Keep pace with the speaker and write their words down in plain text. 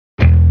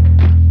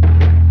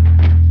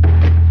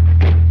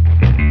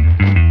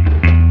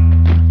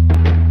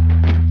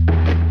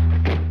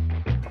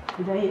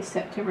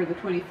September the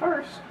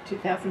 21st,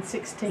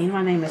 2016.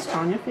 My name is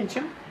Tanya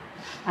Fincham.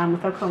 I'm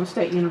with Oklahoma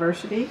State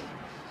University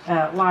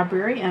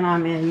Library, and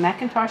I'm in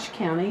McIntosh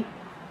County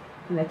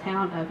in the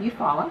town of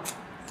Eufaula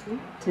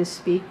to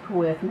speak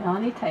with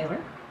Melanie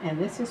Taylor. And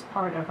this is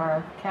part of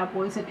our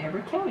Cowboys in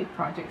Every County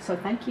project. So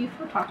thank you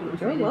for talking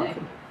with me today.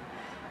 Welcome.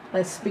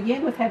 Let's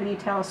begin with having you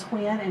tell us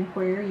when and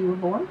where you were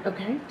born.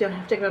 Okay. Do I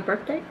have to give a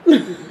birthday?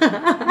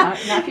 Not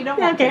if you don't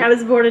want Okay, to. I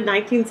was born in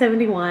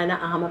 1971,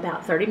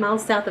 about 30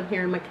 miles south of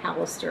here in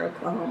McAllister,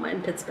 Oklahoma,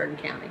 in Pittsburgh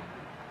County.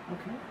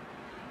 Okay.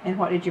 And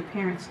what did your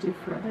parents do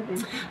for a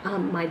living?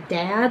 My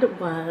dad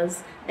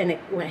was,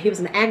 he was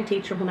an ag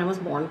teacher when I was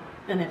born,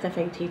 an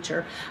FFA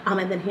teacher,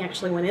 and then he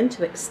actually went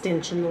into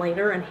extension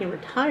later, and he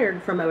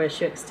retired from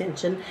OSU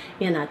Extension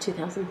in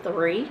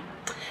 2003.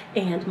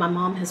 And my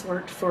mom has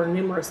worked for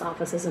numerous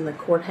offices in the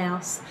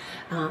courthouse.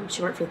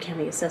 She worked for the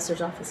county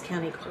assessor's office,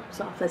 county clerk's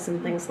office,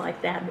 and things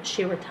like that, but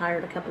she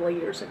retired a couple of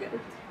years ago.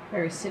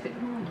 Very civic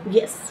minded.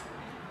 Yes.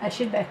 I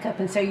should back up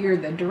and say you're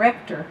the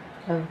director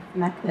of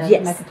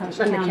Yes,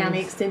 McIntosh I'm the County. County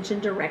Extension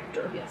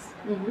Director. Yes.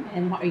 Mm-hmm.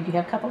 And do you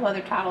have a couple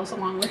other titles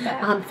along with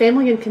that?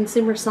 Family and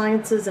Consumer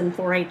Sciences and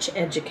 4-H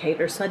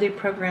Educator. So I do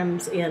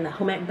programs in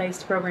home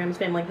ec-based programs,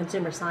 family and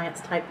consumer science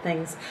type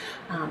things,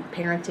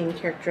 parenting,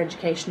 character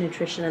education,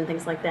 nutrition, and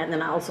things like that. And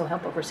then I also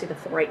help oversee the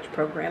 4-H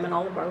program and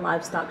all of our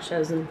livestock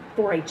shows and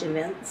 4-H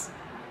events.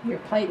 Your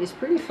plate is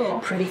pretty full.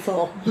 Pretty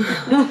full.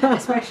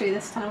 Especially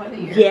this time of the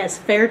year. Yes,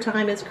 fair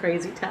time is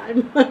crazy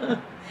time.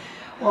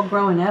 Well,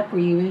 growing up, were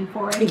you in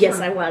 4-H? Yes,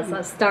 I was.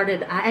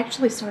 I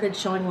actually started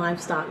showing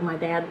livestock. My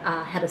dad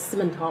had a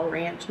Simmental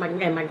ranch,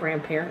 and my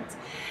grandparents.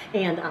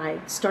 And I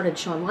started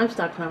showing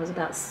livestock when I was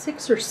about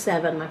 6 or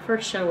 7. My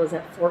first show was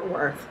at Fort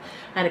Worth.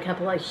 I had a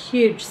couple of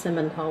huge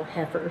Simmental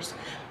heifers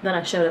that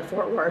I showed at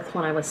Fort Worth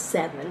when I was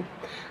 7.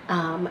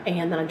 And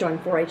then I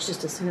joined 4-H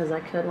just as soon as I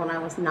could when I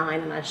was 9,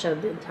 and I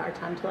showed the entire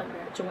time till I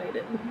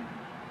graduated.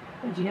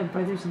 Did you have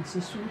brothers and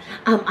sisters?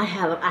 I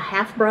have a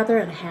half-brother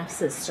and a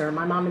half-sister.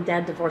 My mom and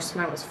dad divorced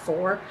when I was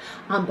 4.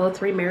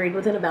 Both remarried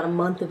within about a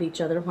month of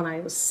each other when I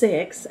was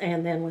 6.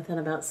 And then within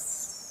about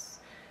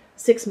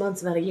 6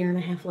 months, about a year and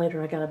a half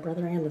later, I got a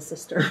brother and a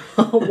sister.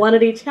 One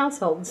at each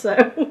household, so.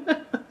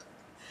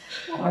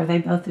 Are they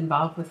both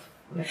involved with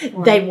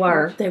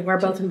 4-H? They were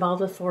both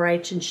involved with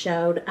 4-H and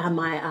showed.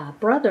 My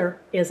brother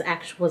was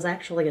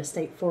actually a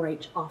state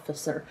 4-H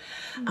officer.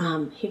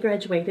 He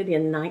graduated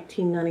in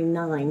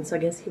 1999, so I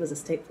guess he was a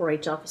state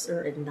 4-H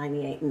officer in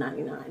 98 and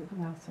 99.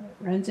 Well, so it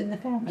runs in the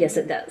family. Yes,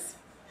 it does.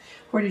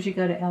 Where did you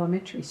go to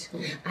elementary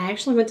school? I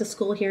actually went to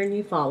school here in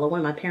Eufaula.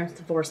 When my parents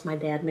divorced, my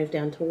dad moved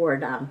down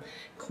toward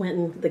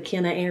Clinton, the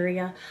Kenna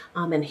area,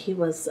 and he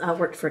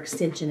worked for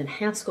Extension in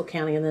Haskell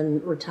County and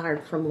then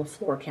retired from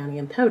LaFleur County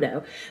in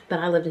Podo.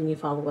 But I lived in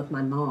Eufaula with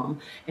my mom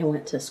and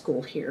went to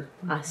school here.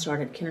 I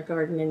started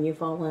kindergarten in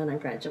Eufaula and I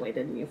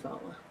graduated in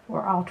Eufaula.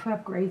 Were all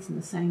 12 grades in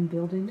the same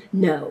building?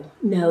 No.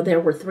 There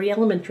were 3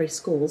 elementary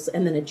schools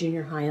and then a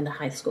junior high and a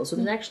high school. So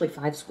there's actually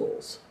 5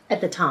 schools at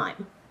the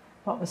time.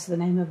 What was the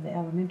name of the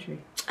elementary?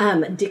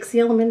 Dixie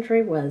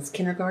Elementary was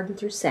kindergarten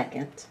through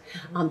 2nd.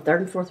 3rd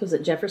and 4th was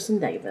at Jefferson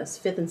Davis.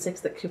 5th and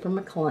 6th at Cooper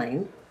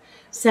McLean.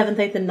 7th,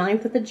 8th, and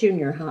 9th at the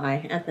junior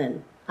high. And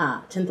then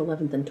 10th,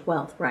 11th, and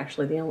 12th were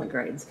actually the only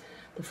grades.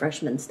 The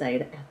freshmen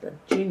stayed at the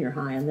junior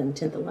high, and then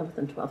 10th, 11th,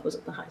 and 12th was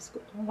at the high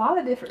school. A lot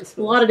of different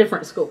schools. A lot of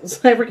different schools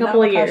every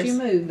couple of years. Not because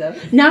you moved,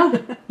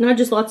 though. No,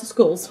 just lots of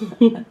schools.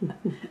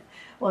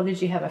 Well,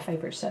 did you have a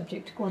favorite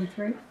subject going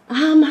through?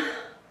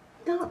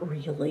 Not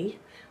really.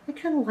 I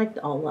kind of liked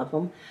all of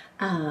them.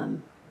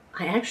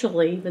 I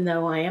actually, even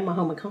though I am a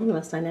home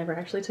economist, I never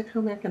actually took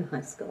home ec in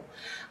high school.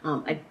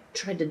 I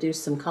tried to do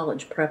some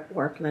college prep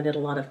work, and I did a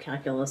lot of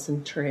calculus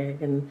and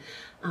trig and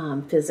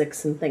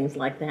physics and things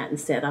like that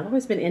instead. I've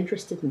always been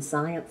interested in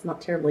science, not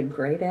terribly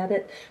great at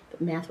it,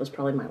 but math was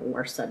probably my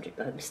worst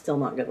subject. I'm still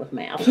not good with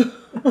math.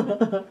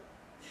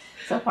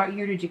 So what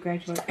year did you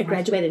graduate? I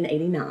graduated in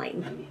 89.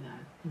 89.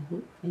 Mm-hmm.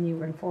 And you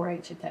were in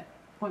 4-H at that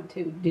point,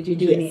 too. Did you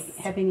do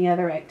have any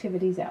other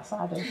activities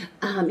outside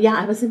of? Yeah,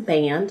 I was in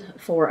band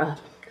for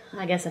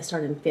I guess I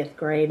started in 5th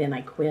grade and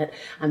I quit.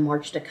 I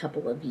marched a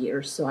couple of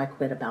years, so I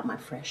quit about my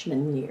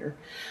freshman year.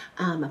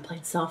 I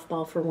played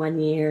softball for 1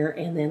 year,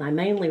 and then I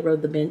mainly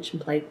rode the bench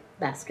and played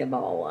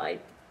basketball. I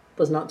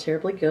was not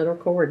terribly good or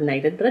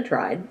coordinated, but I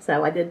tried.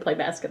 So I did play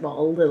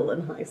basketball a little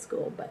in high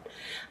school, but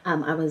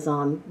I was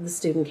on the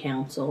student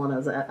council, and I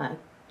was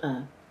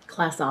a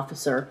class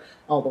officer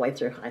all the way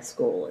through high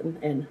school,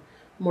 and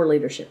more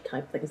leadership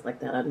type things like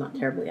that. I'm not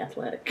terribly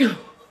athletic.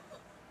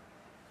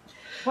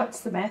 What's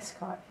the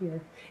mascot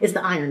here? It's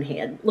the Iron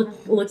Head.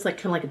 Looks like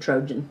kind of like a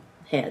Trojan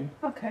head.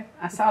 Okay,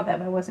 I saw that,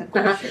 but I wasn't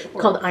quite sure.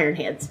 Called Iron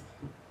Heads.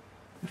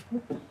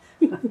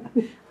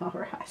 All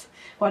right.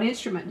 What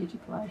instrument did you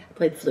play? I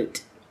played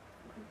flute.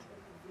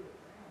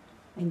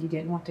 And you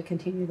didn't want to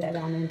continue that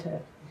on into?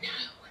 No.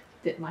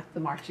 Didn't like the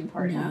marching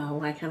part?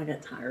 No, I kind of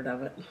got tired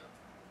of it.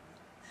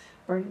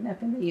 Burning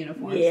up in the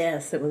uniforms.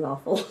 Yes, it was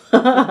awful.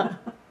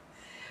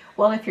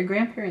 Well, if your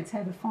grandparents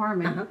had a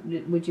farm,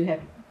 and would you have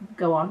to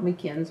go on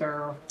weekends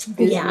or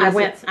Yeah,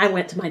 I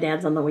went to my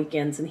dad's on the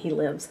weekends, and he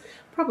lives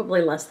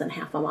probably less than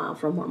half a mile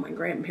from where my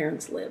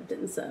grandparents lived,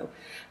 and so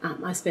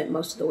I spent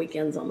most of the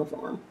weekends on the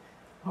farm.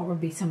 What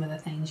would be some of the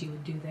things you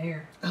would do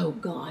there? Oh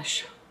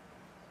gosh,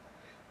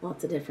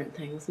 lots of different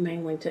things.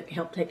 Mainly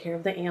help take care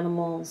of the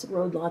animals.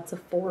 Rode lots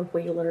of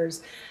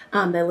 4-wheelers.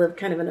 They live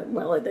kind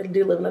of they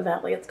do live in a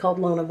valley. It's called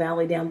Lona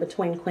Valley, down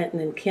between Quentin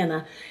and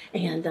Kenna,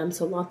 and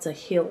so lots of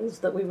hills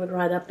that we would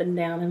ride up and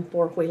down in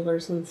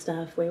 4-wheelers and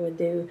stuff. We would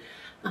do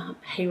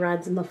hay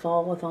rides in the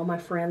fall with all my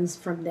friends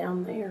from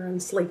down there,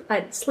 and I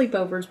had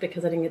sleepovers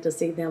because I didn't get to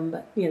see them,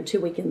 but 2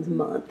 weekends a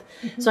month.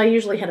 So I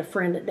usually had a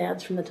friend at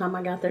Dad's from the time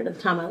I got there to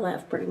the time I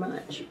left, pretty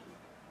much.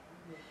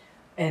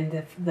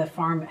 And the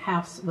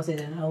farmhouse, was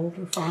it an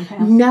older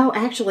farmhouse? No,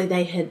 actually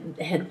they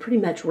had pretty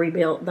much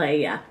rebuilt.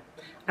 I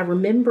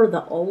remember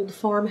the old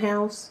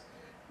farmhouse,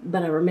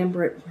 but I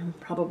remember it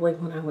probably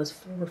when I was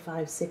 4,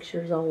 5, 6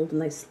 years old,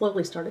 and they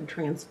slowly started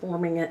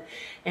transforming it,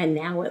 and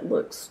now it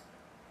looks,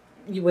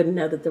 you wouldn't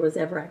know that there was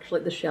ever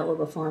actually the shell of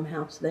a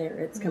farmhouse there.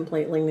 It's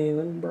completely new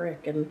and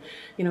brick and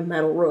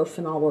metal roof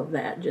and all of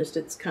that. Just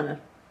it's kind of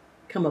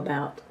come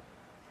about.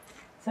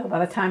 So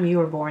by the time you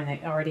were born, they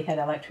already had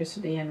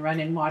electricity and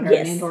running water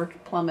Yes. and indoor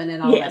plumbing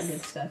and all that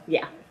good stuff.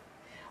 Yeah.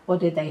 Well,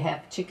 did they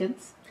have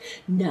chickens?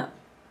 No,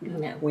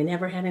 we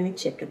never had any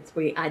chickens.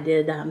 I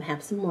did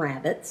have some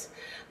rabbits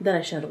that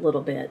I showed a little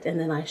bit, and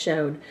then I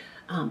showed.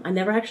 I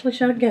never actually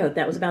showed goat.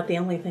 That was about the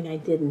only thing I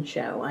didn't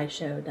show. I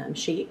showed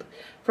sheep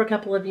for a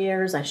couple of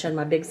years. I showed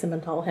my big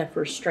Simmental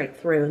heifers straight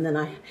through, and then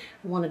I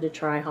wanted to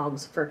try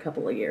hogs for a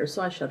couple of years.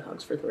 So I showed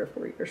hogs for 3 or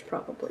 4 years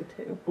probably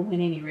too. Win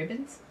any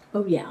ribbons?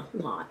 Oh yeah,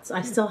 lots.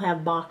 I still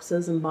have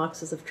boxes and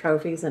boxes of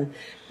trophies, and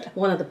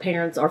one of the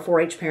parents, our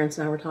 4-H parents,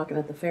 and I were talking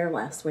at the fair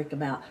last week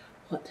about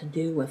what to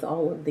do with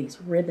all of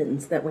these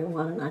ribbons that we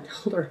won, and I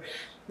told her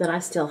that I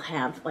still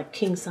have like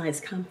king-size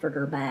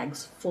comforter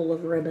bags full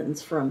of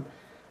ribbons from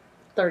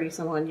 30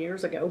 some odd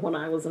years ago when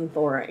I was in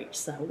 4-H.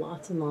 So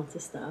lots and lots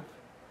of stuff.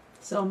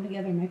 Sew them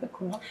together and make a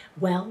quilt?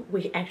 Well,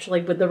 we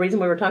actually, but the reason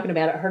we were talking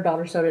about it, her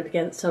daughter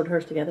sewed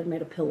hers together and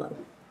made a pillow.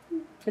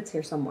 It's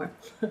here somewhere.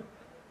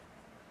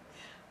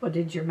 Well,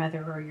 did your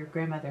mother or your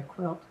grandmother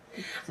quilt?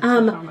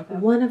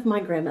 One of my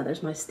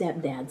grandmothers, my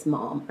stepdad's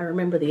mom, I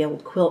remember the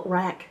old quilt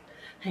rack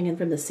hanging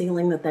from the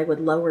ceiling that they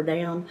would lower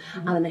down.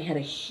 And they had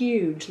a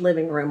huge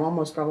living room,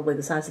 almost probably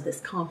the size of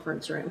this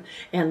conference room.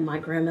 And my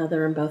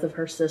grandmother and both of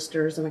her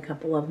sisters and a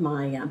couple of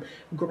my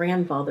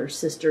grandfather's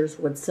sisters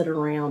would sit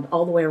around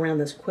all the way around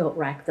this quilt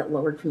rack that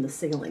lowered from the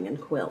ceiling and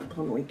quilt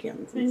on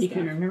weekends. And you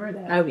can remember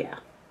that? Oh, yeah.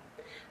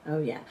 Oh,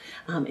 yeah.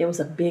 It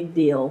was a big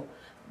deal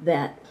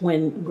that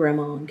when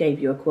Grandma gave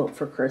you a quilt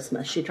for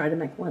Christmas, she tried to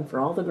make one for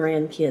all the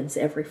grandkids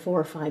every 4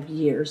 or 5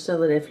 years, so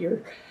that if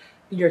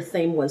your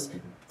theme was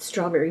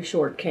strawberry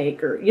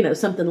shortcake or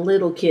something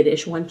little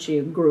kiddish, once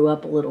you grew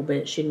up a little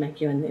bit, she'd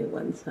make you a new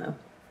one. So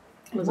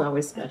it was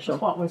always special.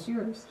 What was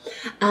yours?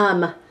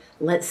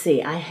 Let's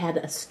see. I had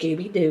a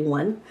Scooby-Doo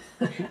one,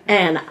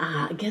 and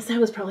I guess I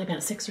was probably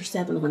about 6 or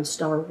 7 when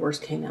Star Wars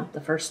came out, the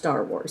first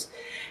Star Wars,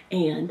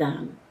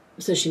 and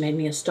so she made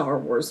me a Star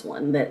Wars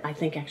one that I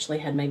think actually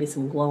had maybe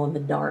some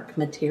glow-in-the-dark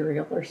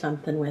material or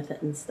something with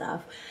it and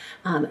stuff.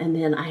 And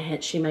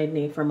then she made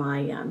me for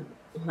my,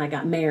 when I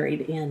got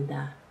married in,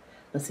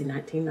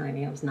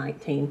 1990, I was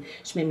 19,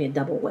 she made me a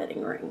double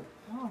wedding ring.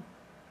 Oh,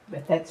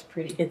 but that's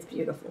pretty. It's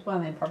beautiful. Well,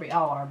 they probably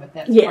all are, but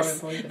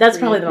that's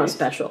probably the most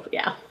special,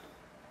 yeah.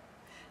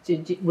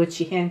 Would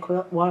she hand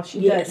quilt while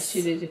she Yes. does?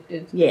 She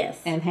did. Yes.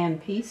 And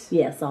hand piece?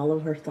 Yes, all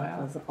of her stuff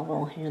was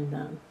all hand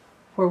done.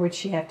 Where would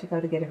she have to go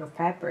to get her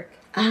fabric?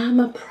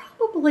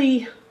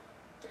 Probably,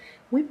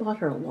 we bought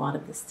her a lot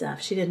of the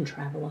stuff. She didn't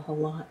travel a whole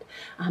lot,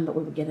 but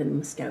we would get it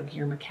in Muskogee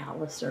or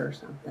McAllister or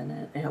something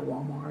at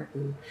Walmart.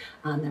 And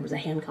there was a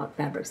Hancock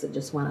Fabrics that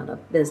just went out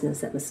of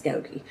business at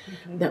Muskogee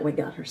that we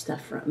got her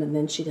stuff from. And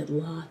then she did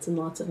lots and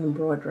lots of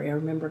embroidery. I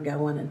remember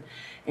going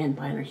and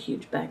buying her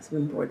huge bags of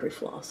embroidery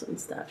floss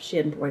and stuff. She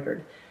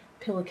embroidered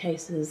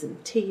pillowcases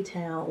and tea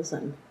towels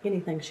and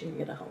anything she could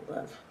get a hold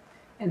of.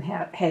 And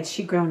had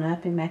she grown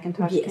up in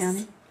McIntosh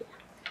County? Yeah.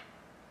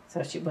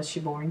 So was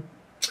she born?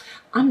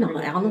 I'm not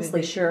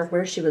honestly sure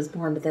where she was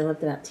born, but they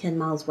lived about 10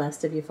 miles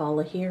west of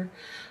Eufaula here.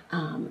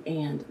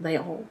 And they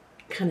all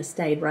kind of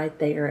stayed right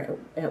there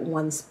at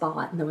one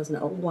spot. And there was an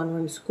old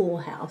one-room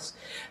schoolhouse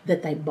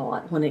that they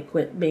bought when it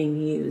quit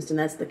being used. And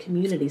that's the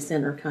community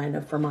center kind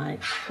of for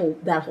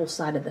that whole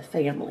side of the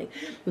family.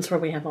 That's where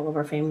we have all of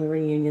our family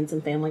reunions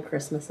and family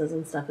Christmases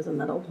and stuff, is in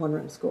that old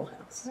one-room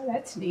schoolhouse. Oh,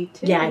 that's neat,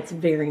 too. Yeah, it's a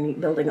very neat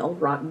building,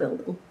 old rock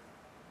building.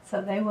 So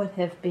they would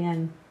have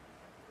been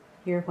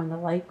here when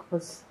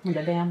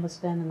the dam was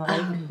done and the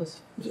lake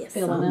was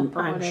filling up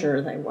or I'm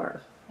sure they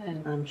were.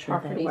 And I'm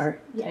sure they were.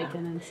 Yeah.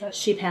 Taken and such.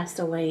 She passed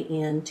away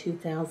in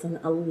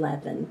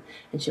 2011,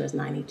 and she was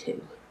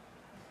 92.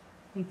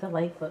 I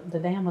think the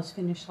dam was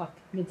finished like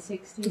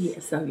mid-60s.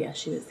 Yes, oh yeah,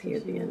 she was here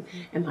then.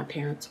 And my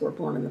parents were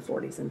born in the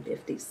 40s and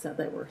 50s, so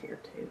they were here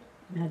too.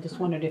 And I just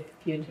wondered if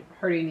you'd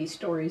heard any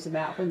stories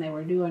about when they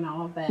were doing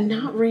all of that.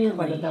 Not really.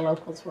 Whether the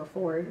locals were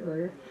for it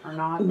or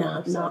not.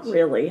 Not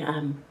really.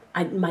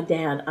 My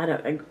dad,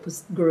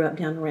 grew up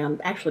down around.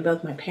 Actually,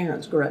 both my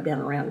parents grew up down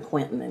around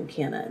Quentin and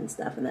Kenna and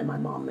stuff, and then my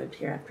mom moved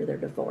here after their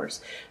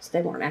divorce, so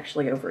they weren't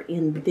actually over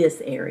in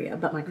this area.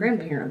 But my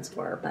grandparents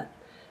were. But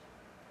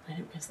I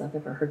don't guess I've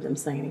ever heard them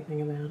say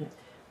anything about it.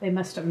 They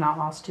must have not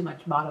lost too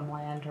much bottom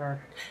land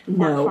or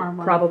no,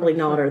 farmland. Probably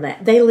not, or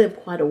that. They live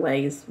quite a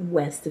ways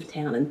west of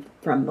town and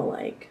from the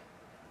lake.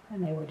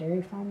 And they were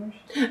dairy farmers?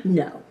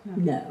 No.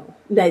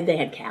 They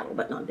had cattle,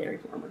 but not dairy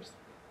farmers.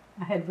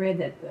 I had read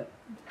that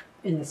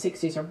in the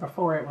 60s or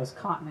before it was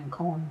cotton and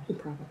corn.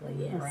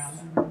 Probably, yes.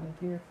 Around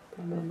here.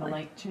 And then the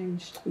lake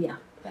changed. Yeah.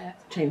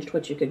 That. Changed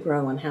what you could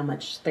grow and how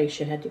much space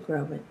you had to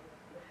grow it.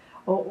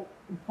 Well,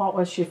 what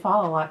was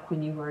Eufaula like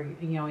when you were,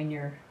 in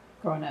your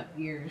growing up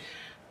years?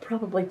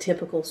 Probably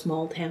typical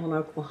small town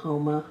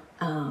Oklahoma.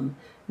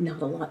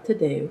 Not a lot to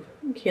do.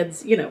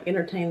 Kids,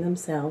 entertain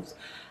themselves.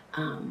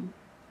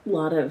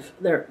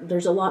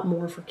 There's a lot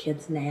more for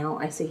kids now.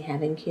 I see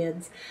having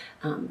kids.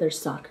 There's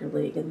soccer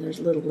league and there's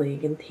little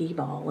league and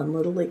t-ball and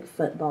little league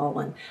football,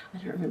 and I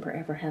don't remember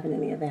ever having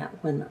any of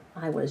that when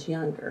I was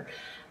younger.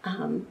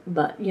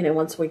 But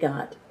once we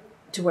got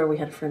to where we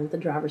had a friend with a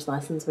driver's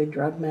license, we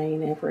drug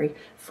Maine every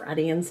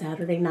Friday and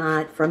Saturday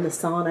night from the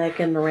Sonic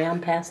and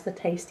around past the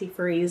Tasty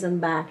Freeze and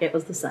back. It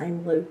was the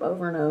same loop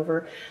over and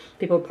over.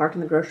 People would park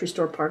in the grocery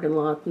store parking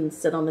lot and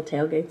sit on the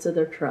tailgates of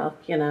their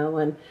truck,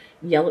 and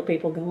yell at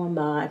people going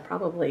by.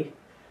 Probably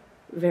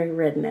very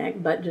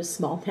redneck, but just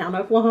small town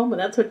Oklahoma.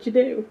 That's what you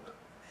do.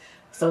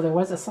 So there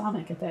was a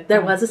Sonic at that time?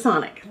 There was a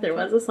Sonic. There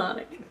was a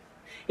Sonic.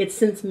 It's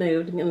since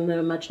moved in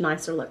a much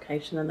nicer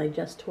location, and they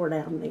just tore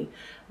down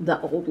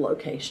the old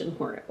location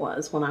where it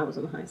was when I was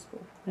in high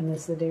school. And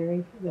is the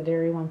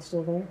dairy one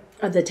still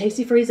there? The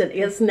Tasty Freeze, it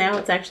is now.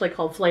 It's actually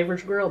called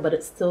Flavors Grill, but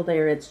it's still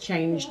there. It's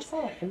changed.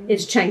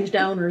 It's changed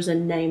owners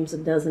and names a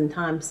dozen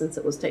times since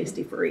it was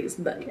Tasty Freeze,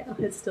 but yeah,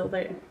 it's still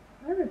there.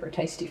 I remember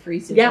Tasty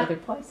Freeze in other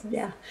places.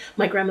 Yeah.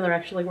 My grandmother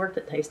actually worked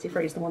at Tasty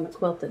Freeze, the one that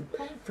quilted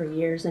for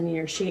years and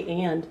years. She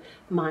and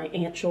my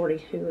Aunt Shorty,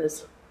 who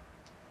is,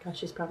 gosh,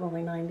 she's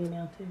probably 90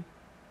 now too.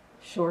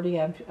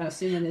 Shorty, I'm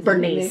assuming is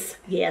Bernice.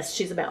 Yes,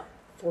 she's about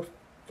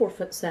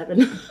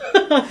 4'7".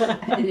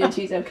 And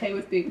she's okay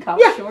with being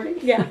called Shorty?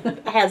 Yeah,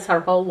 has her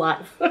whole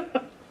life.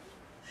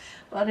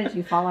 Well, did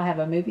Eufaula have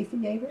a movie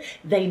theater?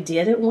 They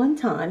did at one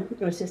time.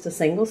 It was just a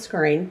single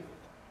screen.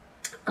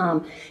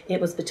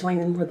 It was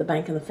between where the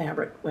bank and the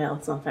fabric. Well,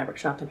 it's not a fabric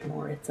shop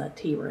anymore. It's a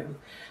tea room,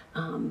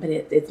 but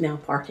it's now a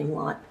parking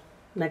lot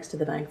next to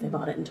the bank. They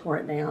bought it and tore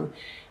it down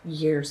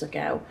years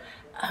ago.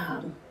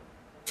 I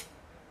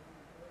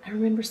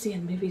remember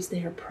seeing movies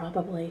there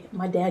probably.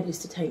 My dad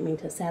used to take me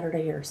to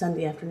Saturday or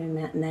Sunday afternoon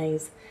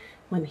matinees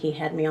when he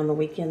had me on the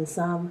weekend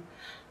some.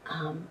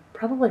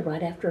 Probably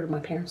right after my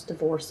parents'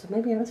 divorce. So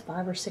maybe I was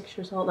 5 or 6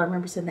 years old. I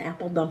remember seeing the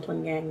Apple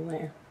Dumpling Gang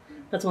there.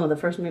 That's one of the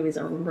first movies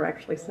I remember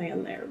actually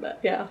seeing there. But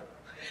yeah,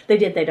 they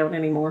don't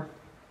anymore.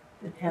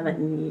 They haven't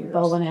in years.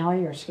 Bowling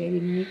alley or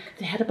skating rink?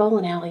 They had a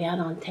bowling alley out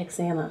on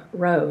Texana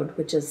Road,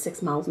 which is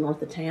 6 miles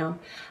north of town,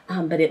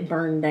 but it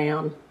burned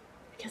down.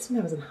 I guess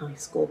when I was in high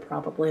school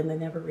probably, and they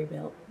never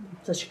rebuilt.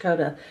 So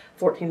Shakota,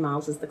 14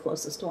 miles is the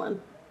closest one.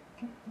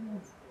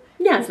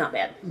 Yeah, it's not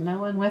bad.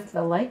 Knowing with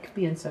the lake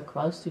being so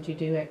close, did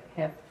you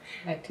have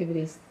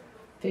activities,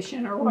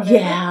 fishing or whatever?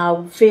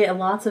 Yeah,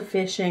 lots of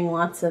fishing,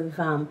 lots of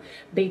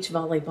beach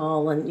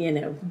volleyball,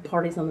 and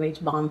parties on the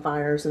beach,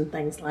 bonfires and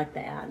things like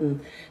that,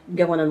 and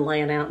going and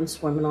laying out and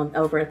swimming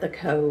over at the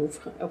Cove,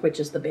 which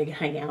is the big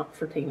hangout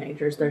for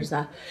teenagers. There's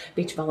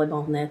beach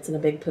volleyball nets and a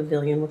big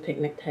pavilion with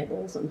picnic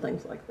tables and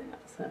things like that.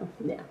 So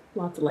yeah,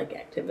 lots of lake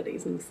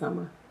activities in the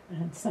summer.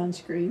 And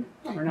sunscreen?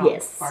 Or not?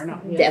 Yes, or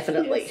not? Yes.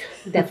 Definitely,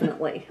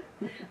 definitely.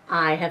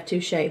 I have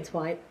 2 shades,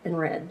 white and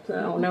red,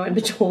 so no in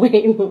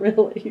between,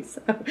 really.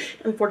 So,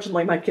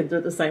 unfortunately, my kids are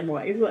the same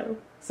way.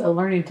 So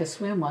learning to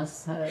swim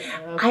was...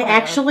 I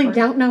actually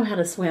don't know how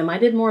to swim. I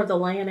did more of the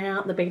laying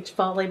out, the beach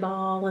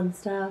volleyball and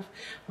stuff.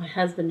 My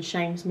husband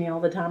shames me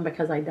all the time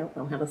because I don't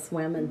know how to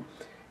swim, and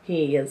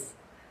he is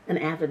an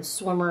avid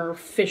swimmer,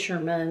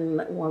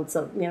 fisherman. At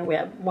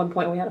one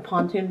point we had a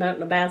pontoon boat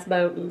and a bass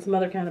boat and some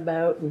other kind of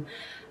boat, and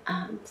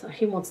so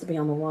he wants to be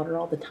on the water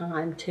all the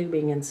time,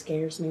 tubing, and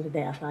scares me to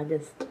death.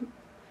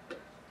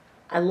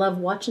 I love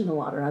watching the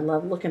water. I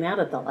love looking out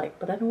at the lake,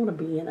 but I don't want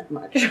to be in it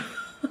much.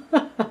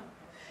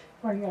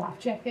 Wear your life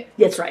jacket.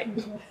 That's right.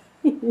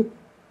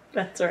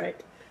 That's right.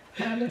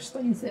 There's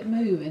things that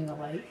move in the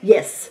lake.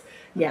 Yes.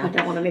 Yeah, I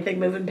don't want anything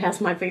moving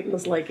past my feet in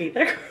this lake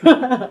either.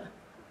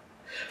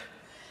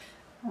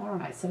 All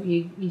right, so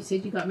you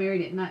said you got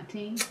married at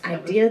 19? I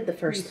did the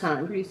first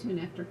time. Pretty soon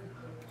after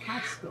high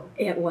school.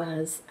 It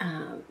was,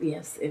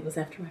 yes, it was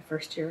after my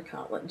first year of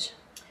college.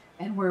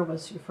 And where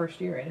was your first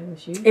year at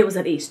OSU? It was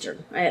at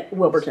Eastern, at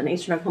Wilburton,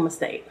 Eastern Oklahoma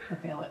State.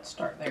 Okay, let's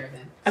start there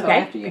then. So Okay.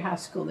 after your high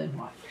school, then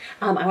what?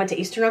 I went to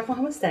Eastern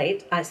Oklahoma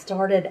State. I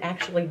started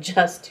actually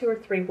just 2 or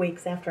 3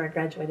 weeks after I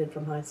graduated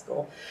from high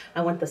school.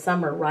 I went the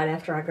summer right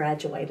after I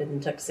graduated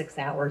and took 6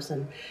 hours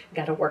and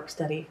got a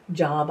work-study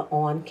job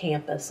on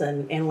campus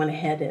and went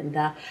ahead and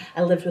I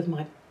lived with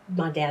my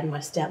dad and my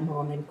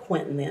stepmom in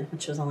Quinton then,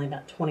 which was only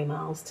about 20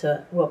 miles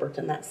to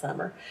Wilburton that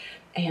summer.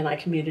 And I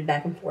commuted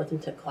back and forth and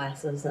took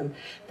classes, and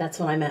that's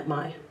when I met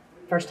my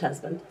first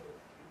husband.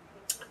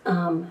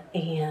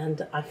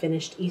 And I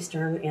finished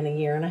Eastern in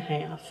 1.5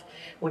 years.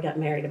 We got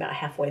married about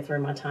halfway through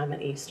my time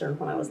at Eastern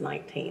when I was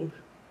 19.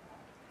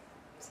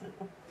 So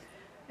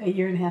 1.5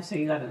 years, so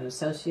you got an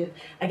associate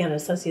I got an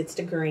associate's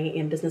degree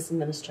in business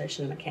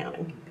administration and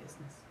accounting. in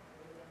business.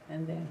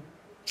 And then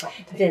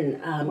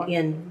Then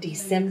in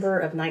December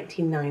of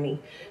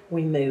 1990,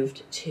 we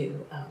moved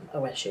to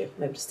OSU,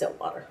 moved to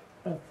Stillwater.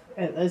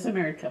 as a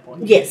married couple.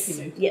 Yes,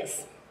 You moved.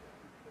 yes.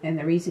 And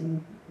the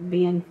reason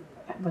being,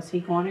 was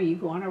he going or you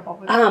going, or what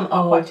was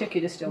what took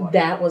you to Stillwater?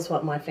 That was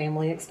what my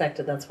family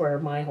expected. That's where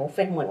my whole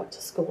family went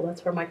to school.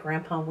 That's where my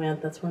grandpa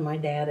went. That's where my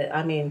dad,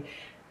 I mean,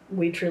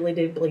 we truly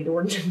do bleed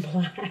orange and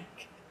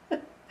black.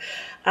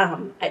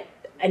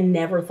 I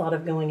never thought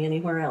of going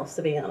anywhere else,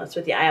 to be honest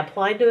with you. I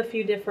applied to a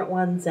few different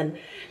ones, and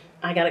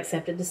I got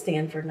accepted to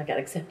Stanford, and I got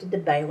accepted to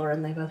Baylor,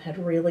 and they both had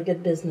really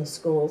good business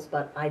schools,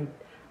 but I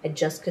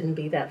just couldn't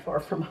be that far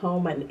from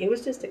home, and it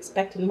was just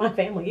expected in my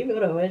family, you go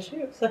to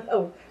OSU,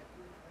 so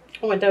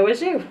I went to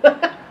OSU.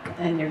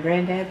 And your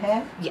granddad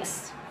had?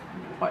 Yes.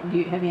 What do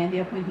you have any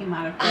idea when he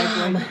might have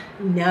graduated?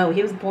 No,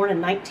 he was born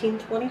in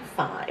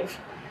 1925.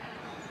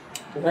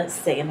 Let's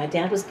see, and my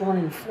dad was born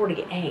in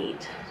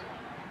 48.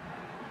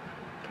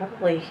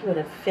 Probably he would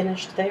have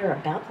finished there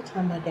about the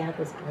time my dad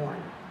was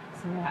born.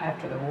 So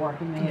after the war,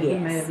 he may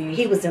have used.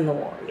 He was in the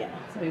war, yeah.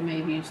 So he may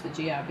have used the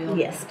GI Bill.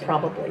 Yes,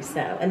 probably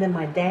so. And then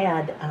my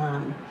dad,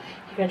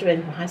 he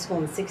graduated from high school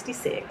in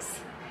 66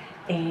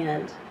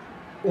 and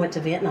went to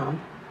Vietnam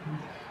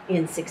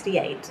in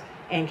 68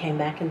 and came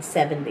back in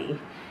 70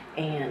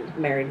 and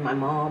married my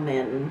mom,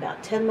 and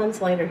about 10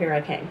 months later here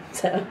I came.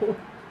 So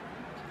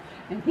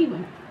And he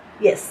went.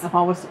 yes.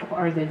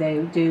 Or did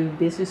they do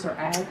business or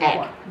ag? Ag.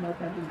 Or what?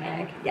 Both of them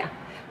ag. Yeah.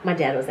 My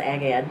dad was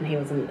ag ed, and he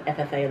was an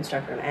FFA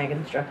instructor and ag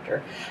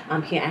instructor.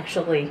 He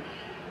actually,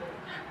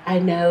 I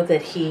know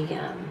that he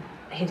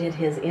did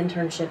his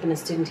internship and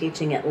his student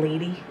teaching at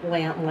Leedy,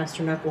 way out in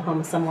western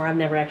Oklahoma somewhere. I've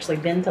never actually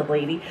been to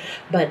Leedy,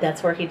 but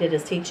that's where he did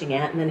his teaching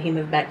at. And then he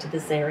moved back to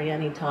this area,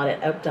 and he taught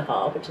at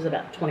Oaktahaw, which is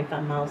about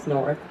 25 miles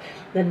north.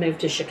 Then moved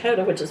to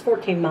Shakota, which is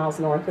 14 miles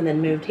north, and then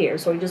moved here.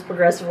 So he just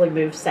progressively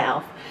moved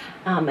south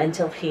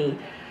until he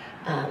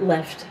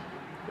left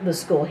the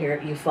school here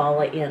at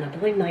Eufaula in, I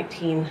believe,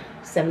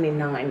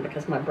 1979,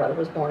 because my brother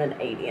was born in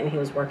 80, and he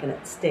was working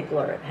at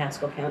Stigler at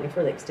Haskell County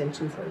for the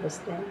Extension Service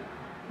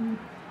then.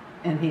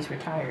 And he's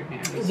retired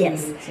now.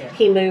 Yes,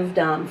 he moved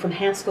from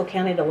Haskell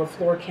County to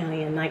LaFleur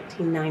County in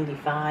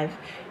 1995,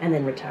 and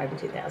then retired in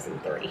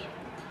 2003.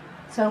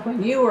 So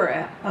when you were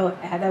at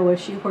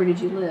OSU, where did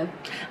you live?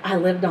 I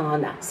lived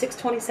on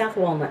 620 South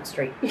Walnut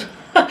Street,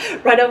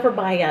 right over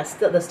by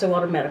the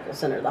Stillwater Medical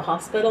Center, the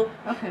hospital.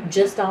 Okay.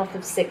 Just off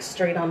of 6th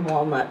Street on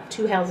Walnut,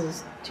 two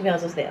houses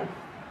down.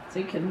 So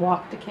you could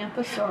walk to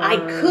campus, or I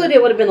could.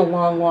 It would have been a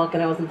long walk,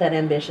 and I wasn't that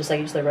ambitious. I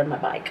usually rode my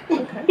bike.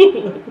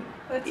 Okay.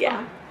 That's Yeah.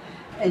 fine.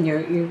 And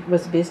your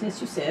was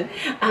business, you said?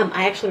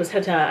 I actually was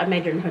I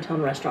majored in hotel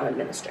and restaurant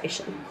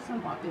administration.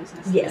 Somewhat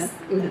business. Yes.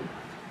 Yeah. Mhm.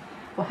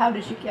 Well, how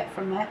did you get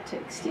from that to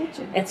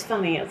Extension? It's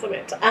funny, isn't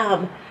it?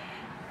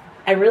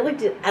 I really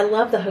did. I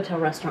love the hotel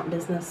restaurant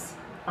business.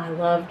 I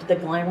loved the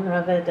glamour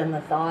of it and the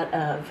thought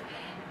of,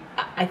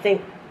 I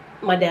think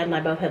my dad and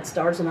I both had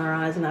stars in our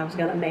eyes, and I was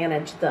going to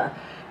manage the,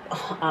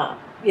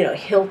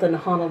 Hilton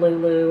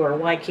Honolulu or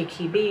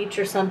Waikiki Beach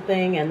or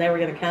something, and they were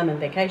going to come and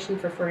vacation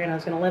for free, and I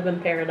was going to live in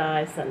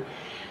paradise. And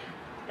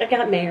I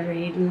got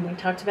married, and we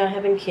talked about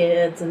having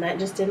kids, and that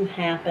just didn't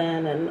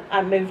happen. And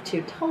I moved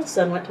to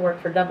Tulsa and went to work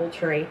for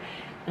DoubleTree,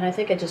 and I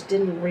think I just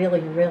didn't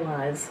really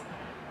realize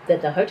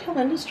that the hotel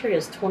industry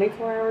is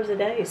 24 hours a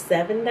day,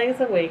 7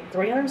 days a week,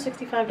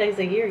 365 days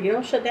a year. You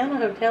don't shut down a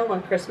hotel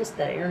on Christmas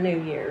Day or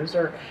New Year's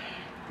or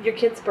your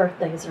kids'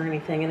 birthdays or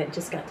anything, and it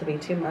just got to be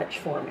too much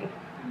for me.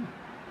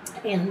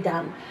 And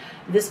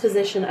this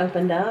position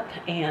opened up,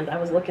 and I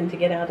was looking to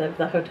get out of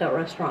the hotel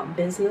restaurant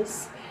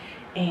business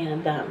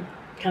and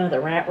kind of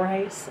the rat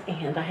race,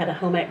 and I had a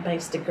home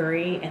ec-based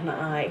degree, and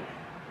I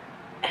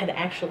had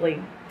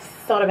actually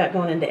thought about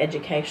going into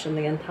education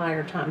the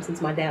entire time,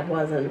 since my dad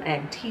was an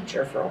ag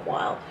teacher for a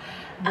while.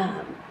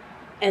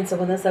 And so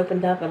when this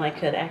opened up and I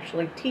could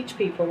actually teach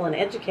people and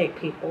educate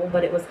people,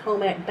 but it was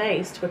home ec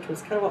based, which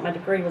was kind of what my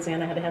degree was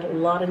in. I had a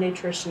lot of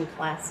nutrition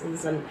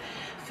classes and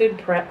food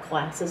prep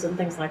classes and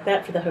things like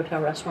that for the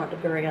hotel restaurant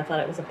degree. I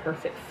thought it was a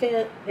perfect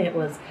fit. It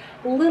was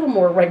a little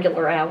more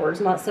regular hours,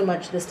 not so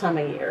much this time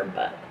of year,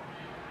 but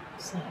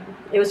So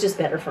it was just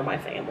better for my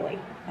family.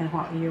 And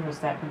what year was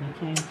that when you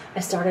came? I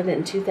started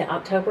in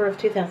October of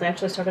 2000. I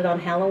actually started on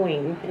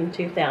Halloween in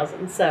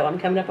 2000. So I'm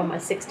coming up on my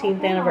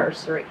 16th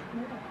anniversary.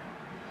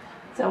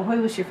 So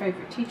who was your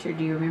favorite teacher?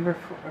 Do you remember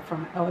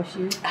from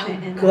OSU?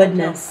 Oh,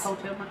 goodness.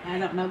 Hotel? I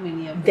don't know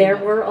many of them. There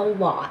were a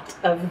lot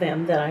of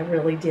them that I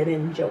really did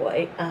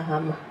enjoy.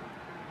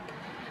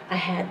 I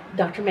had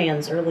Dr.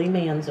 Manzer, Lee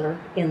Manzer,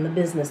 in the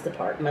business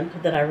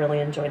department that I really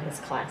enjoyed his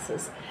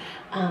classes.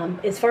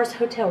 As far as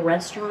hotel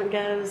restaurant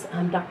goes,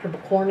 Dr.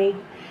 Bacorny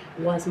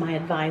was my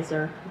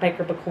advisor,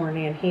 Baker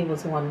Bacorny, and he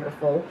was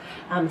wonderful.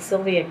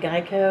 Sylvia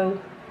Geico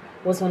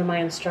was one of my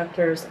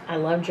instructors. I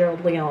love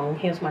Gerald Leong.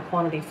 He was my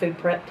quantity food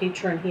prep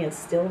teacher, and he is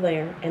still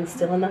there and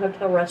still in the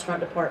hotel restaurant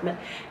department.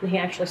 And he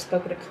actually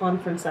spoke at a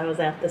conference I was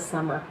at this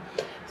summer.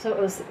 So it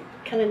was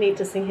kind of neat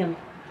to see him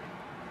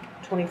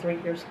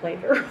 23 years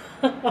later.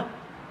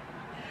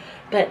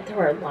 But there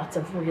were lots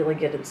of really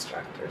good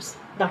instructors.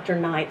 Dr.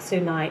 Knight, Sue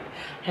Knight,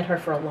 had her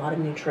for a lot of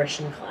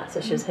nutrition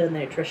classes. She was head of the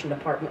nutrition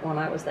department when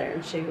I was there,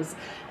 and she was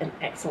an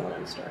excellent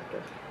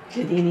instructor.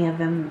 Did any of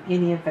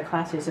the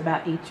classes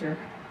about eat your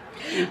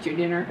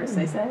dinner, as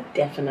they said?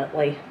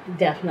 Definitely.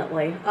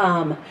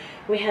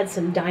 We had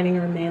some dining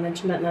room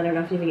management, and I don't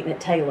know if you've eaten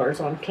at Taylor's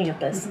on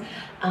campus.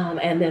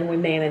 And then we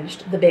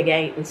managed the Big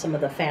 8 and some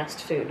of the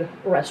fast food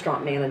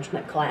restaurant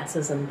management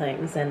classes and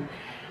things. And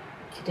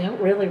you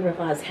don't really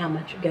realize how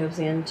much goes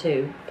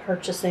into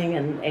purchasing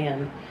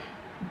and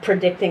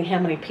predicting how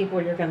many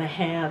people you're going to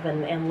have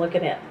and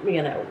looking at,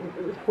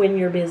 when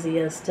you're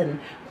busiest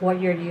and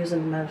what you're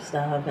using most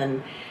of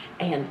and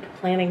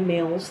planning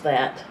meals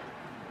that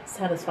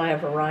satisfy a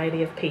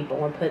variety of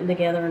people and putting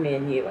together a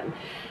menu. And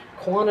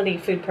quantity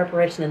food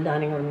preparation and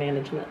dining room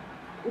management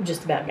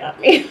just about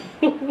got me.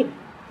 You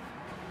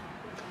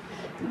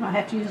might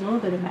have to use a little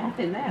bit of math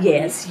in that.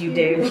 Yes, you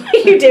do.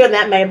 You do, and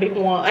that may be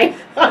why.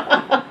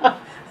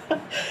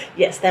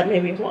 Yes, that may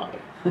be why.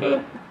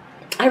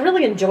 I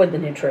really enjoyed the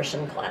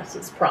nutrition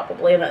classes,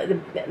 probably.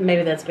 And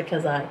maybe that's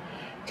because I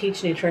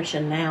teach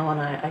nutrition now, and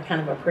I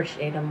kind of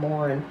appreciate them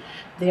more and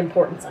the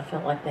importance I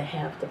felt like they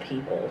have to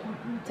people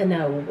to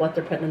know what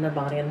they're putting in their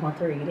body and what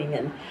they're eating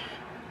and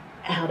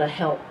how to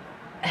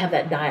have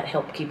that diet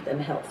help keep them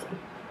healthy.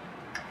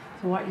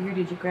 So what year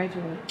did you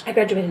graduate? I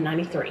graduated in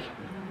 93.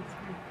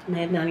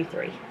 May of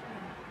 93.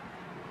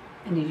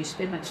 And did you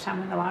spend much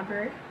time in the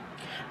library?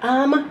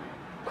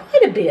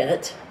 Quite a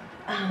bit.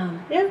 Yeah.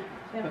 Do you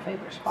have a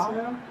favorite spot?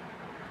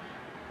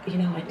 I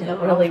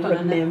don't really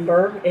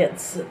remember.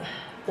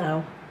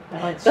 No.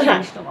 Well, it's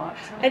changed a lot.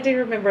 So. I do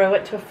remember I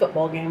went to a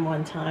football game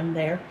one time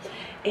there,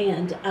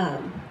 and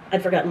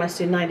I'd forgotten my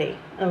student ID.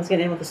 I was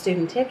getting in with a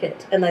student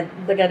ticket, and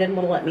the guy didn't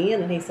want to let me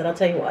in, and he said, "I'll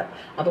tell you what,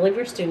 I believe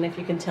you're a student if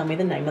you can tell me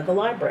the name of the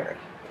library."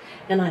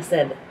 And I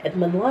said,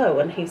 "Edmund Lowe,"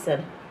 and he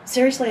said,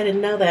 "Seriously, I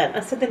didn't know that."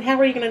 I said, "Then how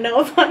are you going to know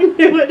if I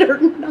knew it or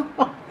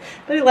not?"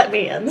 But he let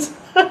me in,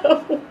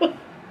 so...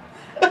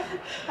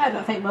 I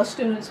don't think most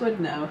students would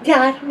know.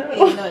 Yeah, I don't know.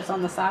 Even though it's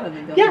on the side of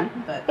the building. Yeah.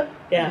 But,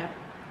 yeah.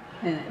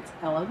 And it's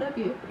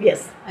L-O-W.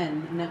 Yes.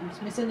 And no,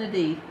 it's missing a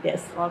D.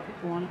 Yes. A lot of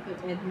people want to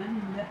put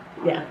Edmund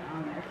on there.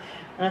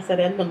 And I said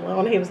Edmund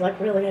Lowe, and he was like,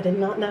 "Really? I did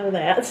not know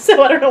that."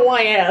 So I don't know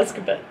why I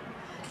asked, but...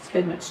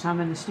 Spend much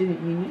time in the student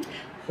union?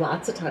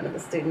 Lots of time in the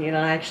student union.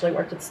 I actually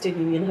worked at the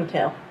student union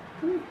hotel.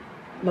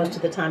 Most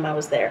of the time I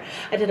was there.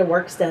 I did a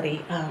work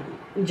study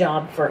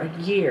job for a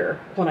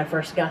year when I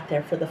first got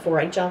there for the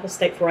 4-H office,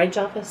 state 4-H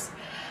office.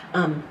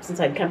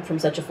 Since I'd come from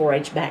such a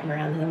 4-H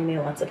background and we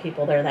knew lots of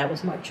people there, that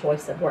was my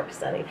choice of work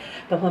study.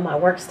 But when my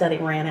work study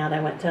ran out,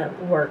 I went to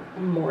work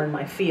more in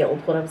my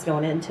field, what I was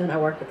going into, and I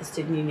worked at the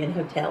student union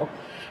hotel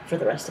for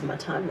the rest of my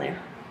time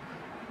there.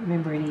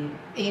 Remember any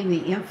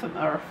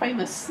infamous or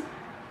famous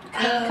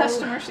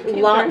customers that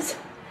came Lots.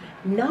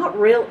 Not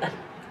real.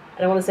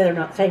 I don't want to say they're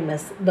not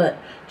famous, but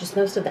just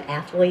most of the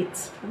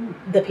athletes,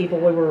 the people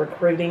we were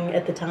recruiting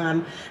at the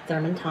time,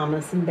 Thurman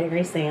Thomas and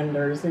Barry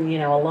Sanders, and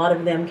a lot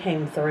of them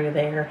came through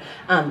there.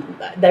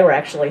 They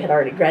had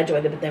already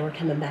graduated, but they were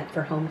coming back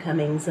for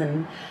homecomings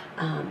and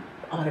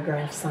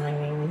autograph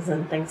signings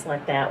and things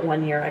like that.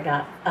 One year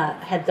I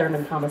had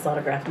Thurman Thomas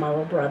autograph my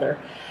little brother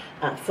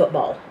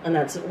football, and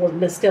that's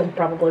still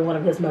probably one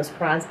of his most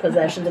prized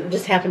possessions. It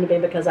just happened to be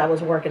because I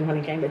was working when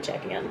he came to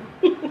check in.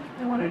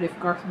 I wondered if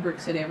Garth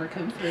Brooks had ever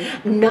come through.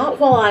 Not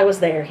while I was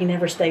there. He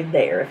never stayed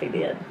there if he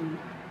did.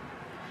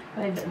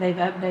 They've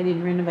updated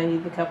and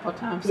renovated a couple of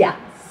times. Yeah.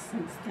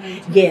 Since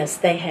then. Yes,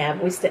 they have.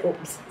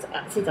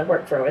 Since I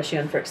worked for OSU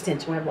and for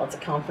Extension, we have lots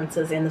of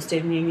conferences in the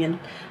student union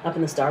up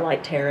in the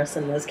Starlight Terrace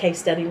and those case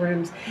study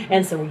rooms,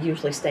 and so we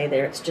usually stay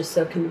there. It's just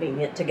so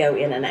convenient to go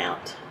in and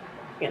out,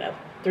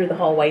 through the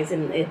hallways,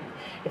 and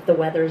if the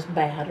weather's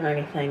bad or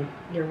anything,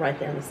 you're right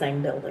there in the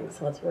same building,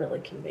 so it's really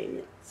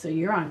convenient. So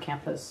you're on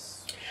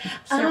campus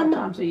several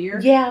times a year?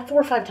 Yeah, 4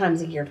 or 5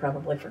 times a year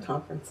probably for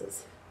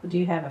conferences. Do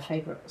you have a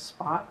favorite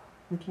spot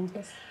on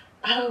campus?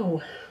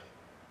 Oh,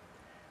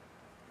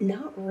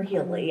 not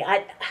really.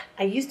 I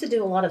used to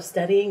do a lot of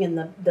studying in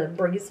the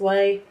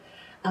breezeway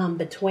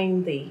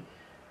between the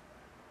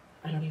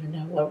I don't even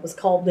know what it was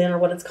called then or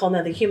what it's called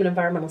now, the Human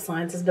Environmental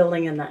Sciences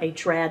building and the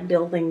HRAD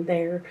building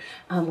there.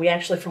 We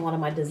actually, for one of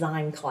my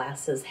design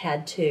classes,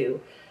 had to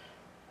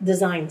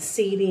design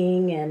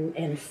seating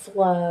and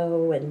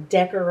flow and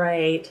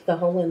decorate the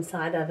whole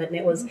inside of it. And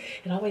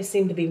it always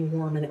seemed to be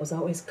warm, and it was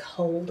always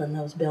cold in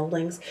those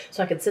buildings.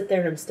 So I could sit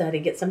there and study,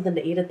 get something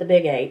to eat at the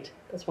Big 8.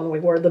 That's when we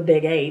were the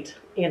Big 8,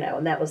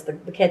 and that was the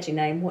catchy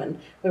name when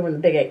we were in the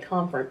Big 8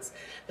 conference.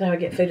 But I would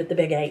get food at the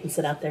Big 8 and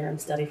sit out there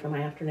and study for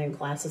my afternoon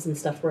classes and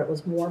stuff where it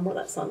was warm, where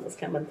that sun was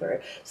coming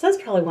through. So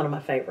that's probably one of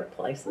my favorite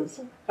places,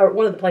 or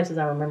one of the places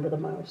I remember the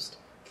most.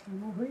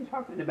 What were you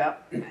talking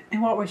about?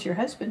 And what was your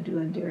husband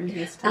doing during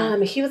this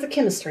time? He was a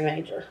chemistry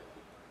major.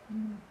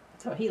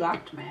 So he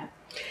liked math.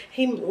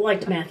 He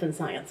liked math and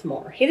science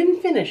more. He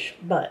didn't finish,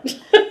 but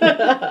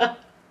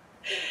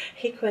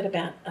he quit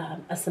about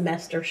a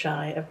semester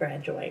shy of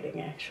graduating,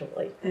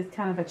 actually. It's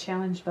kind of a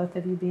challenge both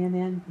of you being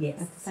in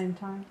Yes. at the same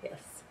time? Yes.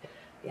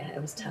 Yeah,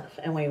 it was tough.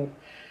 And we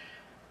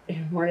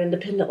weren't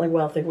independently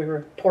wealthy. We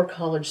were poor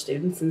college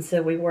students, and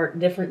so we worked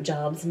different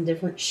jobs and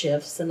different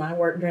shifts. And I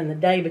worked during the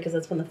day because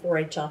that's when the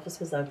 4-H office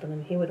was open,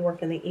 and he would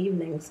work in the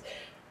evenings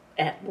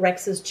at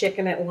Rex's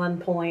Chicken at one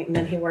point, and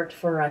then he worked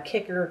for a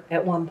Kicker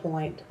at one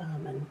point,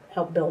 and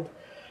helped build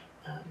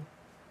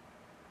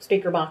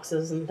speaker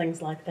boxes and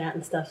things like that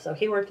and stuff. So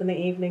he worked in the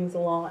evenings a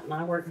lot, and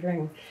I worked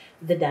during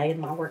the day in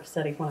my work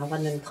study when I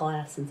wasn't in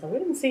class, and so we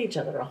didn't see each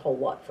other a whole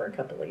lot for a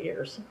couple of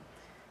years.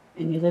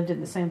 And you lived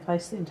in the same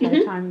place the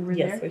entire time you were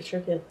there? Yes, we sure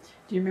did.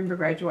 Do you remember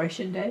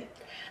graduation day?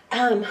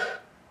 A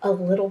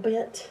little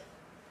bit.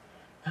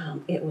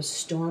 It was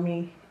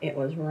stormy. It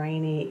was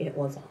rainy. It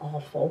was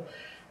awful.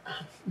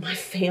 My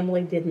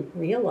family didn't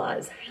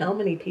realize how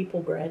many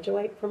people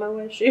graduate from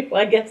OSU,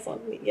 I guess,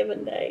 on any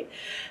given day.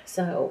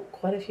 So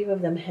quite a few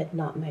of them had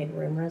not made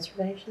room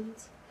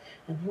reservations.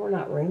 And there were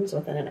not rooms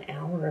within an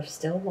hour of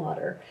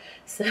Stillwater.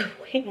 So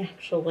we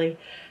actually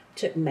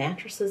took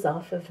mattresses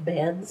off of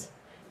beds.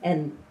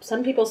 And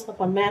some people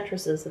slept on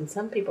mattresses, and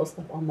some people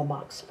slept on the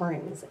box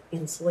springs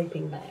in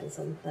sleeping bags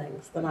and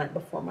things the night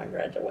before my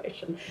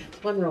graduation. It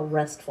was one real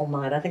restful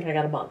night. I think I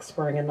got a box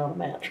spring and not a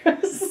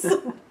mattress.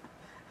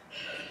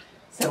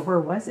 So where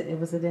was it?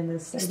 Was it in the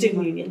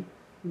Student Union.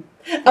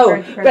 Oh,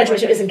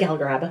 graduation is in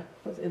Calgaraba.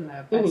 Was it in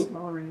the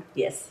basketball arena?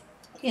 Yes.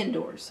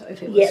 Indoors. So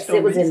if it was yes,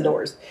 storming, it was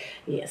indoors.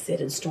 Yes,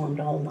 it had stormed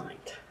all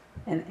night.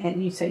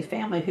 And you say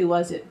family, who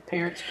was it?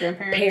 Parents,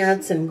 grandparents?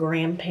 Parents and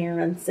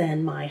grandparents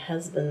and my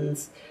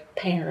husband's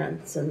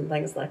parents and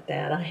things like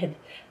that.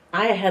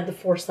 I had the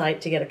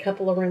foresight to get a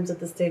couple of rooms at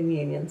the Student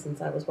Union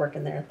since I was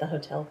working there at the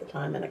hotel at the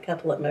time, and a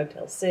couple at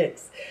Motel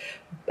 6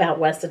 out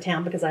west of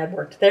town because I had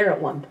worked there at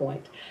one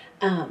point.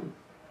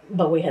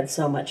 But we had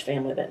so much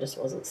family that just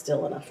wasn't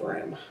still enough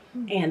room.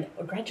 And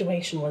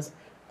graduation was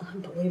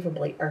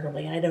unbelievably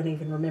early. I don't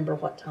even remember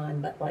what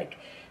time, but like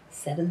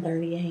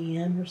 7:30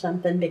 a.m. or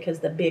something, because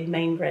the big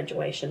main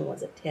graduation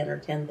was at 10 or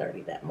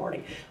 10:30 that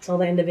morning. So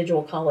the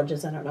individual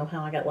colleges, I don't know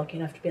how I got lucky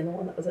enough to be in the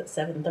one that was at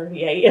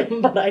 7:30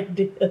 a.m., but I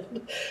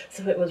did.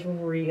 So it was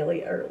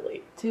really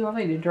early. Too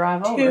early to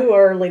drive over. Too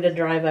early to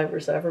drive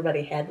over, so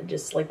everybody had to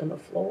just sleep on the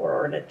floor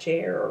or in a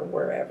chair or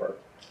wherever.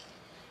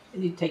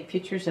 Did you take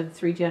pictures of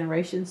 3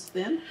 generations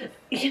then?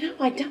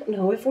 I don't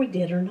know if we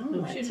did or not.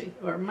 No, should be.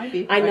 Or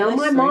maybe. I know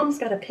my mom's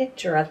got a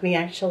picture of me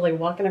actually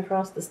walking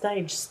across the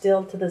stage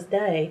still to this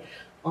day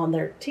on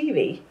their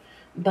TV,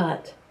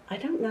 but I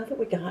don't know that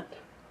we got,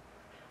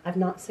 I've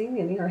not seen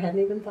any or hadn't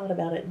even thought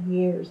about it in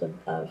years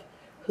of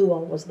who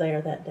all was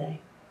there that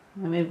day.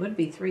 I mean, it would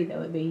be 3 though.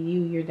 It would be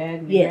you, your dad,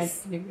 and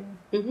yes. your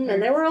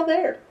And they were all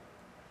there.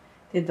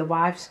 Did the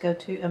wives go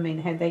to,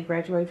 had they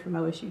graduated from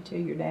OSU too,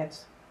 your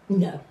dad's?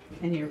 No.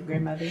 And your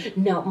grandmother?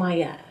 No,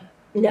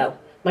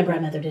 my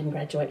grandmother didn't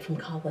graduate from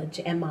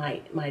college, and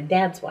my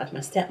dad's wife,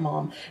 my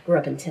stepmom, grew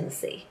up in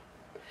Tennessee.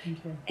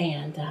 Okay.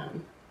 And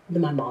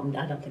my mom,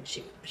 I don't think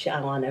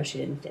I know she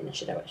didn't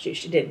finish at OSU.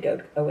 She did go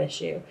to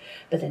OSU,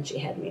 but then she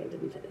had me and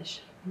didn't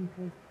finish.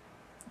 Okay.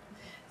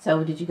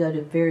 So did you go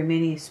to very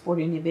many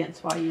sporting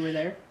events while you were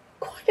there?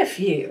 Quite a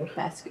few.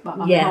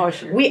 Basketball? Yeah. Oh,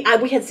 sure. We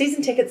had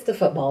season tickets to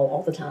football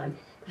all the time.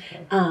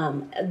 Okay.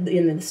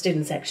 In the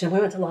student section. We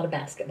went to a lot of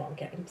basketball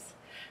games.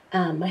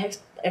 My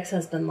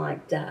ex-husband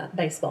liked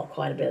baseball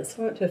quite a bit, so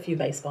we went to a few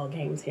baseball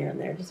games here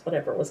and there, just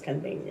whatever was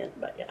convenient.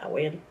 But yeah,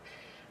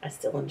 I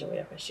still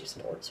enjoy OSU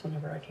sports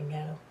whenever I can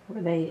go.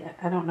 Were they,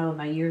 I don't know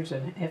my years,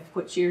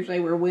 which years they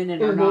were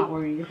winning or not.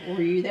 Were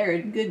you there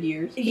in good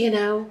years?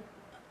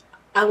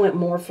 I went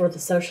more for the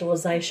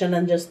socialization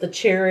and just the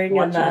cheering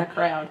watching and the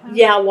crowd. Huh?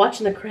 Yeah,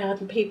 watching the crowd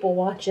and people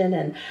watching.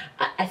 And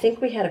I think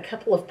we had a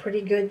couple of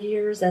pretty good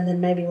years and then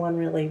maybe one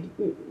really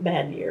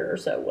bad year or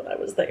so when I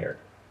was there.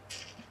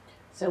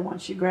 So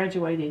once you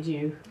graduated,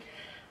 you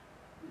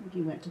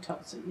went to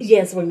Tulsa?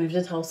 Yes, we moved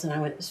to Tulsa and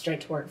I went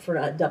straight to work for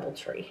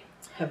Doubletree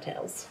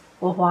Hotels.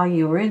 Well, while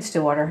you were in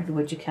Stillwater,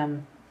 would you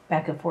come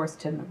back and forth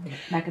to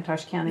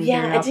McIntosh County?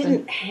 Yeah, very I often?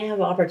 didn't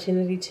have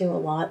opportunity to a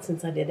lot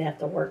since I did have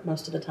to work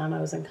most of the time I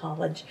was in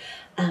college.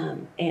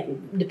 And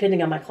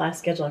depending on my class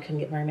schedule, I couldn't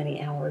get very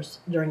many hours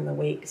during the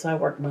week, so I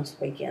worked most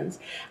weekends.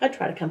 I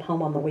try to come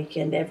home on the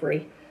weekend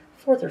every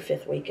fourth or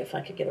fifth week if I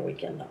could get a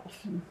weekend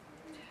off.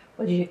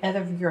 Well, did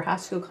other of your high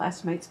school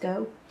classmates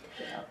go?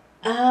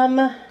 Do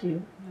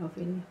you know if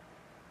any?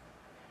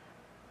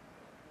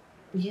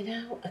 You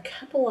know, a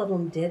couple of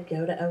them did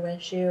go to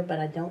OSU, but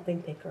I don't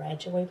think they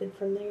graduated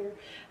from there.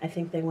 I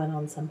think they went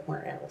on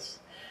somewhere else.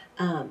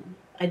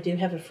 I do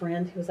have a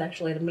friend who was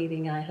actually at a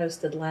meeting I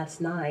hosted last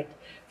night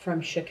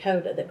from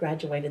Shakota that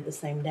graduated the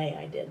same day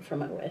I did from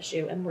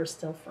OSU, and we're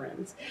still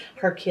friends.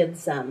 Her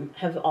kids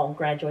have all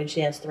graduated.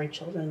 She has 3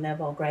 children, and they've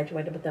all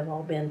graduated, but they've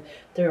all been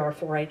through our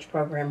 4-H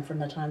program from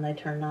the time they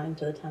turned 9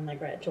 to the time they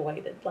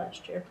graduated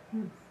last year.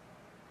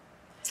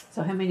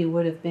 So how many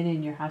would have been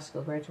in your high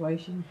school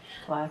graduation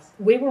class?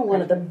 We were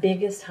one of the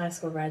biggest high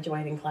school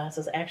graduating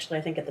classes. Actually,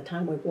 I think at the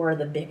time we were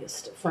the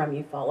biggest from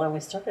Eufaula. And we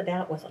started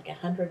out with like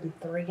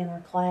 103 in our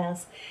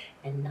class,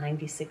 and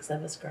 96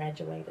 of us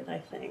graduated, I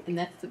think. And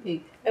that's the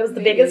big... It was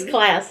the biggest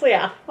class,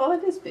 yeah. Well,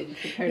 it is big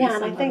compared to Yeah,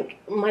 and some I think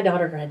my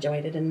daughter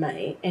graduated in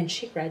May, and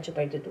she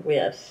graduated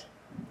with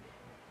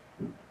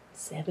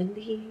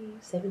 70,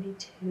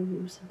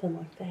 72, something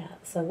like that.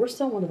 So we're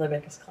still one of the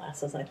biggest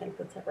classes, I think,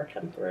 that's ever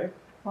come through.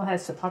 Well,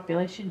 has the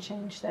population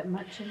changed that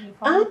much in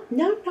Eufaula?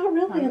 No, not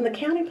really. And the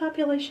county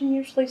population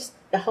usually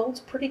holds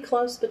pretty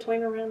close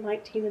between around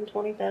 19 and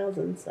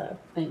 20,000. So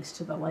Thanks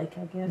to the lake,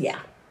 I guess.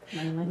 yeah,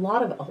 Mainly. a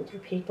lot of older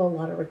people, a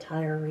lot of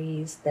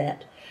retirees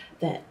that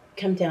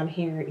come down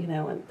here. You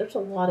know, and there's a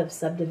lot of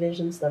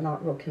subdivisions that are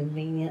not real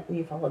convenient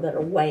in Eufaula that are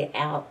way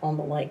out on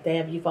the lake. They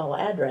have Eufaula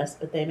address,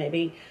 but they may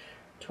be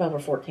 12 or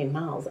 14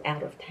 miles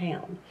out of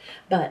town.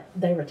 But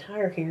they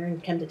retire here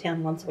and come to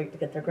town once a week to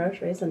get their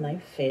groceries, and they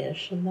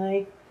fish and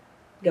they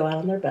go out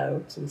on their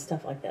boats and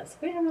stuff like that. So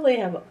we really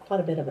have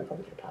quite a bit of an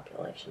older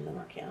population in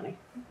our county.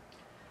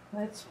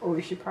 Well, that's where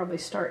we should probably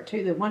start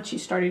too. That once you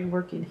started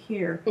working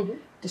here,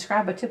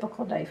 describe a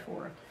typical day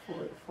for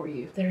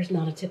you. There's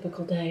not a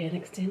typical day in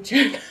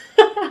Extension.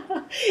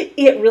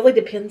 It really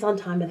depends on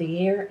time of the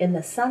year. In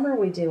the summer,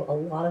 we do a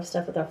lot of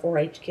stuff with our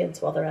 4-H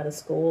kids while they're out of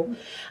school.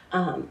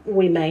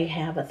 We may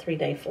have a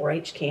 3-day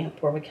 4-H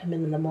camp where we come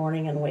in the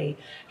morning and we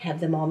have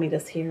them all meet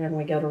us here, and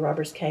we go to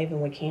Robbers Cave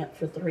and we camp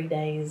for 3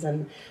 days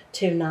and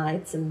 2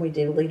 nights, and we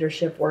do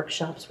leadership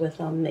workshops with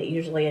them. That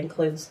usually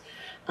includes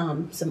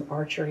some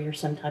archery or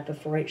some type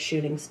of 4-H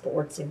shooting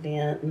sports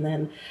event, and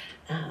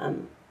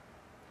then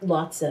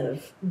lots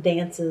of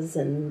dances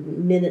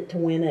and minute to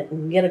win it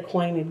and get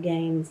acquainted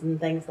games and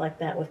things like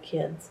that with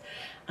kids.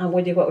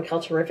 We do what we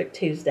call Terrific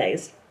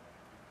Tuesdays.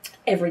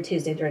 Every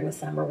Tuesday during the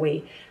summer,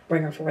 we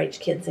bring our 4-H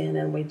kids in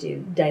and we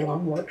do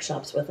day-long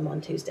workshops with them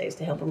on Tuesdays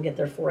to help them get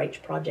their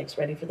 4-H projects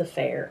ready for the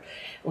fair.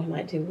 We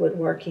might do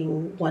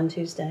woodworking one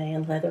Tuesday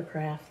and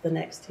leathercraft the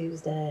next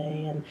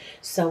Tuesday and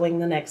sewing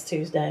the next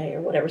Tuesday or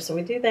whatever. So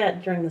we do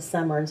that during the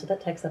summer, and so that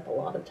takes up a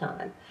lot of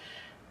time.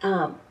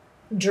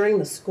 During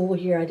the school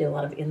year, I do a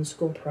lot of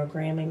in-school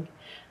programming,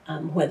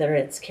 whether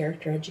it's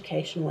character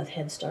education with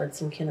Head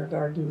Starts and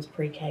kindergartens,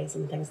 pre-Ks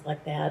and things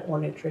like that, or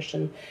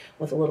nutrition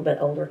with a little bit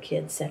older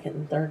kids, 2nd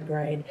and 3rd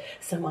grade.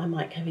 So I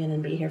might come in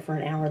and be here for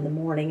an hour in the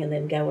morning and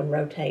then go and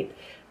rotate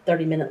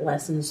 30-minute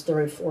lessons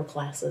through 4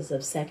 classes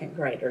of 2nd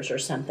graders or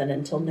something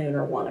until noon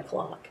or 1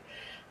 o'clock.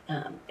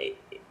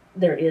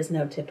 There is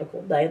no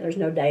typical day. There's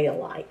no day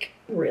alike,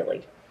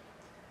 really.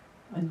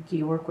 And do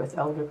you work with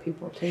older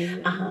people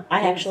too?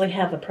 I actually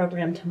have a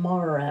program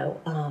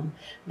tomorrow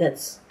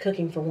that's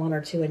cooking for 1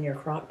 or 2 in your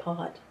crock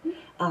pot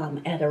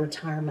at a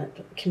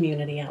retirement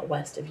community out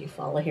west of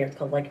Eufaula here. It's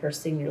called Lakehurst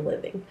Senior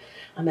Living.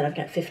 And I've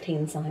got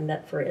 15 signed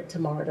up for it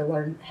tomorrow to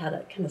learn how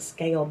to kind of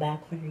scale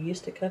back when you're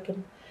used to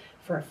cooking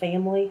for a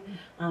family.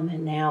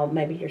 And now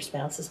maybe your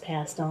spouse has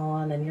passed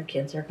on and your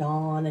kids are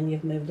gone and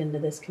you've moved into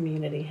this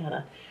community, how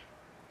to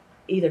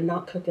either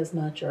not cook as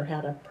much or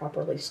how to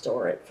properly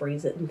store it,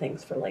 freeze it, and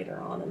things for later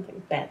on, and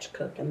things, batch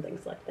cook and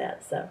things like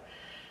that. So,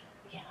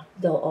 yeah,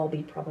 they'll all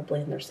be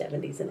probably in their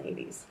 70s and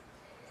 80s.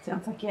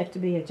 Sounds like you have to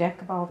be a jack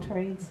of all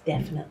trades.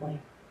 Definitely.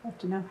 You have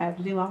to know how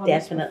to do all of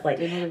Definitely.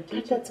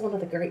 this. That's one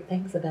of the great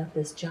things about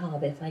this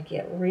job. If I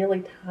get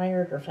really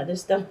tired or if I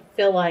just don't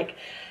feel like,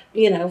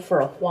 you know,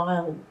 for a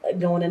while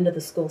going into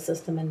the school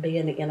system and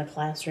being in a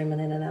classroom and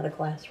in and out of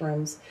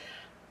classrooms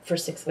for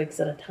 6 weeks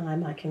at a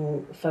time, I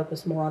can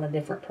focus more on a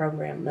different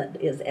program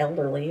that is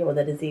elderly or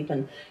that is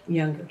even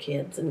younger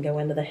kids and go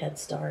into the Head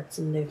Starts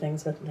and do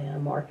things with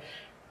them. Or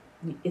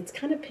it's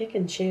kind of pick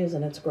and choose,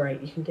 and it's great.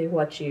 You can do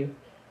what you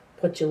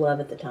love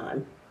at the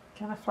time.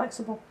 Kind of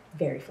flexible.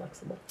 Very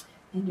flexible.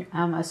 And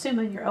I'm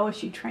assuming your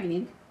OSU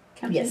training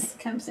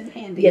comes in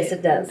handy. Yes,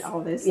 it does.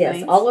 All this. Yes,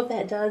 things. all of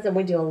that does, and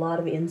we do a lot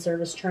of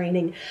in-service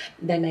training.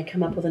 They may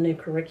come up with a new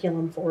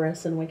curriculum for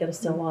us, and we go to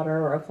Stillwater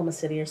or Oklahoma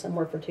City or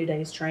somewhere for 2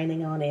 days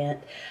training on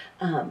it.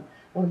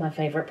 one of my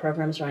favorite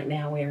programs right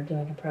now, we are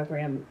doing a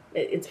program,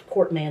 it's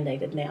court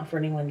mandated now for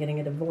anyone getting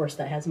a divorce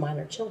that has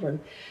minor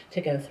children to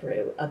go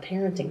through a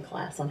parenting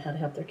class on how to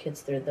help their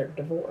kids through their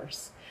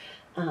divorce,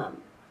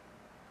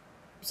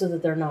 so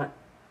that they're not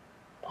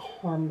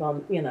harmed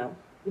on,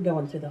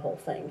 going through the whole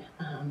thing.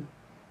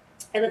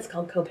 And it's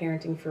called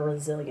Co-Parenting for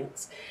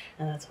Resilience.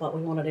 And that's what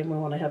we want to do. We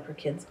want to help our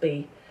kids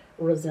be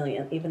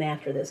resilient even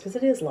after this, because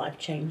it is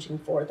life-changing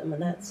for them.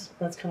 And that's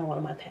kind of one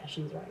of my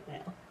passions right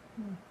now.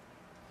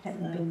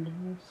 Having been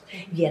divorced.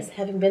 Yes,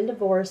 having been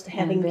divorced,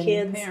 having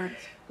kids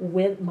parents.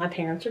 with my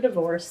parents are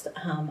divorced.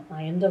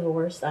 I am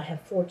divorced. I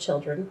have 4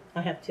 children.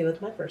 I have 2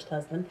 with my first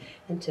husband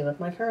and 2 with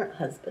my current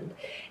husband.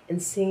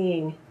 And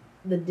seeing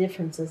the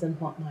differences in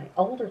what my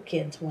older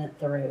kids went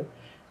through,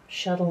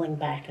 shuttling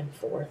back and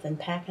forth and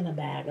packing a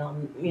bag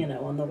on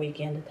the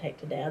weekend to take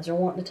to dad's, or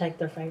wanting to take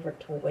their favorite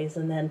toys,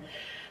 and then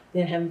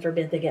heaven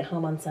forbid they get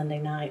home on Sunday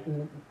night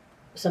and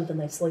something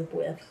they sleep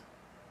with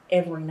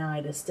every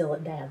night is still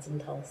at dad's in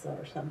Tulsa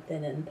or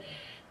something. And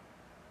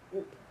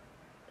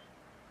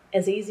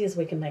as easy as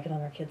we can make it on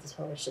our kids is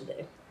what we should do.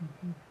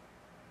 Mm-hmm.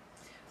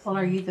 Well,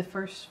 are you the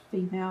first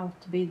female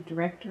to be the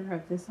director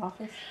of this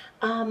office?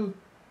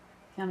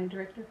 County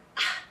director?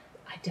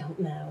 I don't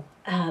know.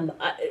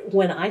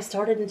 When I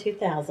started in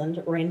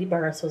 2000, Randy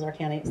Burris was our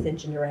county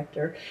extension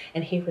director,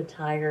 and he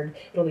retired.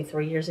 It'll be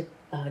 3 years ago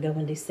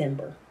in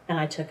December, and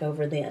I took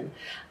over then.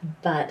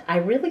 But I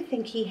really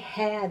think he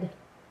had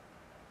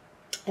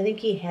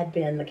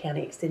been the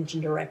county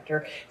extension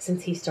director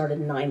since he started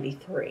in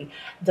 93.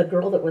 The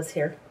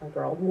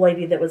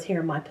lady that was here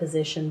in my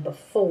position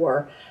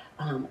before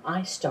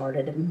I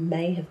started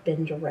may have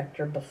been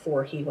director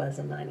before he was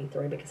in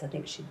 93, because I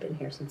think she'd been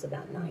here since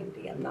about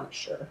 90. I'm not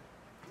sure.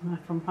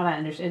 From what I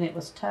understand, it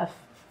was tough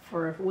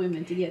for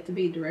women to get to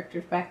be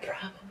directors back.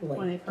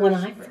 Probably. When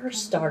I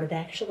first started,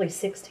 actually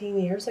 16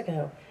 years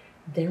ago,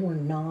 there were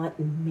not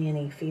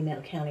many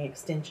female county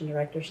extension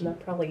directors, and there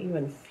were probably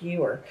even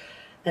fewer.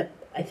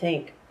 I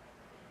think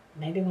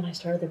maybe when I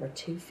started, there were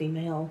 2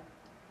 female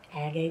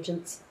ag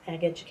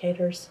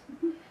educators.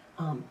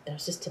 Mm-hmm. That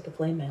was just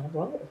typically a male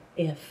role.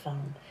 If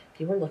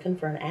you were looking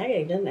for an ag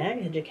agent,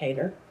 ag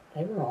educator,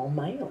 they were all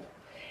male.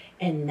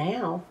 And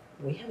now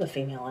we have a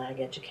female ag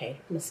educator.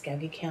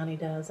 Muskogee County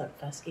does,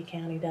 Okfuskee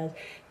County does.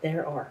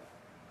 There are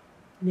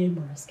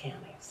numerous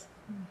counties.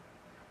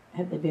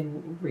 Have they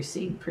been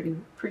received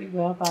pretty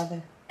well by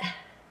the?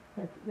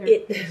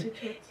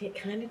 It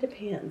kind of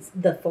depends.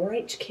 The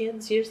 4-H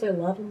kids usually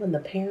love them, and the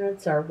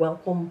parents are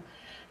welcome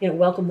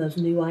those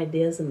new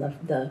ideas and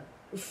the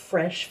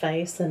fresh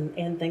face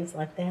and things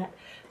like that.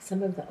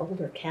 Some of the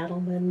older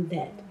cattlemen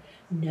that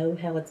know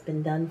how it's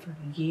been done for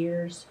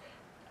years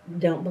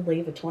don't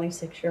believe a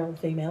 26-year-old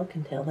female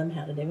can tell them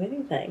how to do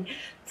anything.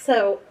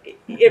 So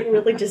it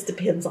really just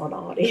depends on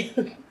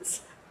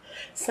audience.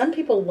 Some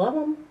people love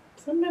them,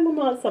 some people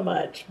not so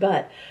much,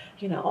 but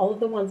all of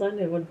the ones I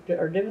knew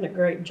are doing a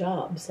great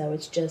job. So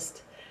it's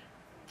just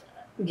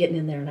getting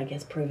in there and I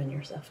guess proving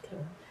yourself to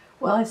them.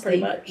 Well, is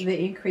the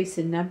increase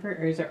in number,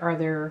 or are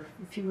there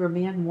fewer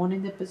men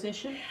wanting the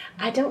position?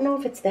 I don't know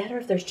if it's that or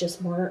if there's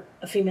just more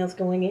females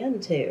going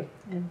into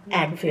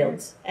ag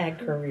fields, ag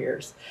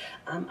careers.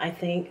 I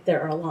think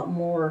there are a lot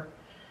more.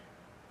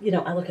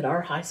 I look at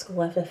our high school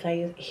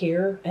FFA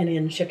here and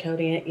in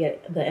Chakotay,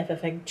 the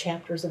FFA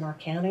chapters in our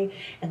county,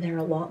 and there are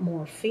a lot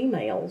more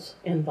females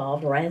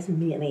involved, or as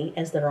many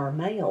as there are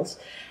males.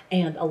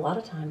 And a lot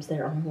of times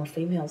there are more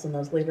females in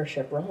those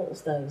leadership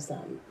roles, those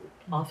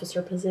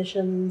officer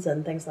positions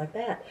and things like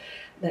that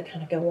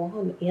kind of go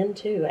on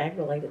into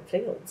ag-related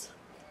fields.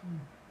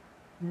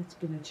 That's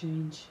been a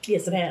change.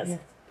 Yes, it has.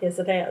 Yes,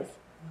 it has.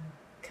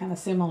 Kind of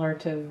similar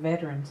to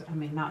veterans. I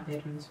mean, not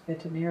veterans,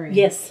 veterinarians.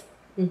 Yes.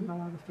 Mm-hmm. A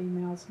lot of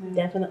females now.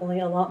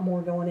 Definitely a lot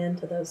more going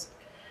into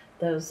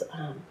those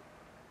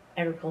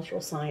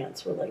agricultural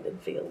science related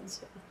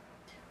fields.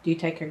 Do you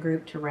take a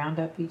group to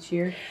Roundup each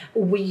year?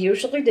 We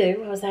usually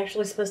do. I was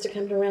actually supposed to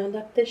come to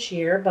Roundup this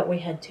year, but we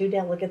had 2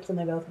 delegates and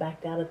they both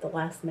backed out at the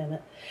last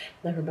minute.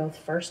 They were both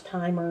first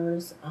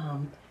timers,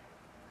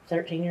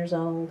 13 years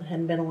old,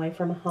 hadn't been away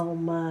from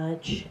home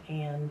much,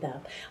 and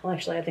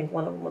actually I think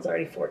one of them was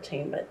already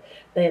 14, but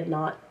they had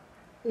not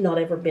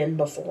ever been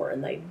before,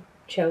 and they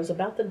chose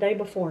about the day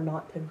before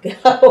not to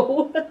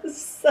go.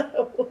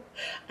 So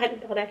I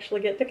did not actually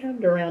get to come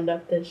to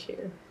Roundup this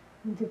year.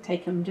 To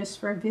take them just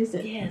for a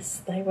visit.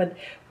 Yes, they would.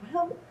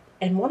 Well,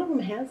 and one of them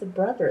has a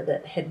brother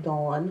that had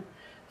gone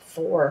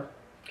for,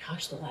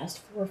 the last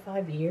 4 or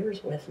 5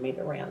 years with me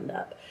to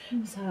Roundup.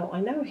 Mm-hmm. So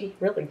I know he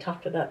really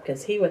talked it up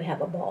because he would have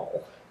a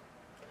ball.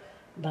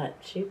 But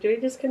we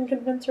just couldn't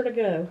convince her to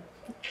go.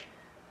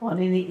 Well,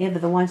 any of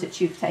the ones that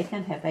you've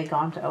taken, have they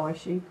gone to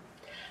OSU?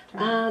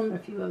 A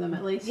few of them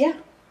at least. Yeah,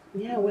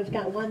 we've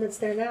got one that's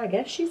there now. I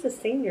guess she's a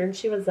senior, and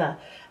she was an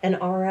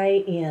RA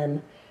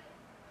in,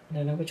 I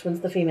don't know which one's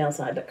the female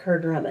side, but Kerr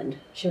Drummond.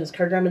 She was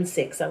Kerr Drummond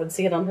 6. I would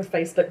see it on her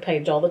Facebook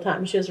page all the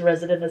time. She was a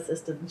resident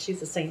assistant, and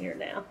she's a senior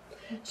now.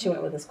 Okay. She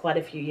went with us quite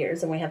a few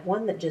years, and we have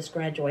one that just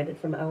graduated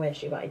from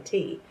OSU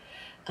IT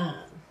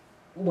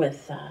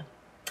with, I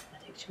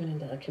think she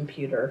went into a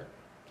computer,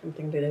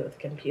 something to do with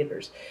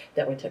computers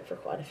that we took for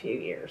quite a few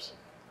years.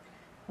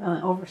 Well,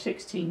 in over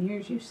 16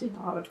 years, you've seen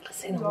a lot of,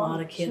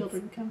 Kids.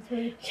 Children come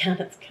through. Yeah,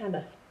 that's kind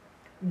of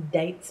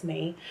dates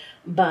me,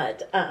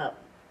 but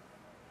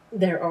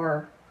there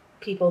are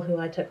people who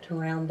I took to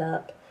round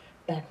up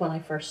back when I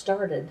first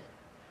started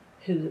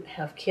who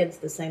have kids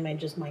the same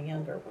age as my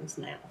younger ones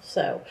now.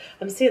 So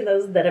I'm seeing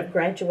those that have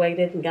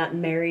graduated and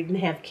gotten married and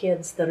have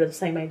kids that are the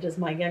same age as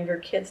my younger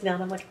kids now.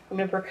 And I'm like,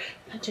 remember,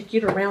 I took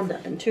you to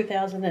Roundup in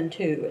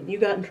 2002 and you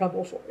got in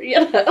trouble for it,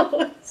 you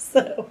know?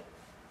 So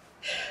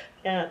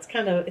yeah, it's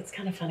kind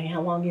of funny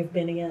how long you've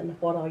been in,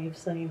 what all you've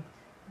seen.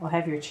 Well,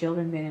 have your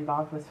children been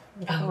involved with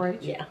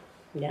 4-H? Yeah.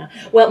 Yeah.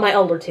 Well, my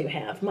older two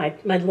have. My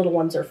little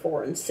ones are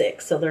 4 and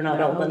 6, so they're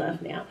not old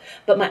enough now.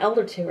 But my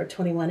older two are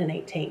 21 and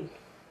 18.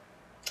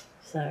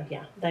 So,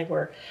 yeah, they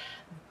were,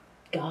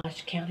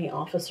 county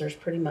officers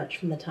pretty much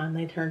from the time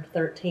they turned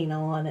 13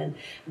 on, and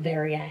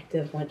very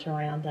active, went to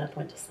Roundup,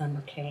 went to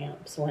summer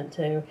camps, went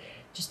to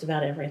just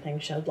about everything,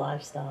 showed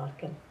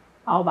livestock. And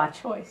all by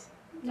choice.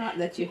 Not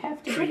that you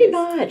have to. Pretty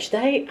much.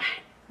 I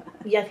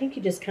think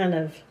you just kind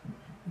of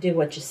do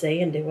what you see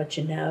and do what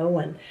you know,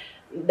 and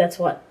that's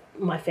what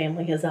my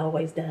family has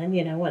always done,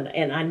 you know,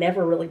 and I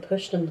never really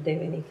pushed them to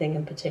do anything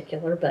in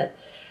particular, but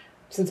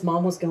since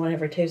Mom was going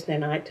every Tuesday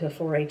night to a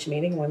 4-H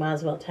meeting, we might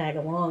as well tag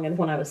along. And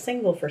when I was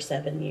single for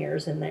 7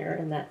 years in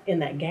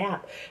that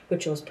gap,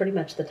 which was pretty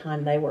much the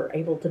time they were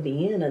able to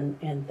be in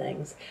and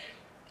things,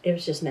 it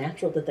was just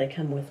natural that they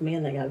come with me,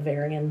 and they got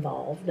very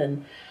involved.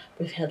 And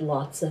we've had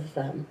lots of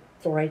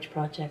 4-H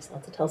projects,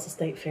 lots of Tulsa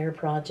State Fair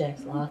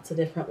projects, lots of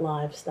different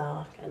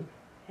livestock, and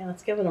yeah,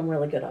 it's given them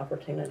really good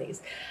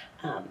opportunities.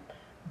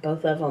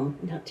 Both of them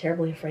not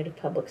terribly afraid of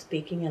public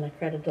speaking, and I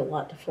credit a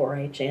lot to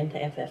 4-H and to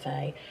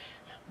FFA.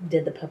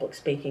 Did the public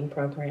speaking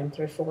program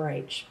through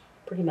 4-H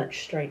pretty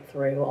much straight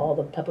through all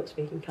the public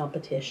speaking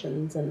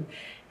competitions and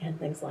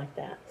things like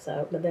that.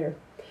 So, but they're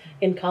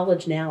in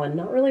college now and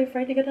not really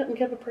afraid to get up and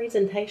give a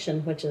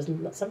presentation, which is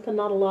something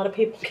not a lot of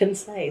people can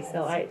say.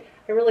 So I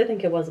really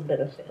think it was a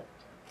benefit.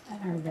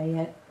 And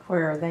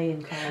where are they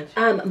in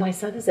college? My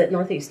son is at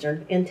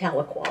Northeastern in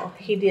Tahlequah.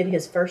 He did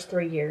his first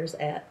 3 years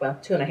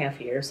 2.5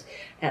 years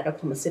at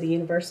Oklahoma City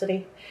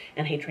University,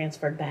 and he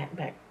transferred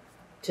back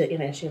to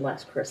NSU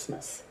last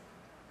Christmas.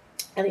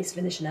 And he's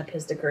finishing up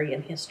his degree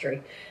in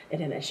history at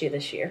NSU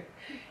this year.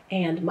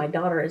 And my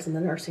daughter is in the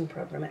nursing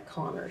program at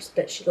Connors,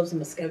 but she lives in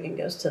Muskogee and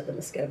goes to the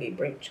Muskogee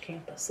branch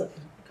campus of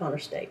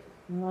Connors State.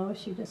 Well,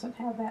 OSU doesn't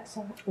have that,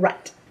 so.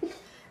 Right.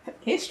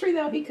 History,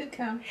 though, he could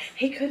come.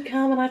 He could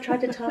come, and I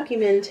tried to talk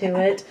him into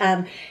it.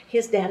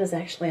 His dad is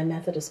actually a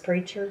Methodist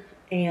preacher,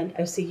 and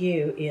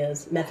OCU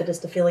is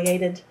Methodist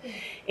affiliated,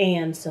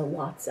 and so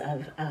lots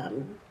of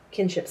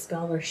kinship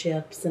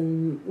scholarships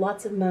and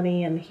lots of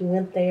money, and he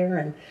went there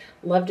and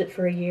loved it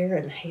for a year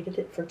and hated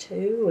it for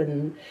 2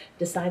 and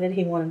decided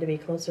he wanted to be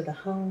closer to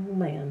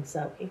home, and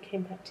so he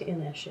came back to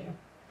NSU.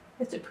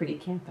 It's a pretty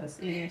campus,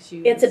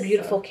 NSU. It's a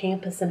beautiful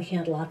campus, and he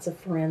had lots of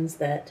friends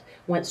that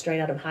went straight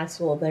out of high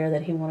school there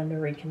that he wanted to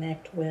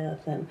reconnect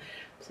with, and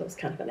so it was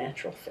kind of a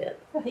natural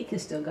fit. Well, he can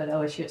still go to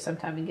OSU at some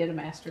time and get a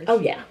master's. Oh,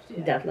 yeah.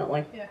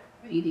 Definitely. Yeah,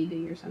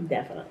 EDD or something.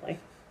 Definitely.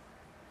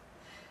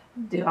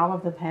 Do all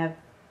of them have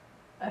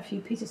a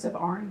few pieces of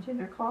orange in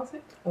their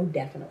closet? Oh,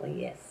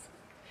 definitely, yes.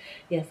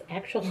 Yes,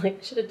 actually, I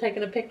should have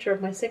taken a picture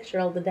of my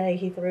 6-year-old the day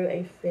he threw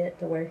a fit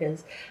to wear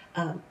his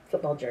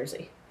football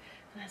jersey.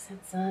 And I said,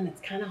 son, it's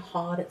kind of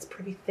hot. It's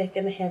pretty thick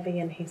and heavy.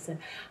 And he said,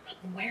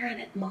 I'm wearing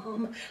it,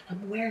 Mom.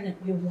 I'm wearing it.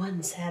 We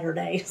won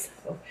Saturday.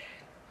 So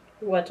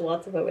we watch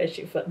lots of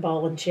OSU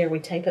football and cheer. We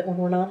tape it when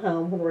we're not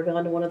home, when we're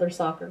going to one of their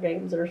soccer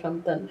games or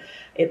something.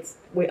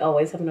 We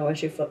always have an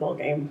OSU football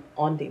game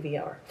on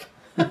DVR.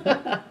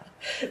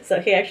 So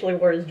he actually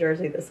wore his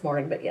jersey this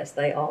morning. But yes,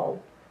 they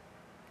all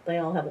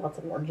have lots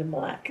of orange and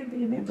black. Could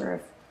be a member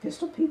of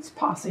Pistol Pete's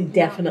posse.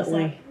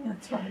 Definitely.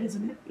 That's right,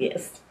 isn't it?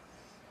 Yes.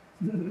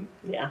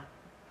 Yeah.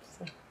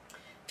 So.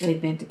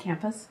 They've been to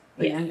campus?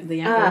 The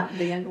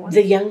younger ones?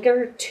 The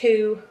younger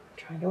two, I'm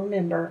trying to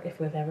remember if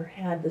we've ever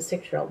had the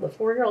 6-year-old. The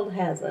 4-year-old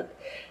hasn't.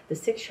 The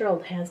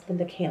 6-year-old has been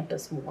to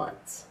campus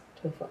once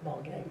to a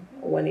football game.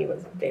 When he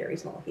was very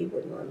small, he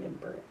wouldn't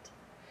remember it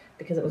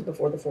because it was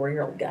before the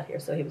 4-year-old got here,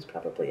 so he was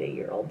probably a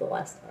year old the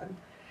last time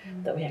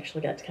that we actually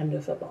got to come to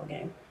a football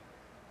game.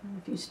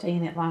 If you stay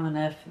in it long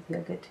enough,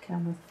 they'll get to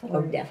come with 4-H.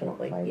 Oh,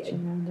 definitely.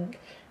 Yeah.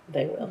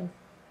 They will.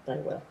 They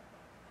will.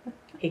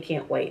 He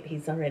can't wait.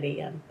 He's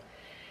already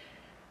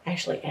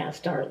actually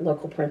asked our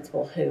local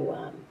principal who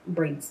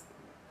breeds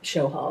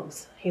show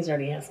hogs. He's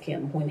already asked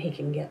him when he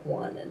can get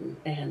one,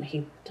 and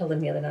he told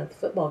him the other night at the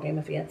football game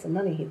if he had some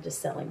money, he'd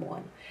just sell him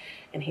one.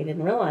 And he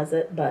didn't realize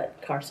it, but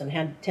Carson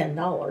had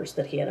 $10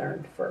 that he had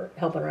earned for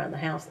helping around the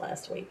house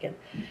last week, and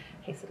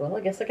he said, well, I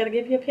guess I got to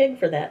give you a pig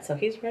for that. So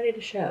he's ready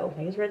to show.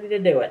 He's ready to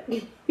do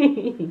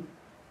it.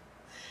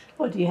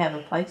 Well, do you have a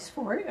place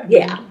for it? I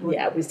Yeah, mean,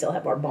 yeah, we still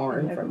have our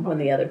barn have a from barn.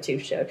 when the other two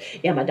showed.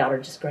 Yeah, my daughter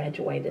just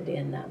graduated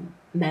in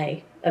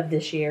May of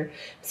this year,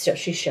 so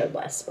she showed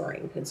last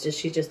spring. It's just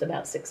she's just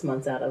about 6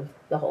 months out of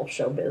the whole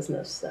show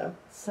business. So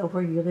So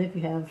where you live,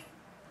 you have.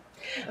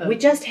 we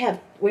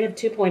have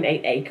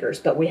 2.8 acres,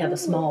 but we have a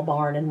small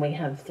barn and we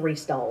have 3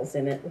 stalls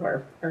in it,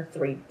 or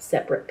 3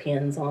 separate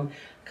pens on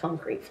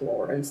concrete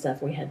floor and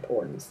stuff. We had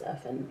poured and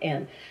stuff,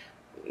 and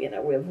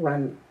we've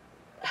run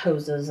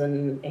hoses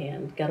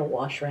and got a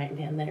wash rack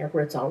down there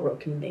where it's all real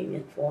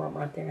convenient for them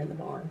right there in the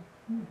barn.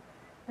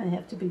 They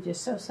have to be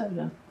just so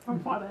done,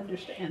 from what I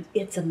understand.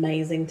 It's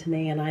amazing to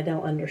me, and I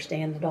don't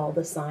understand at all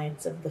the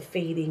science of the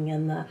feeding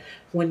and the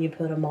when you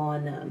put them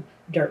on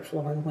dirt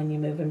floor and when you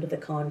move them to the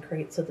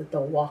concrete so that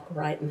they'll walk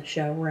right in the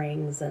show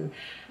rings. And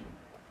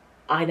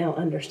I don't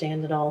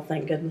understand it all.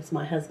 Thank goodness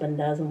my husband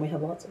does, and we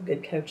have lots of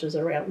good coaches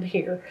around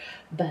here.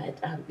 But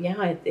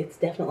it's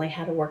definitely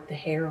how to work the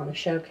hair on a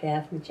show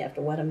calf, and you have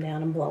to wet them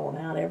down and blow them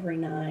out every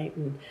night,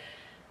 and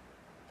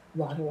a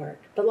lot of work,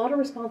 but a lot of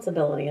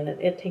responsibility, and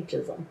it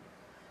teaches them.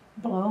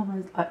 Blow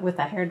them with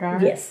a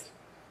hairdryer? Yes.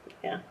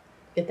 Yeah.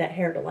 Get that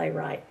hair to lay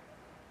right.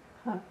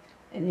 Huh.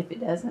 And if it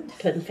doesn't?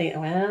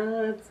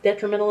 It's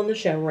detrimental in the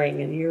show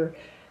ring, and you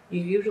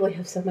usually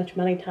have so much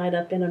money tied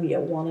up in them,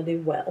 you'll want to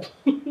do well.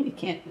 You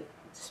can't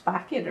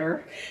spike it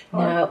or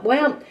no.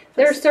 Well,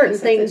 there are certain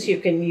things you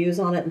can use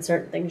on it and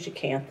certain things you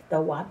can't.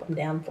 They'll wipe them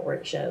down for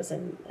it shows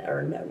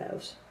or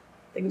no-nos.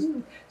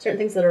 Certain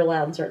things that are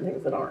allowed and certain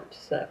things that aren't.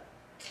 So.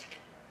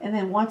 And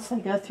then once they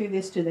go through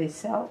this, do they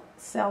sell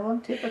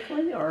them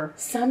typically, or?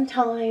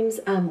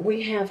 Sometimes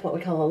we have what we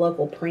call a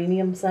local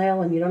premium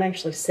sale, and you don't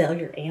actually sell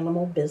your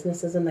animal.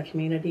 Businesses in the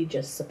community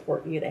just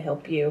support you to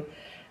help you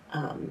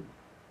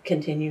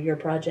continue your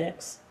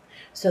projects.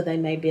 So they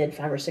may bid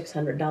 $500 or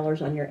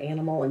 $600 on your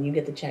animal, and you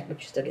get the check, but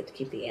you still get to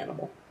keep the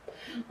animal.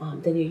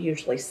 Then you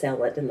usually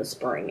sell it in the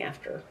spring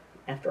after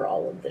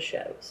all of the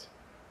shows.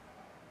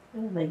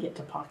 And they get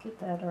to pocket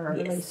that, or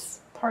Yes. at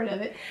least part of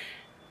it.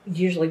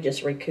 Usually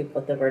just recoup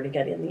what they've already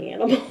got in the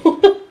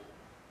animal.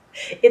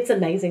 It's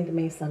amazing to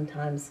me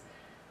sometimes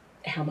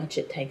how much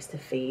it takes to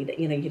feed.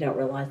 You don't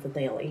realize that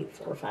they'll eat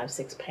 4, 5,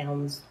 6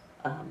 pounds,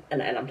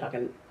 and I'm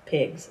talking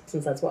pigs,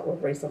 since that's what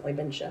we've recently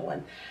been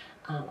showing.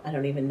 I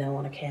don't even know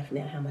on a calf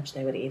now how much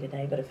they would eat a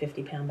day, but a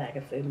 50-pound bag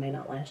of food may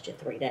not last you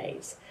 3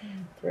 days.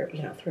 3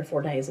 or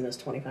 4 days, and it's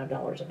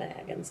 $25 a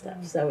bag and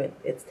stuff. So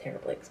it's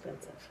terribly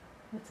expensive.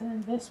 It's an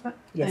investment.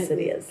 Yes, it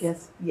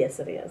is. Yes,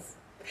 it is.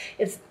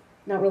 It's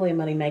not really a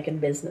money-making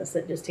business.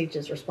 It just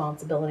teaches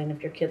responsibility, and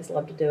if your kids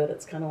love to do it,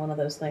 it's kind of one of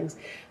those things.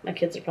 My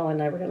kids are probably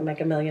never going to make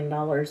 $1 million,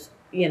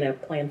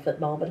 playing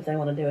football, but if they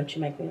want to do it,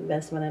 you make the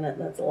investment in it,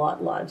 and that's a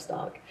lot in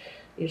livestock.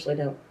 Usually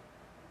don't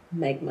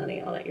make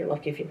money on it. You're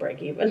lucky if you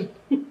break even.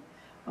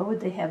 Or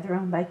would they have their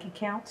own bank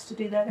accounts to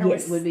do that, or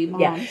Yes. it would be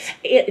mom's?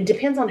 Yeah. It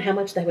depends on how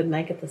much they would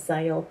make at the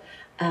sale.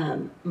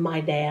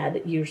 My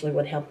dad usually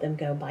would help them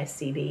go buy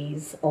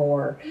CDs,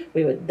 or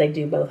they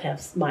do both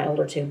have, my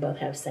older two both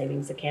have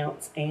savings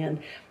accounts, and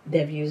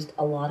they've used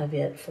a lot of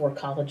it for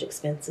college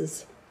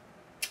expenses.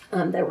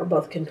 They were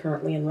both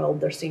concurrently enrolled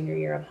their senior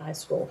year of high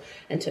school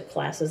and took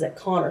classes at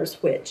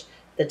Connors, which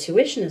the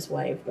tuition is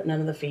waived, but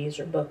none of the fees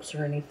or books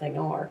or anything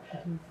are.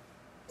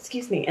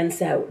 Excuse me. And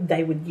so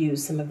they would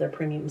use some of their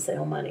premium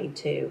sale money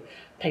to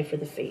pay for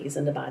the fees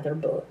and to buy their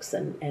books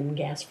and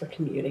gas for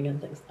commuting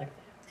and things like that.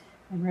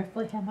 And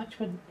roughly how much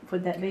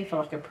would that be for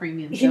like a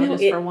premium sale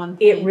just for one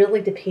It thing?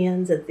 really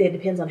depends. It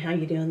depends on how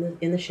you do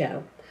in the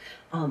show.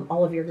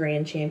 All of your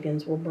grand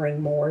champions will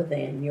bring more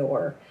than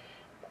your,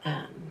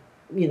 the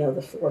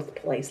 4th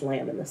place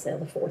lamb in the sale,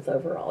 the 4th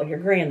overall. Your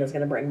grand is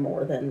going to bring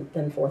more than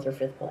 4th or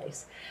 5th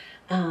place.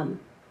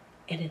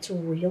 And it's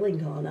really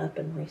gone up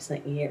in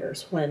recent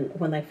years.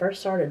 When they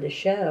first started the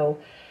show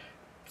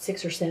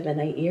 6 or 7,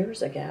 8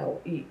 years ago,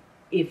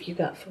 if you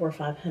got $400 or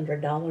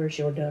 $500,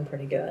 you were doing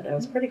pretty good. It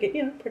was pretty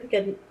good, pretty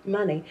good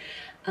money.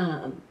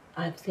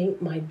 I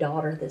think my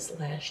daughter this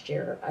last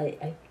year,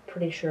 I'm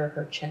pretty sure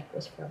her check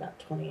was for about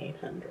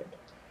 $2,800.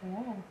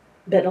 Yeah.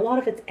 But a lot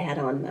of it's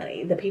add-on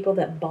money. The people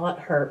that bought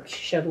her, she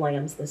showed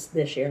lambs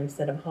this year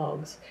instead of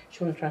hogs.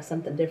 She wanted to try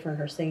something different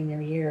her senior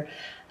year.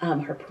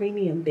 Her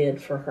premium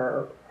bid for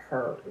her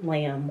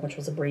lamb, which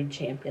was a breed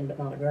champion but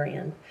not a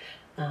grand,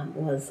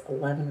 was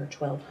 $1,100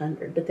 or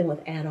 $1,200. But then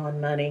with add-on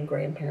money,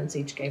 grandparents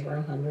each gave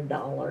her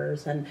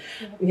 $100, and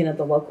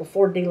the local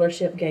Ford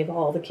dealership gave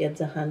all the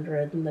kids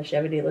 $100, and the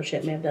Chevy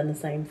dealership may have done the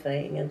same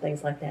thing and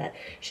things like that.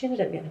 She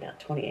ended up getting about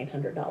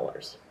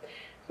 $2,800,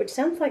 which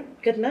sounds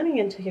like good money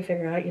until you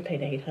figure out you paid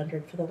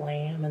 $800 for the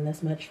lamb and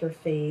this much for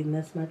feed and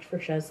this much for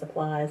show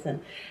supplies, and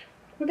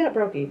we got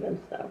broke even.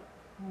 So.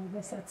 I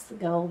guess that's the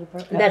goal.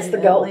 That's the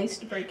goal. At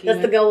least to break even.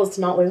 That's the goal, is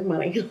to not lose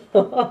money.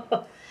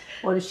 Well,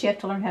 does she have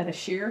to learn how to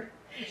shear?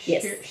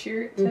 Yes.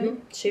 Shear it too? Mm-hmm.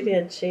 She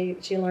did.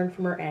 She learned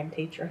from her ag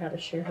teacher how to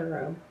shear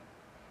her own.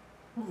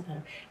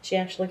 So she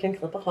actually can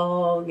clip a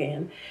hog,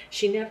 and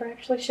she never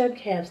actually showed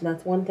calves, and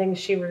that's one thing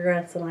she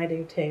regrets, and I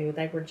do too.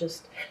 They were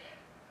just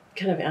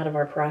kind of out of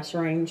our price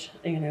range,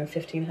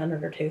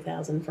 $1,500 or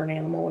 $2,000 for an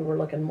animal. We were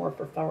looking more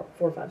for $400,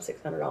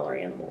 $500,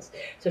 $600 animals.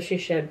 So she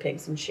showed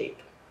pigs and sheep.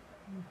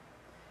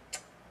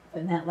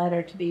 And that led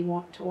her to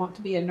want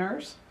to be a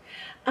nurse.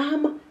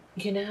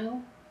 You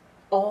know,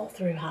 all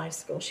through high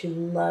school, she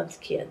loves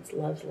kids,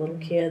 loves little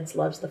kids,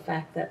 loves the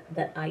fact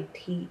that I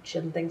teach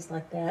and things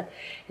like that.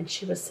 And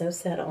she was so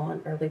set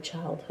on early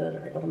childhood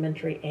or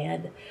elementary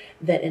ed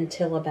that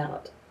until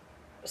about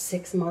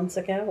 6 months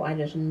ago, I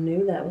just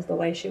knew that was the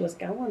way she was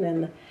going.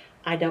 And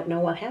I don't know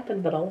what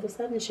happened, but all of a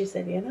sudden she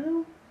said,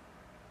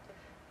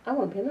 I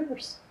want to be a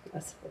nurse. I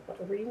said, well,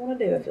 whatever you want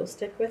to do. If you'll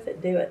stick with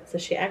it, do it. So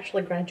she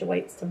actually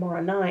graduates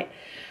tomorrow night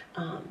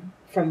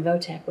from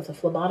VOTEC with a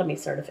phlebotomy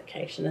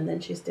certification, and then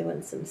she's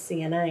doing some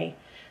CNA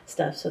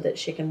stuff so that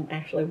she can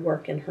actually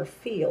work in her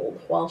field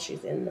while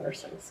she's in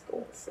nursing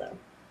school. So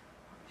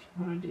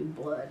I want to do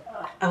blood.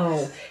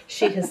 Oh,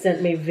 she has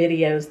sent me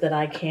videos that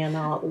I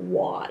cannot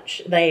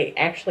watch. They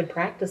actually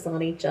practice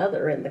on each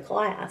other in the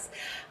class,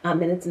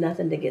 and it's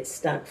nothing to get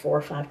stuck 4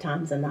 or 5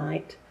 times a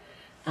night.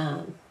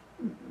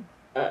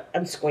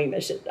 I'm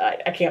squeamish.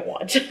 I can't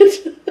watch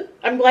it.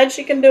 I'm glad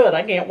she can do it.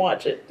 I can't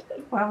watch it.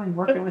 Well, and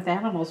working with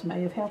animals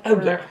may have helped her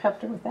with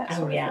that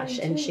sort of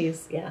thing. And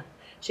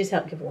she's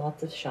helped give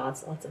lots of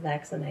shots, lots of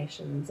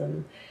vaccinations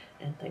and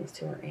things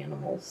to her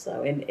animals.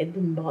 So it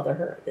didn't bother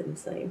her. It didn't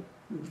seem.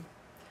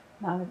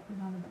 Not a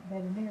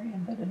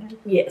veterinarian, but a nurse.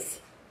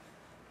 Yes.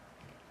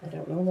 I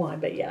don't know why,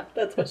 but yeah,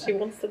 that's what she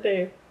wants to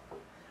do.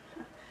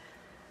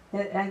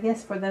 I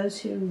guess for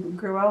those who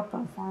grew up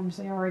on farms,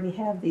 they already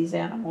have these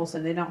animals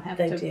and they don't have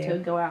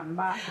to go out and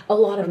buy. A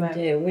lot of them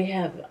do. We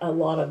have a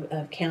lot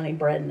of county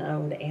bred and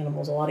owned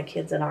animals. A lot of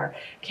kids in our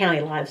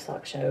county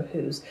livestock show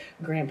whose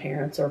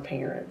grandparents or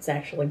parents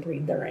actually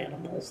breed their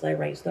animals. They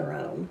raise their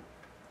own.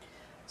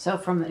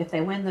 So if they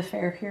win the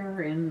fair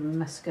here in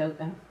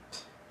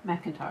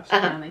McIntosh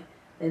County,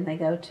 then they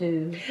go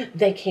to...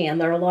 They can.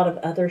 There are a lot of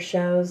other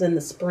shows. In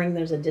the spring,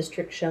 there's a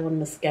district show in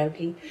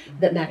Muskogee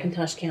that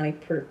McIntosh County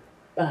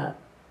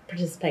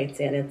participates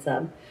in. It's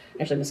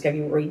actually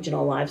Muskogee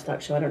Regional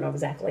Livestock Show. I don't know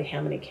exactly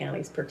how many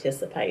counties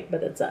participate,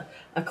 but it's a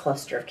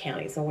cluster of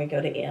counties, and we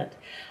go to it.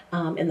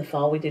 In the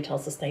fall, we do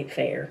Tulsa State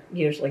Fair.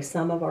 Usually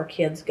some of our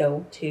kids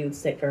go to the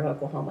State Fair of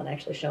Oklahoma and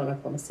actually show in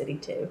Oklahoma City,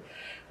 too.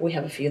 We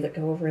have a few that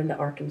go over into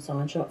Arkansas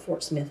and show at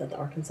Fort Smith at the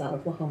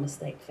Arkansas-Oklahoma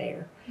State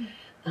Fair.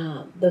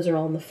 Those are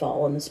all in the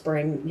fall. In the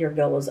spring, your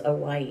goal is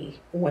OYE.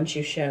 Once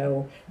you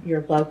show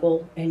your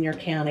local and your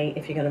county,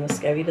 if you go to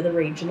Muskogee to the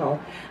regional,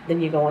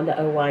 then you go on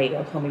to OYE,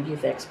 Oklahoma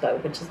Youth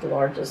Expo, which is the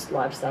largest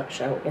livestock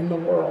show in the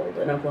world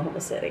in Oklahoma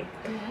City.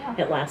 Yeah.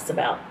 It lasts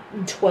about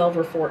 12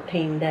 or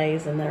 14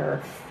 days, and there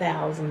are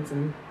thousands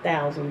and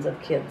thousands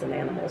of kids and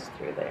animals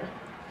through there.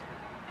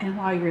 And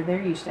while you're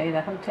there, you stay at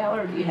a hotel,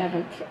 or do you have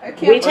a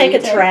camper? We take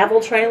a travel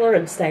trailer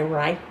and stay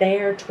right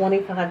there,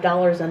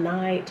 $25 a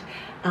night.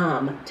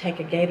 Take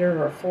a gator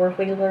or a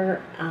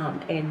four-wheeler,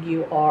 and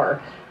you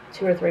are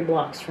 2 or 3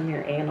 blocks from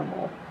your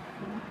animal.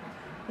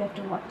 You have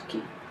to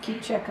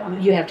keep check on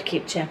them. You have to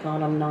keep check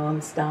on them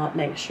nonstop.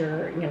 Make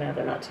sure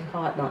they're not too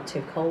hot, not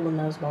too cold in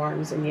those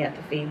barns, and you have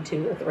to feed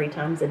 2 or 3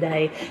 times a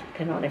day,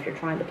 depending on if you're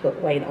trying to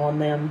put weight on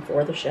them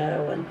for the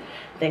show and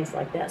things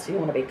like that. So you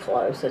want to be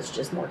close. It's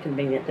just more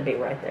convenient to be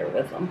right there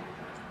with them.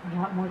 A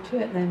lot more to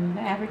it than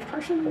the average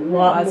person. A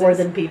lot more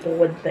than people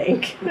would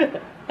think.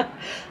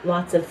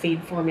 Lots of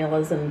feed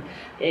formulas, and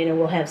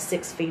we'll have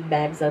 6 feed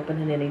bags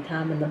open at any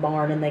time in the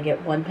barn, and they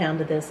get 1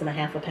 pound of this and a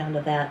half a pound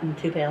of that and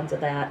 2 pounds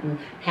of that and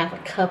half a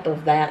cup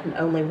of that and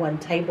only 1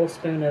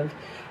 tablespoon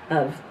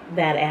of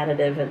that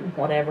additive and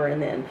whatever.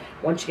 And then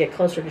once you get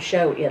closer to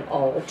show, it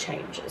all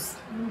changes.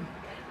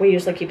 We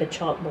usually keep a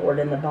chalkboard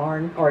in the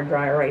barn, or a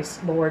dry erase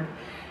board,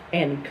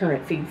 and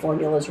current feed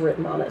formula is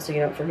written on it so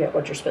you don't forget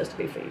what you're supposed to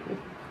be feeding.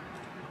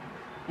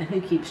 And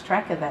who keeps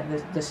track of that?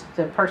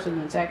 The person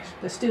that's actually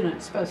the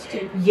student's supposed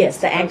to. Yes,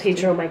 the ag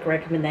teacher will make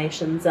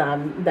recommendations.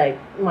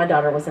 My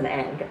daughter was an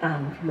ag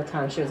from the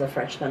time she was a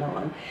freshman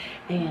on,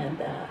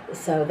 and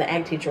so the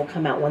ag teacher will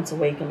come out once a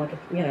week and look at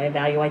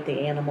evaluate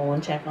the animal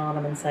and check on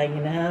them and say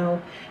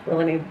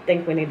really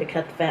think we need to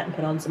cut the fat and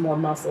put on some more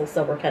muscle,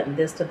 so we're cutting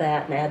this to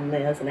that and adding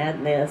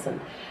this and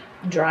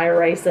dry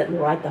erase it and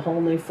write the whole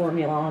new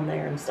formula on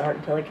there and start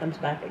until he comes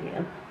back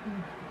again.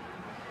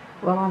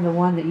 Well, on the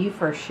one that you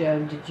first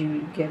showed, did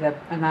you get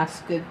a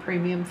nice good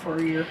premium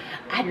for your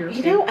I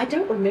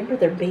don't remember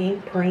there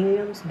being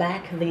premiums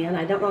back then.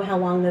 I don't know how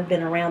long they've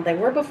been around. They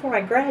were before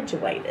I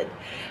graduated.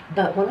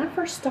 But when I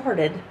first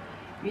started,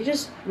 you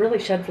just really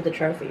showed for the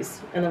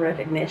trophies and the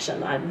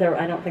recognition. I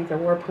don't think there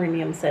were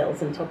premium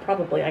sales until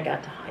probably I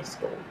got to high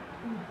school.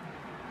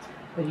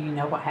 But do you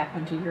know what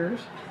happened to yours?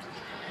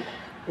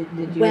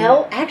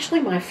 Well,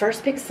 actually, my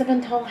first big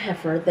 7-tall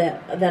heifer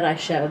that I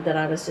showed that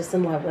I was just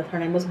in love with, her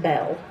name was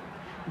Belle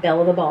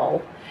of the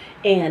Ball,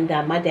 and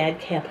my dad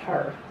kept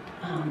her,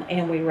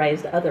 and we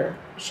raised other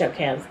show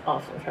calves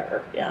off of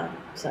her. Yeah,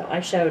 so I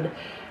showed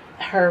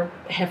her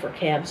heifer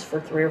calves for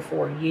 3 or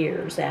 4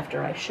 years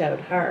after I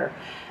showed her.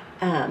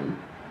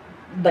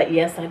 But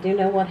yes, I do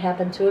know what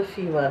happened to a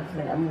few of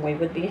them. We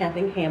would be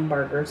having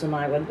hamburgers, and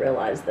I would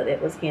realize that it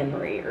was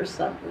Henry or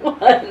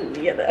someone,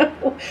 you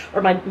know.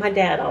 Or my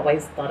dad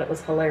always thought it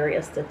was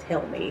hilarious to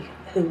tell me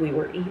who we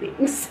were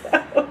eating.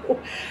 So,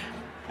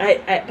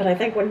 but I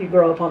think when you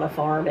grow up on a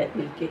farm,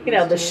 you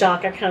know, the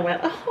shock. I kind of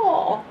went,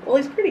 oh, well,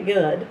 he's pretty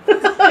good.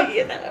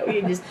 You know,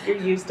 you're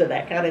used to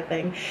that kind of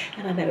thing.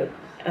 And I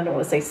don't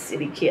want to say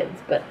city kids,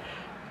 but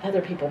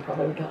other people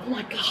probably would go, oh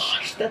my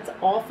gosh, that's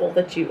awful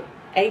that you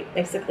ate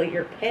basically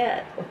your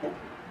pet.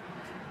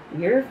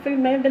 Your food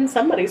may have been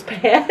somebody's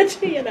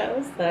pet, you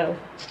know, so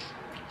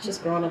it's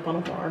just growing up on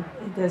a farm.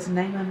 Does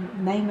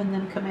naming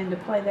them come into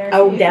play there?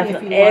 Oh,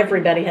 definitely.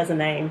 Everybody has a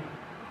name.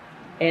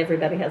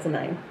 Everybody has a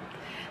name.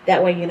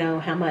 That way you know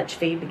how much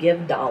feed to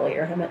give Dolly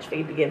or how much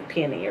feed to give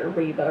Penny or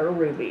Reba or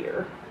Ruby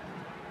or...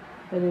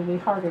 But it'd be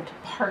harder to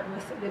part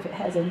with it if it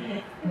has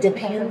a...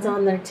 Depends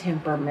on their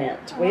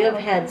temperament. We have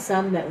had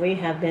some that we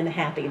have been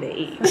happy to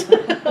eat.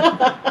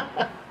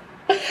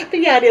 But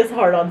yeah, it is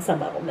hard on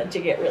some of them that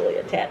you get really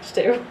attached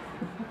to.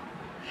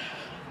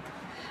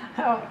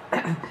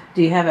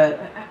 Do you have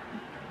a...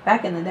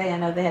 Back in the day, I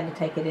know they had to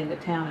take it into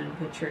town and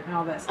butcher it and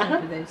all that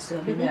stuff. Do they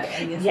still do that,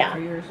 I guess, for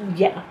yours?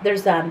 Yeah.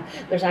 There's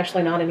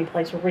actually not any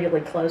place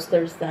really close.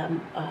 There's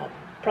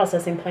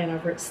processing plant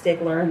over at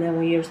Stigler, and then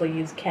we usually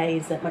use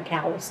K's at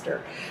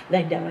McAllister.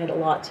 They donate a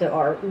lot to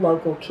our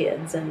local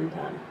kids, and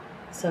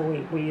so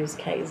we use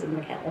K's and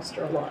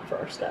McAllister a lot for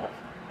our stuff.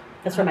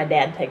 That's where my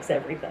dad takes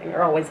everything,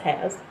 or always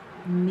has.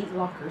 Meat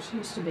lockers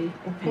used to be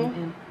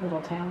in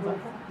little towns.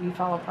 You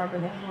follow probably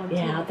that one too.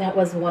 Yeah, that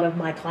was one of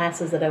my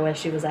classes at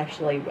OSU. Was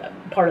actually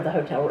part of the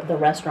hotel, the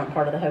restaurant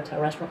part of the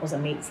hotel restaurant was a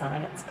meat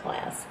science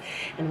class,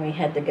 and we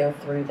had to go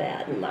through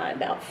that, and I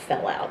about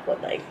fell out when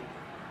they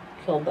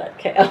killed that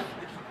cow.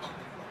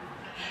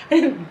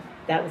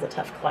 That was a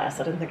tough class.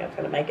 I didn't think I was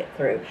going to make it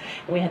through.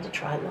 And we had to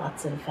try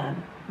lots of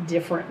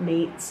different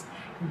meats,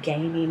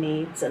 gamey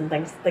meats, and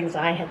things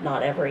I had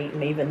not ever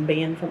eaten, even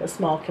being from a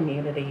small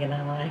community. You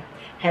know, I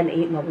hadn't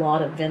eaten a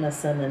lot of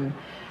venison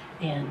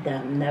and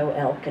no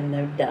elk and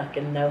no duck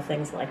and no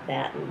things like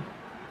that. And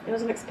it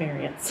was an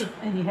experience.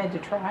 And you had to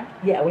try?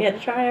 Yeah, we had to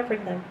try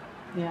everything.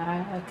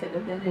 Yeah, I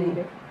couldn't have done it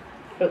either.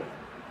 But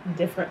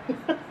different.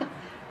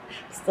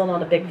 Still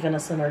not a big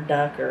venison or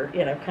duck or,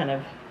 you know, kind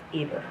of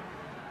eater.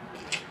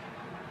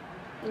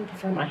 I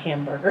prefer my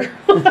hamburger.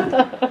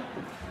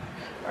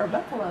 Or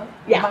buffalo.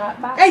 Yeah.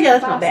 Bison, yeah,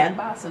 that's not bad.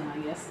 Bison, I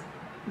guess.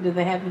 Do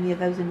they have any of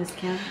those in this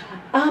county?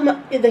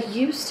 They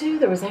used to.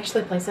 There was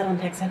actually a place out on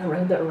Texana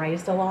Road that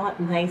raised a lot,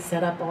 and they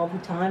set up all the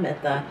time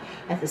at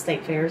the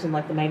state fairs and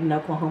like the Made in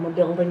Oklahoma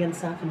building and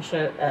stuff,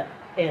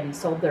 and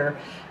sold their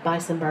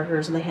bison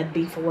burgers, and they had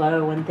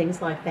beefalo and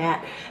things like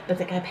that. But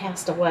the guy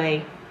passed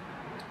away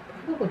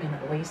probably been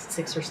at least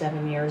 6 or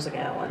 7 years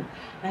ago, and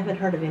I haven't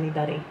heard of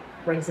anybody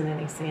raising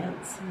any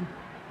since.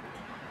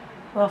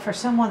 Well, for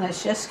someone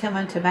that's just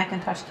coming to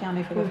McIntosh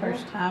County for the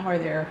first time, are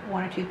there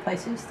one or two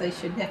places they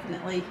should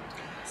definitely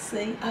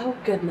see? Oh,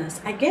 goodness.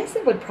 I guess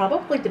it would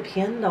probably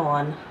depend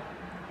on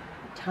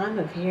time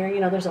of year. You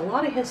know, there's a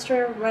lot of history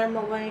around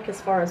the lake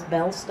as far as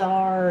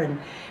Bellstar and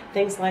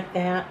things like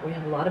that. We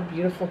have a lot of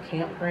beautiful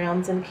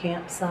campgrounds and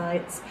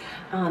campsites.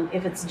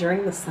 If it's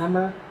during the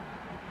summer,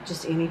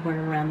 just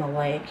anywhere around the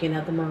lake, you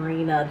know, the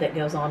marina that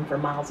goes on for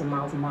miles and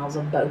miles and miles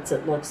of boats,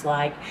 it looks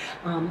like,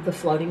 the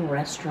floating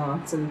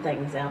restaurants and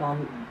things out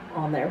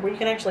on there where you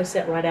can actually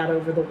sit right out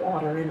over the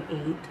water and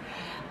eat.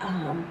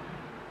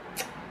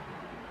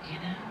 You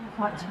know,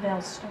 What's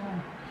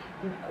Bellstar?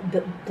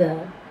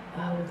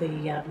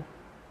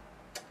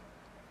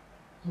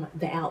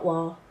 The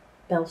outlaw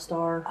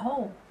Bellstar.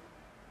 Oh,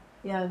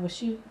 yeah. Was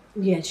she?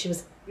 Yeah,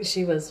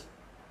 she was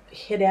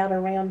hid out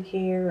around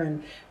here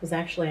and was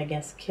actually, I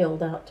guess,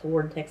 killed out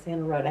toward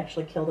Texana Road,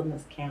 actually killed in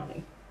this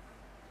county.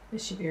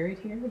 Is she buried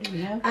here? Do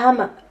you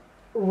know?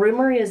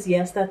 Rumor is,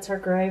 yes, that's her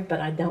grave,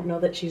 but I don't know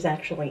that she's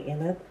actually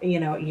in it. You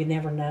know, you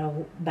never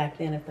know back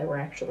then if they were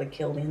actually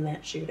killed in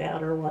that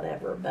shootout or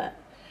whatever, but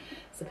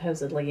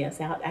supposedly,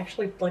 yes, out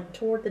actually like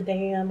toward the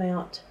dam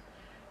out,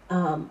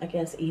 I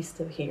guess,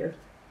 east of here.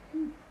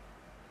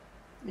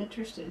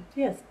 Interesting.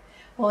 Yes.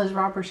 Well, is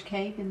Robbers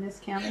Cave in this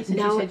county? Since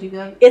No, you said you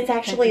go. It's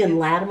actually in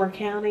Latimer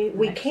County.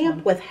 We Excellent.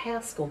 camp with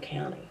Haskell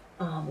County.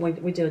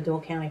 We do a dual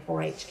county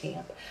 4-H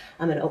camp.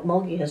 And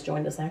Okmulgee has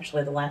joined us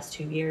actually the last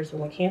 2 years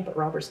when we camp at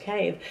Robbers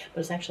Cave, but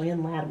it's actually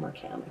in Latimer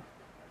County.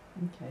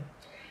 Okay.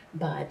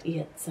 But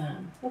it's,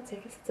 let's see, I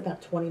guess it's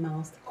about 20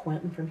 miles to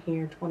Quentin from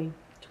here,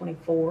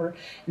 24,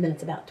 and then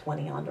it's about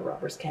 20 on to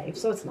Robbers Cave.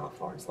 So it's not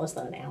far. It's less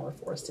than an hour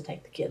for us to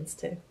take the kids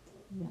to.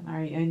 Yeah. All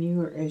right. And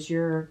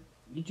you're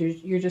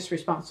just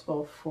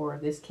responsible for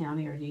this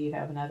county, or do you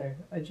have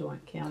a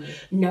joint county?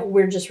 No,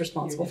 we're just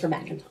responsible for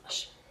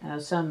McIntosh. I know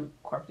some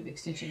cooperative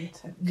extensions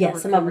have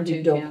Yes, some of them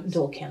do two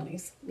dual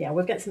counties. Yeah,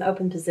 we've got some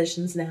open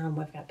positions now, and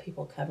we've got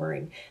people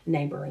covering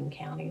neighboring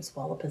counties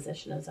while a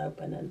position is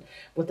open. And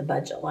with the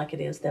budget like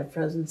it is, they've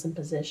frozen some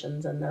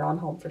positions, and they're on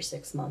hold for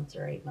 6 months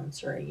or 8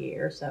 months or a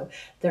year. So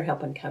they're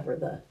helping cover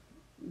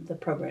the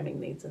programming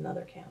needs in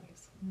other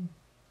counties.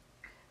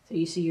 So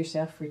you see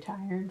yourself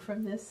retiring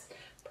from this?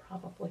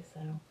 Probably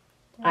so.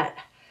 Yeah.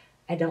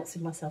 I don't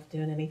see myself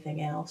doing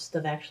anything else.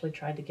 They've actually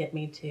tried to get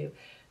me to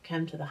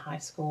come to the high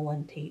school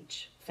and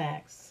teach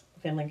facts,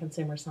 family and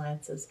consumer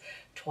sciences,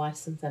 twice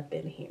since I've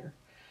been here.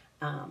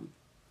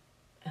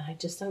 And I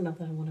just don't know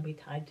that I want to be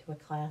tied to a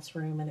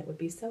classroom, and it would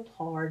be so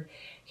hard.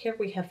 Here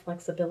we have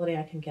flexibility.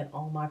 I can get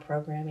all my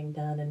programming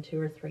done in 2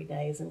 or 3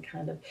 days, and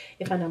kind of,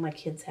 if I know my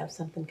kids have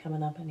something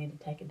coming up I need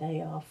to take a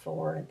day off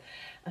for. And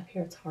up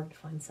here it's hard to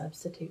find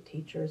substitute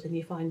teachers, and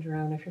you find your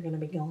own if you're going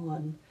to be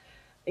gone,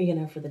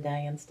 for the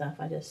day and stuff.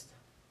 I just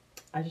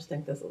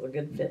think this is a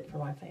good fit for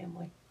my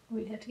family.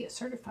 We'd have to get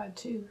certified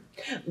too.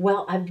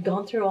 Well, I've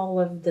gone through all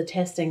of the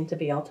testing to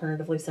be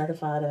alternatively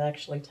certified. I've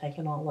actually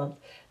taken all of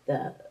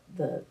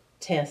the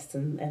tests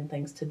and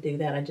things to do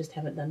that. I just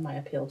haven't done my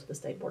appeal to the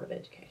State Board of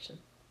Education.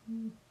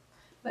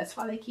 That's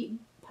why they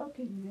keep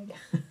poking me.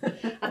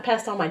 I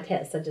passed all my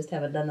tests. I just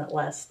haven't done that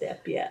last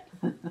step yet.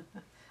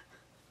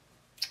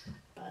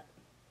 But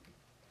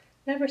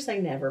never say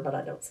never, but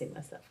I don't see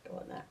myself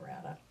going that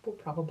route. I will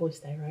probably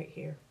stay right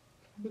here.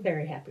 I'm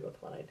very happy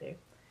with what I do.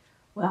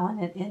 Well,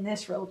 and in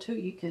this role too,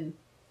 you can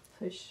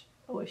push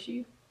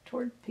OSU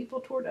toward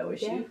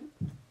OSU.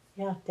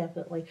 Yeah,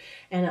 definitely.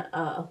 And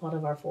a lot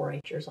of our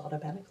 4-Hers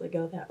automatically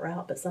go that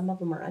route, but some of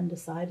them are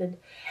undecided.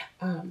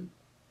 And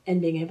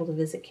being able to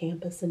visit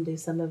campus and do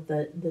some of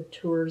the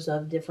tours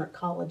of different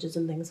colleges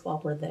and things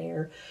while we're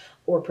there,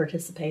 or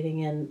participating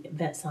in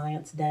Vet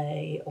Science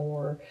Day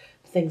or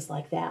things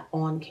like that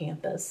on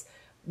campus,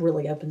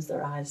 really opens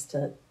their eyes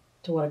to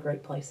what a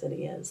great place it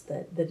is,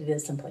 that it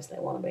is someplace they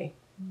want to be.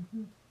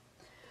 Mm-hmm.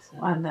 So.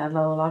 Well, I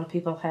know a lot of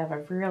people have a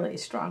really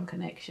strong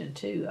connection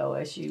to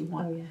OSU.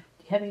 Oh, yeah.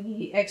 Do you have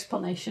any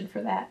explanation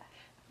for that?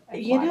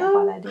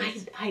 Why that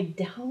is? I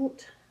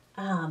don't.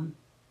 I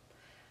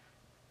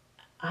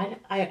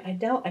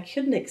don't. I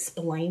couldn't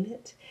explain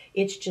it.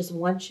 It's just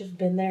once you've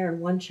been there and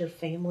once your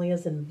family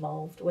is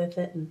involved with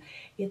it, and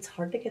it's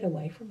hard to get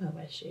away from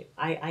OSU.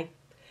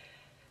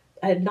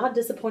 I'm not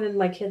disappointed in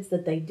my kids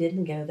that they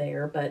didn't go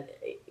there, but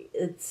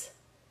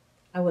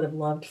I would have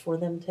loved for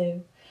them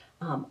to.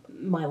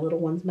 My little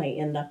ones may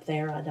end up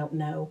there, I don't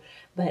know.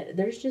 But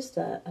there's just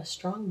a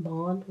strong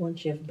bond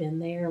once you've been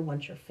there,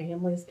 once your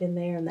family's been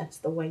there, and that's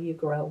the way you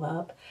grow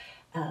up.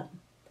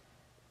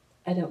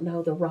 I don't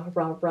know, the rah,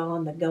 rah, rah,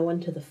 and the going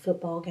to the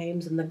football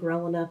games and the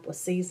growing up with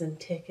season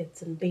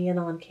tickets and being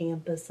on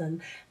campus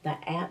and the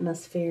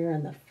atmosphere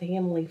and the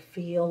family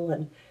feel,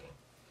 and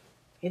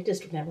it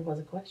just never was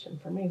a question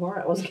for me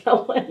where I was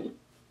going.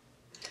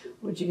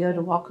 Would you go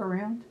to walk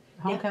around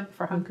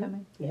for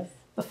homecoming? Yes.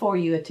 Before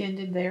you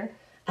attended there?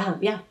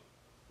 Yeah.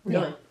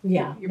 Really?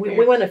 Yeah.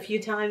 We went a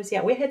few times.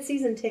 Yeah, we had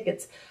season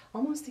tickets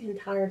almost the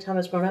entire time I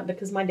was growing up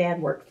because my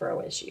dad worked for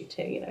OSU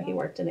too. He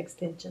worked in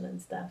extension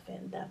and stuff.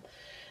 And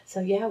so,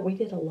 yeah, we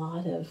did a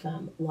lot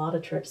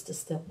of trips to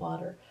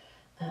Stillwater.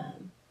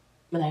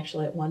 And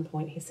actually at one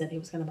point he said he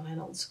was going to buy an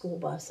old school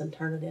bus and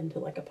turn it into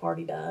like a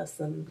party bus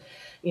and,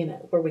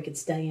 where we could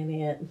stay in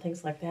it and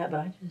things like that.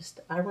 But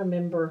I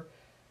remember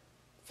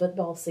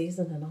football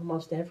season and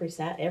almost every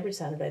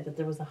Saturday that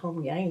there was a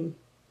home game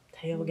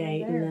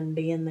tailgate and then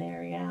being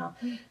there,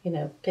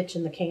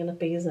 pitching the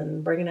canopies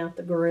and bringing out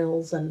the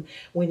grills, and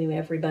we knew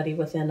everybody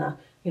within a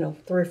 3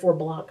 or 4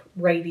 block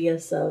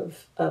radius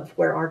of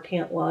where our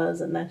tent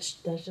was, and that's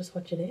just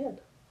what you did.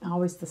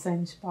 Always the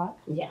same spot?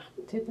 Yeah.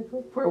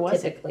 Typically? Where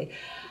was it?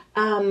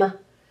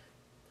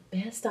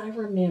 Best I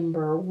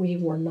remember, we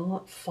were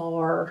not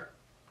far,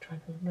 I'm trying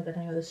to remember the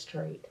name of the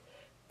street,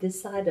 this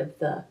side of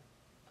the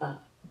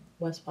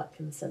West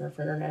Watkins Center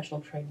for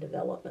International Trade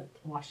Development.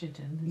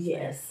 Washington.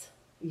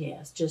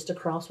 Yes, just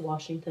across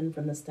Washington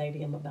from the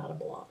stadium, about a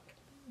block.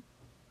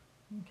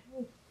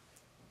 Okay.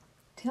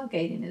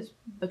 Tailgating is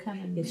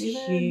becoming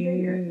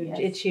huge. Yes.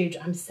 It's huge.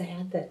 I'm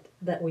sad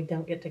that we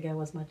don't get to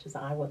go as much as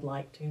I would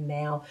like to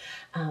now.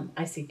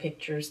 I see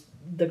pictures.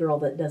 The girl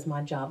that does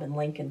my job in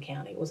Lincoln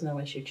County was an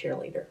OSU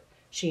cheerleader.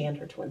 She and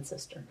her twin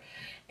sister.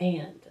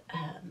 And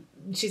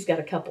she's got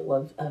a couple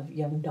of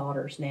young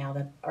daughters now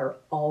that are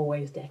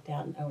always decked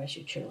out in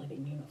OSU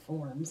cheerleading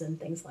uniforms and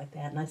things like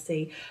that. And I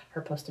see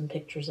her posting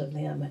pictures of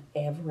them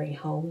every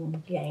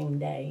home game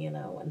day, and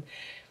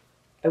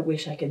I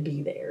wish I could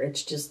be there.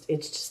 It's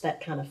just that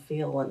kind of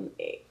feel. And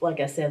like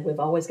I said, we've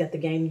always got the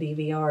game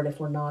DVR'd if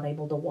we're not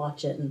able to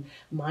watch it. And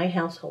my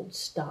household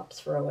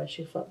stops for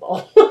OSU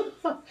football.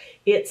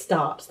 It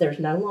stops. There's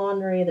no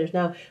laundry.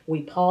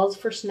 We pause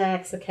for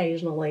snacks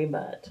occasionally,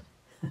 but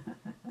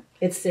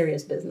it's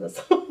serious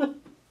business.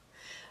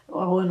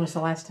 Well, when was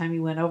the last time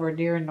you went over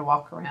during the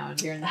walk around,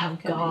 during the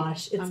homecoming?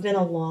 Gosh, it's been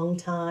a long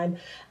time.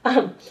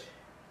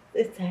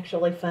 It's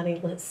actually funny.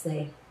 Let's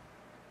see.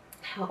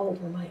 How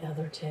old were my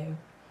other two?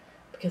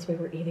 Because we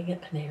were eating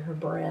at Panera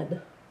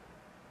Bread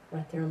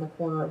right there on the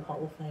corner of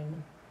Hall of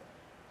Fame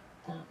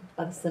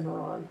by the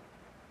Cimarron.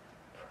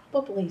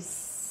 Probably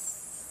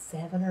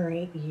 7 or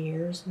 8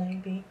 years,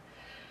 maybe,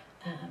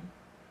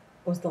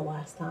 was the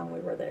last time we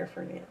were there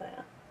for any of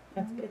that.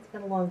 It's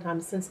been a long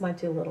time since my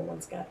 2 little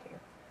ones got here.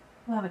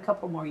 Well, in a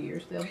couple more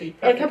years, they'll be In a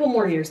perfect. couple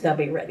more years, they'll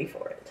be ready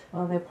for it.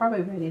 Well, they're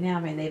probably ready now.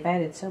 I mean, they've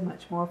added so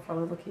much more for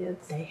little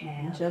kids. They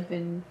have.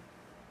 Jumping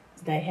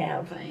They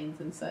have. things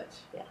and such.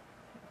 Yeah.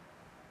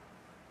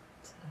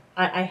 So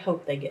I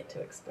hope they get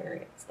to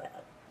experience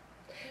that.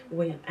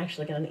 We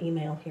actually got an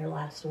email here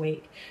last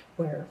week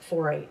where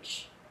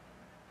 4-H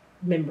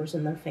members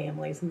and their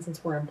families, and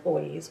since we're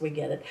employees, we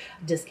get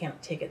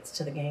discount tickets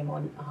to the game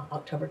on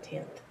October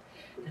 10th.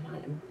 And I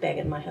am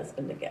begging my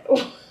husband to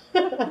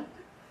go.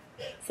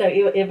 So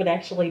it would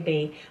actually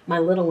be my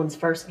little one's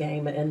first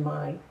game and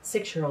my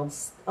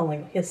 6-year-old's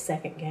only his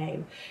second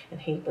game. And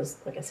he was,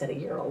 like I said, a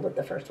year old at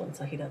the first one,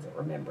 so he doesn't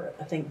remember it.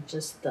 I think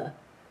just the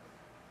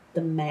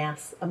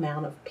mass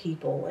amount of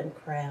people and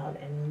crowd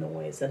and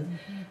noise, and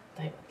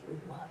they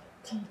would love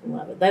it.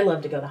 Love it. They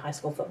love to go to high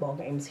school football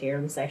games here.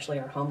 This is actually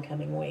our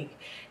homecoming week,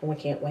 and we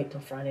can't wait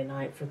till Friday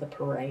night for the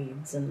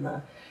parades and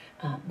the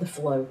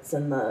floats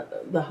and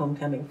the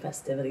homecoming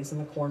festivities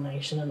and the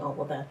coronation and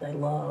all of that. They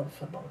love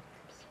football.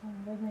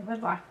 They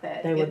would like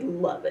that. They would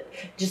love it.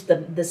 Just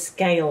the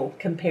scale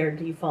compared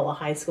to Eufaula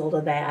High School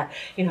to that.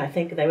 You know, I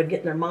think they would get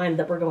in their mind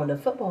that we're going to a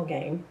football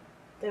game.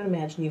 They would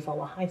imagine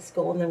Eufaula High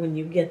School, and then when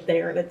you get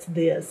there and it's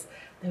this,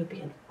 they would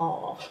be in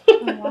awe. A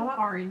lot of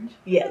orange.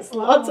 Yes,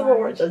 lots of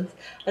orange.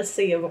 A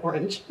sea of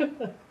orange.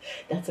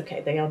 That's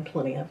okay. They own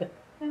plenty of it.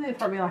 And they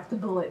probably like the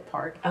Bullet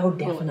Park. Oh, Bullet,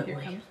 definitely.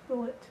 here comes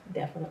Bullet.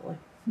 Definitely.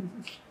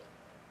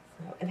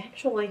 So, and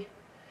actually,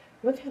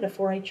 we've had a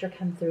 4-H'er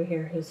come through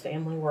here whose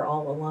family were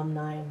all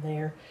alumni of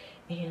there,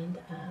 and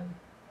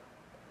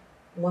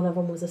one of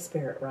them was a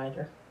spirit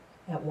rider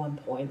at one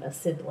point, a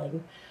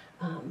sibling.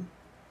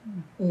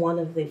 One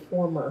of the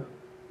former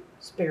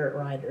spirit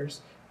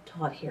riders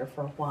taught here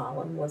for a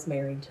while and was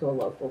married to a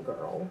local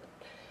girl.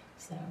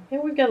 So,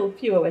 and we've got a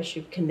few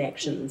OSU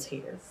connections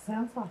here.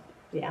 Sounds like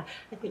it. Yeah,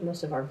 I think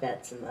most of our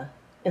vets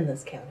in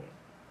this county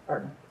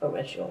are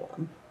OSU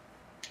alum.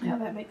 Yeah,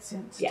 that makes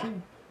sense, Yeah.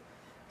 too.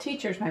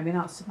 Teachers, maybe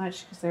not so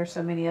much, because there are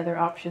so many other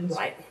options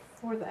Right.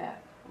 for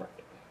that.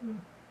 Right.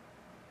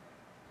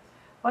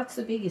 What's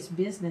the biggest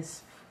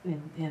business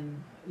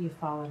in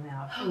Eufaula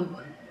now?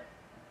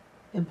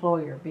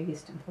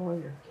 Biggest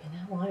employer. You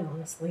know, I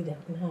honestly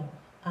don't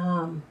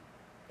know.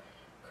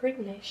 Creek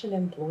Nation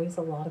employs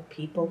a lot of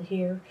people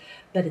here,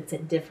 but it's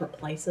at different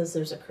places.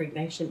 There's a Creek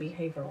Nation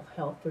Behavioral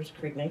Health. There's a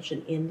Creek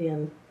Nation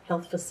Indian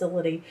Health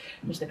Facility.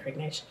 There's the Creek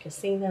Nation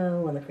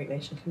Casino and the Creek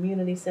Nation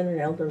Community Center,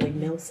 Elderly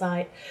Mill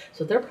Site.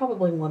 So they're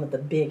probably one of the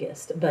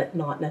biggest, but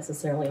not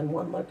necessarily in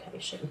one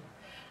location.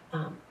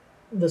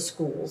 The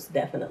schools,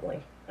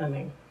 definitely. I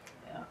mean,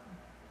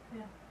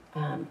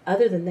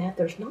 other than that,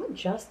 there's not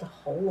just a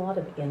whole lot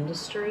of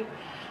industry.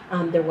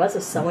 There was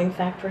a sewing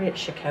factory at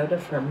Shakota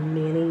for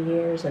many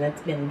years, and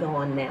it's been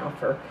gone now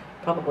for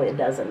probably a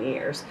dozen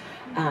years,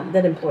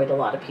 that employed a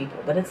lot of people,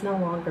 but it's no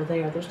longer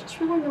there. There's just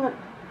really not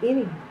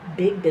any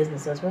big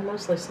businesses. We're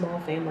mostly small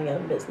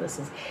family-owned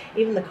businesses.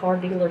 Even the car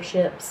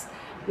dealerships,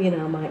 you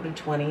know, might be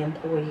 20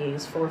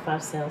 employees, 4 or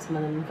 5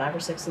 salesmen, and 5 or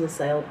 6 in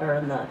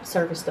the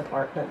service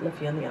department, and a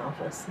few in the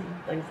office,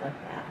 and things like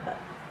that. But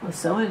The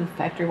sewing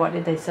factory, what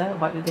did they sew?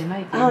 What did they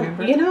make? Do you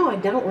remember? you know, I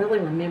don't really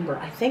remember.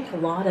 I think a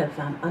lot of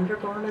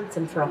undergarments,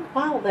 and for a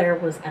while there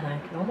was, and I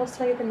can almost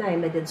tell you the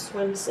name, they did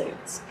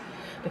swimsuits,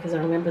 because I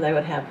remember they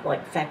would have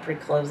like factory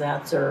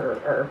closeouts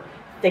or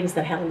things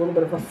that had a little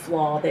bit of a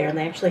flaw there, and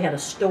they actually had a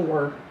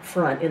store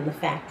front in the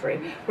factory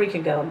where you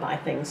could go and buy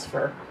things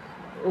for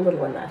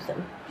little or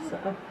nothing. So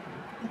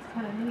That's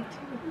kind of neat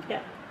too.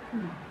 yeah.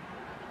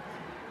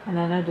 And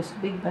I noticed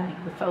Big Bank,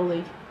 the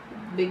Foley,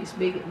 biggest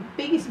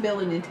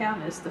building in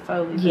town is the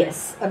Foley Bank.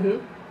 Yes.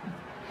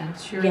 I'm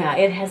sure. Yeah,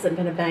 it hasn't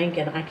been a bank,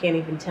 and I can't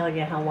even tell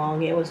you how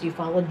long. It was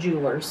Eufaula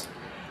Jewelers,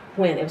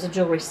 when it was a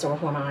jewelry store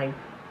when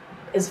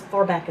as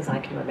far back as I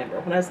can remember,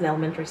 when I was in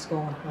elementary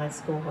school and high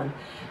school,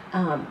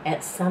 and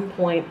at some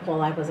point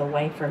while I was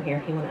away from here,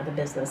 he went out of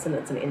business, and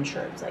it's an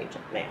insurance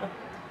agent now.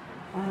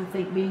 I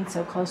think being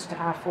so close to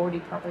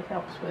I-40 probably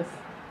helps with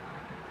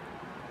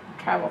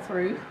travel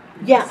through.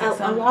 Yeah,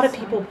 So a lot of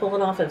people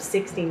pulling off of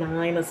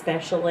 69,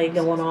 especially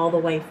going all the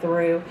way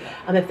through.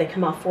 If they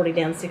come off 40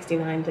 down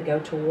 69 to go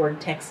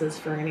toward Texas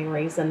for any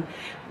reason,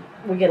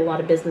 we get a lot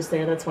of business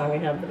there. That's why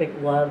we have the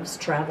big Love's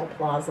Travel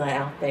Plaza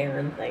out there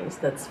and things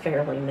that's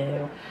fairly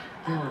new.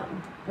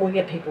 We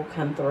get people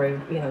come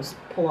through, you know,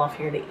 pull off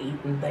here to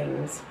eat and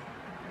things.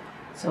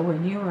 So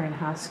when you were in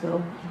high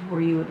school,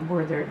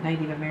 were there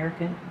Native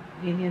American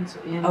Indians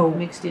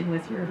mixed in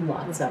with your?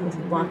 Lots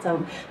of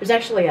them. There's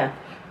actually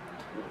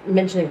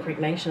mentioning Creek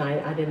Nation,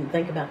 I didn't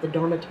think about the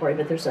dormitory,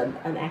 but there's an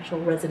actual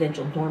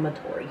residential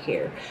dormitory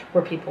here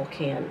where people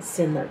can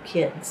send their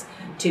kids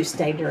to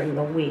stay during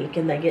the week,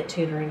 and they get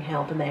tutoring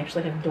help, and they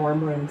actually have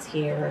dorm rooms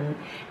here,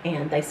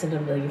 and they send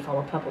them to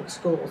Eufaula Public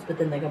Schools, but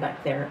then they go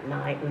back there at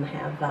night and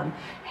have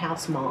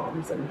house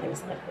moms and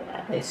things like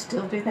that. They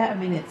still do that? I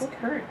mean, it's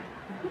current.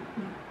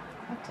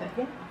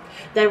 Yeah.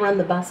 They run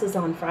the buses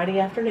on Friday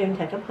afternoon,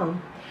 take them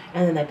home,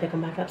 and then they pick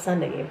them back up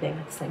Sunday evening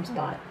at the same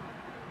spot.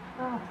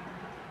 Oh.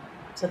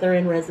 So they're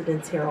in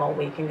residence here all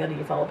week and go to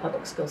Eufaula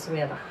Public Schools, so we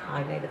have a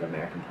high Native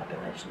American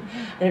population.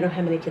 I don't know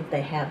how many kids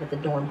they have at the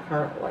dorm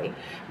currently,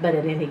 but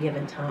at any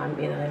given time,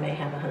 they may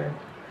have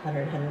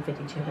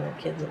 150, 200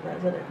 kids in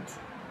residence.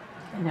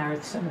 And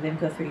are some of them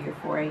go through your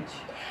 4-H?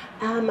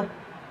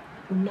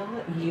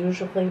 Not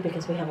usually,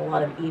 because we have a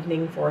lot of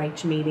evening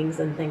 4-H meetings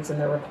and things, and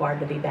they're required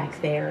to be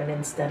back there, and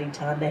in study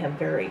time they have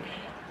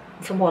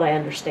from what I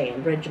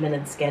understand,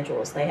 regimented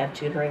schedules. They have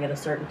tutoring at a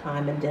certain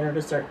time and dinner at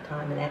a certain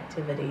time and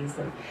activities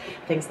and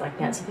things like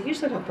that. So they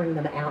usually don't bring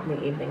them out in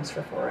the evenings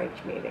for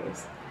 4-H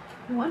meetings.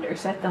 I wonder,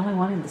 is that the only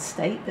one in the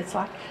state that's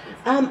like?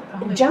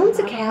 Jones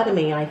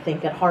Academy, I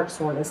think, at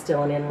Hartshorn is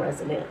still in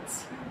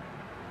residence.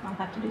 I'll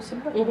have to do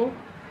some work. Mm-hmm.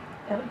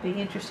 That would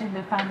be interesting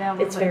to find out a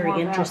little It's bit very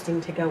more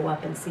interesting to go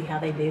up and see how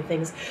they do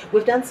things.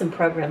 We've done some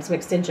programs, some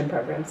extension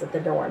programs at the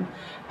dorm.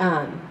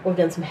 We've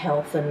done some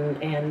health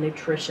and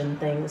nutrition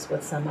things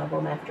with some of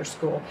them after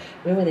school.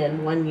 We went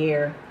in 1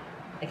 year,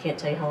 I can't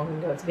tell you how long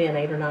ago it's been,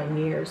 8 or 9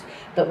 years,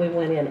 but we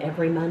went in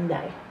every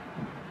Monday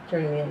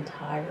during the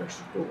entire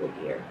school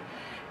year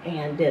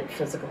and did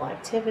physical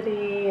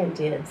activity and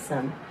did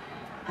some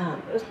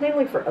it was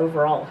mainly for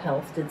overall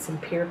health, did some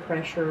peer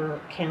pressure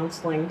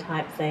counseling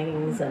type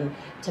things and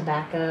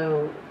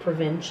tobacco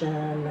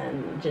prevention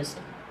and just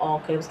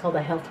it was called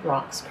the Health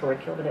Rocks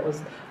curriculum, and it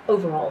was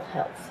overall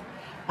health,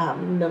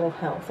 mental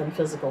health and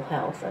physical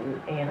health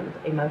and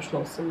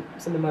emotional, some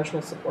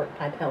emotional support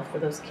type health for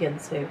those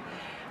kids who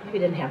maybe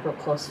didn't have real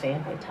close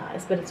family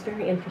ties. But it's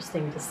very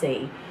interesting to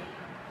see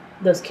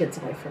those kids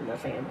away from their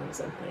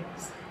families and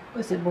things.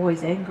 Was it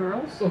boys and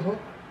girls? Mm-hmm.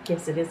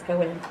 Yes, it is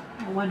co-ed.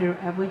 I wonder,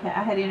 I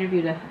had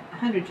interviewed a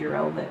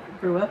 100-year-old that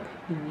grew up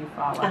in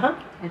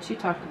Eufaula, and she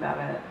talked about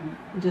it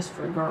just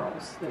for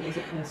girls. That was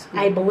a school.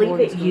 I believe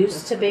it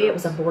used to be. It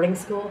was a boarding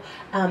school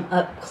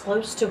up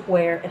close to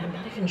where, and I'm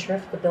not even sure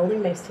if the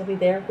building may still be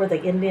there, where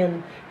the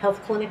Indian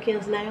Health Clinic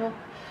is now.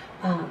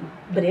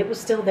 But it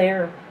was still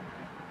there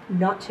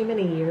not too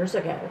many years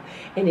ago,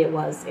 and it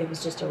was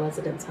just a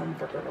residence home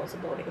for girls, a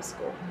boarding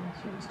school.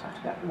 She was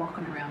talking about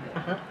walking around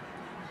it.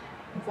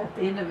 It's at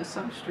the end of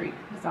some street.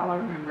 That's all I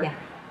remember.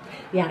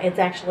 Yeah, it's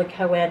actually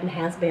co-ed and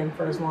has been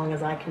for as long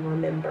as I can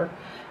remember.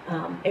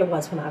 It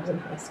was when I was in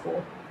high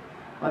school.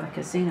 Well, the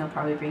casino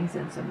probably brings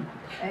in some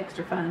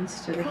extra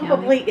funds to the county.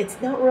 Probably.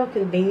 It's not real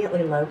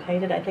conveniently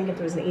located. I think if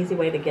there was an easy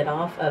way to get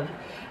off of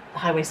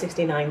Highway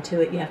 69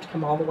 to it, you have to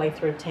come all the way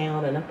through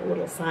town and up a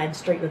little side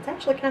street. And it's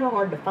actually kind of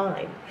hard to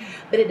find.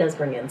 But it does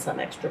bring in some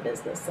extra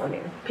business. I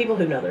mean, people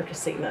who know their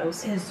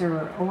casinos. Is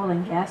there oil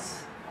and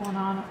gas going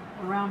on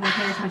around in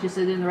here as much as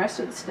it is in the rest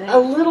of the state? A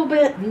little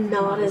bit,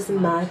 not as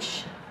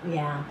much.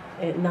 Yeah,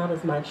 not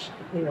as much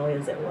really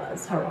as it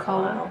was for a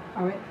while.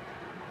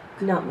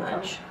 Not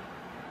much.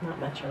 Not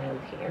much around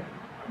here.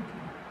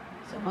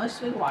 So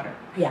mostly water.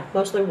 Yeah,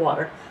 mostly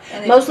water.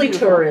 Mostly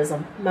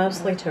tourism.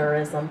 Mostly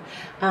tourism.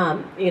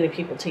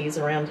 People tease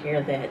around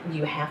here that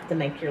you have to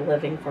make your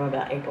living from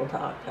about April to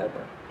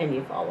October in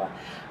Eufaula.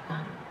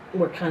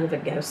 We're kind of a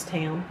ghost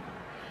town.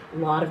 A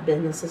lot of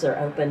businesses are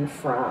open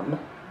from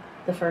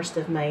the 1st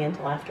of May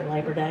until after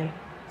Labor Day,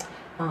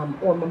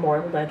 or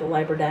Memorial Day to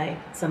Labor Day.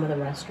 Some of the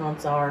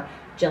restaurants are.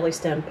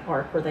 Jellystone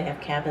Park, where they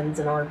have cabins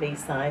and RV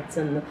sites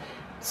and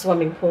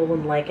swimming pool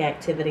and lake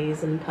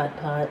activities and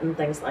putt-putt and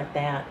things like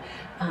that.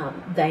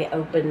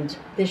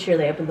 This year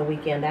they opened the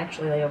weekend.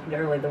 Actually, they opened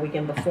early, the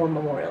weekend before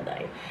Memorial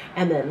Day.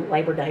 And then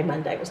Labor Day,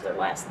 Monday, was their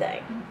last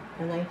day.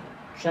 And they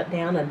shut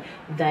down, and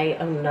they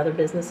own another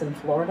business in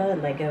Florida,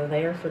 and they go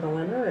there for the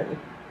winter. And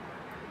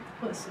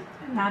plus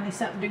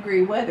 90-something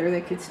degree weather,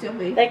 they could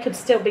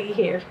still be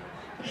here.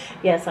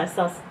 Yes, I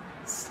saw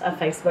a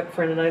Facebook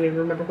friend, and I don't even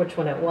remember which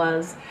one it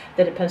was,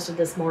 that it posted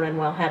this morning,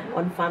 had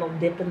one final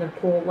dip in their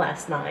pool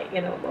last night.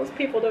 Most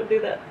people don't do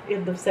that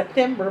in the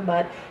September,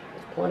 but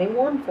it's plenty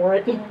warm for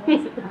it.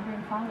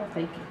 105, I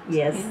think.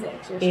 Yes,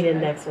 heat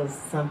index was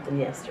something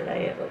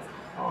yesterday. It was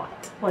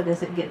hot. What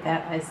does it get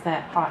that? Is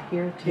that hot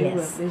here too?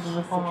 Yes, with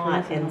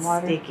hot the and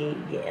water? sticky.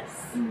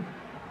 Yes,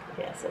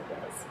 yes, it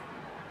does.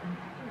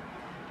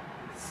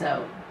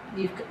 So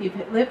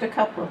you've lived a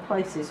couple of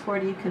places. Where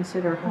do you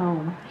consider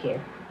home?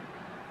 Here.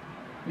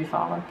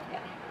 Eufaula?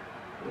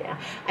 Yeah.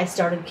 I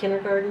started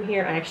kindergarten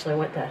here. I actually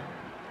went to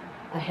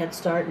a Head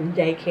Start and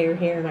daycare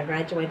here, and I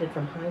graduated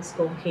from high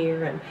school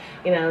here. And,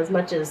 as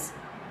much as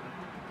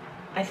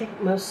I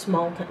think most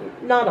small town,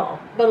 not all,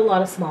 but a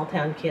lot of small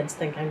town kids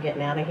think I'm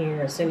getting out of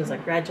here as soon as I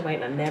graduate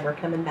and I'm never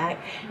coming back.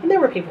 And there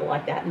were people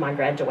like that in my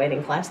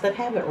graduating class that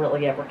haven't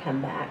really ever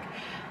come back.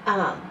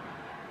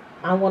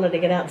 I wanted to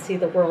get out and see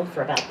the world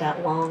for about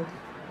that long,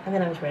 and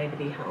then I was ready to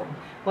be home.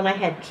 When I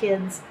had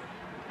kids,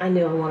 I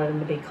knew I wanted them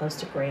to be close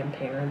to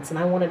grandparents, and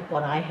I wanted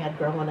what I had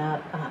growing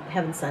up,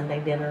 having Sunday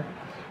dinner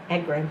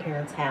at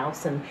grandparents'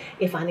 house, and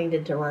if I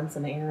needed to run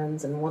some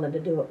errands and wanted to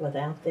do it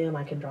without them,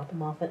 I could drop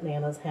them off at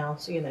Nana's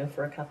house,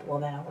 for a couple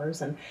of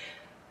hours. And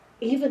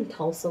even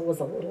Tulsa was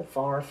a little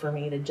far for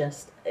me to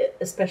just,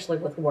 especially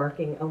with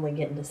working, only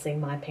getting to see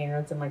my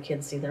parents and my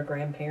kids see their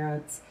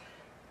grandparents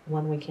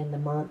one weekend a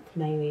month,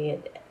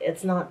 maybe.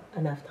 It's not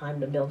enough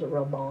time to build a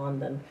real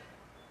bond, and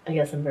I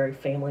guess I'm very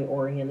family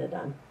oriented.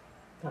 I'm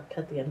not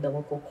cut the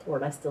umbilical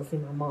cord. I still see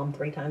my mom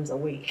 3 times a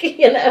week,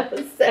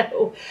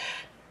 so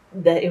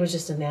that it was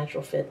just a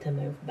natural fit to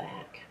move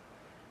back.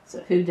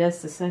 So who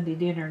does the Sunday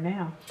dinner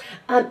now?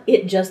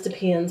 It just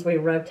depends. We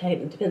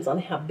rotate. It depends on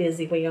how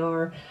busy we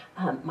are.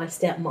 My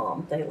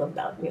stepmom, they live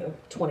about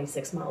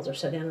 26 miles or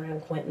so down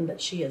around Clinton, but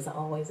she is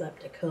always up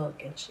to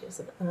cook, and she is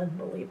an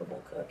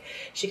unbelievable cook.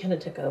 She kind of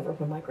took over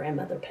when my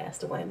grandmother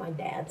passed away. My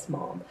dad's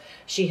mom,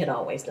 she had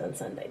always done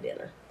Sunday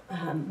dinner.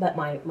 But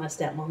my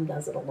stepmom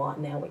does it a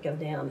lot now. We go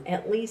down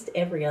at least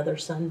every other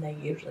Sunday,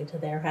 usually to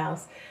their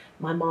house.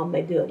 My mom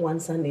may do it one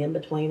Sunday in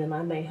between, and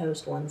I may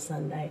host one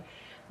Sunday.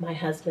 My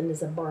husband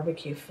is a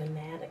barbecue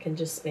fanatic and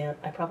just spent,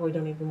 I probably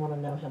don't even want to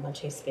know how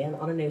much he spent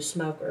on a new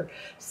smoker.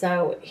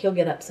 So he'll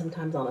get up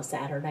sometimes on a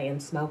Saturday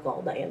and smoke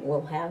all day, and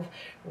we'll have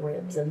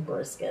ribs and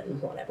brisket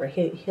and whatever.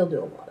 He'll do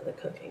a lot of the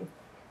cooking.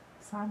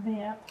 Sign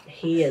me up.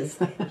 He is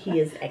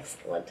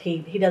excellent.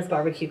 He does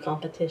barbecue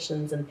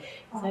competitions, and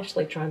he's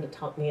actually trying to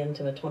talk me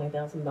into a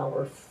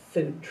 $20,000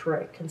 food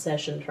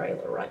concession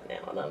trailer right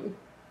now, and I'm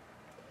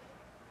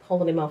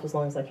holding him off as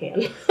long as I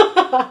can.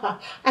 I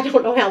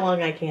don't know how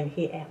long I can.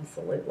 He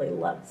absolutely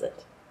loves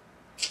it.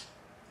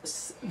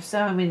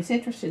 So, I mean, it's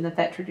interesting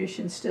that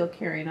tradition's still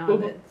carrying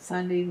on, that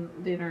Sunday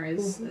dinner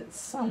is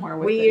somewhere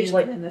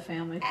within the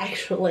family.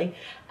 Actually,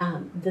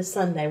 this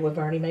Sunday, we've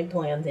already made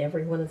plans.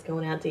 Everyone is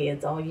going out to eat.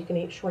 It's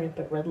all-you-can-eat shrimp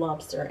at Red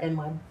Lobster, and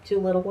my 2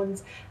 little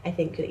ones, I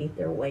think, could eat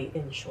their weight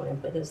in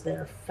shrimp. It is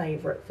their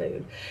favorite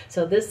food.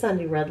 So this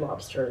Sunday, Red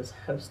Lobster is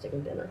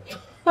hosting dinner.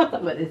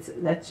 But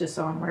that's just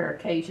on rare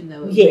occasion,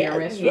 though. Yeah,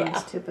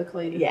 restaurants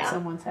typically at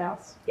someone's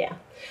house. Yeah.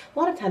 A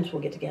lot of times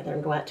we'll get together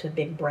and go out to a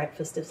big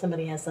breakfast if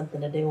somebody has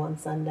something to do on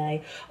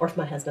Sunday, or if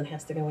my husband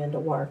has to go into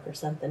work or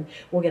something,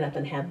 we'll get up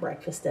and have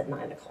breakfast at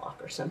 9 o'clock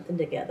or something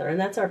together. And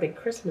that's our big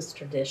Christmas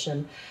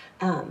tradition.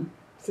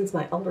 Since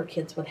my older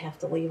kids would have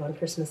to leave on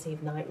Christmas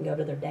Eve night and go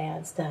to their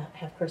dad's to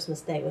have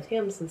Christmas Day with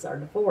him since our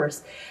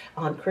divorce,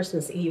 on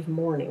Christmas Eve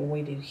morning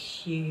we do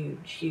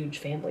huge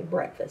family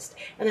breakfast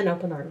and then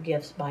open our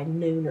gifts by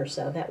noon or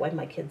so. That way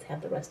my kids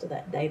have the rest of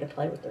that day to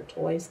play with their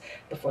toys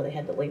before they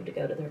had to leave to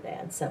go to their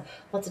dad's. So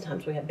lots of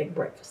times we have big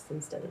breakfasts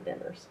instead of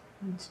dinners.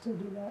 You still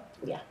do that?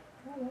 Yeah.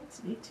 Oh,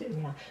 that's neat too.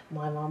 Yeah.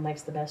 My mom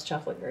makes the best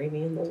chocolate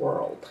gravy in the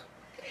world.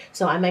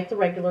 So I make the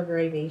regular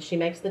gravy. She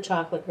makes the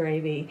chocolate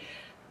gravy.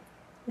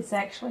 It's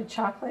actually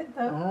chocolate,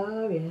 though?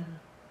 Oh, yeah.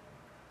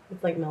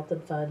 It's like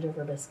melted fudge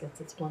over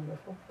biscuits. It's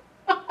wonderful.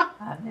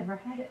 I've never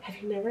had it.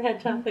 Have you never had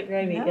chocolate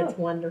gravy? No. It's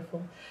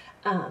wonderful.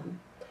 And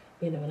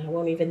I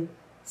won't even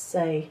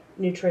say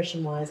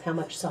nutrition-wise how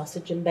much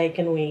sausage and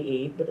bacon we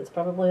eat, but it's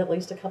probably at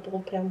least a couple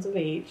of pounds of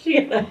each,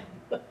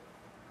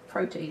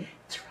 Protein.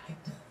 That's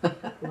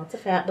right. Lots of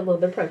fat, but a little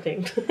bit of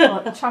protein.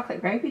 Well, chocolate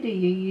gravy, do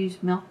you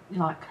use milk,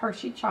 like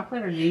Hershey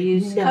chocolate, or do you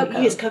use cocoa?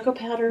 You use cocoa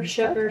powder,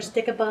 sugar,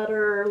 stick of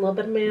butter, a little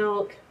bit of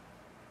milk.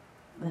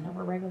 Then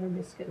over regular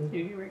biscuits. Do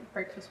you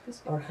breakfast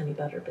biscuits? Or honey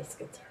butter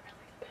biscuits are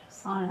really the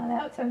best. Oh, no,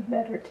 that sounds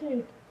better,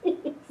 too.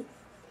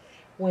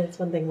 Well, it's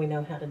one thing we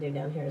know how to do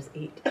down here is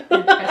eat.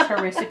 Has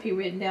her recipe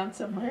written down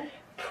somewhere?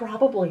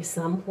 Probably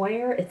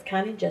somewhere. It's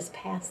kind of just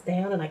passed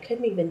down, and I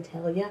couldn't even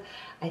tell you.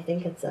 I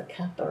think it's a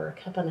cup or a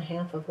cup and a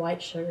half of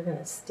white sugar and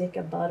a stick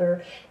of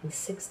butter and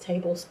 6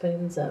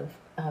 tablespoons of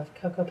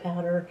cocoa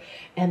powder,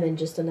 and then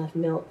just enough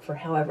milk for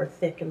however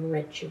thick and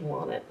rich you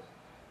want it.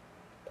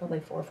 Probably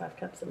 4 or 5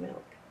 cups of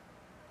milk.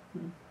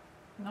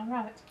 All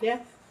right.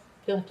 Yeah.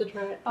 You'll have to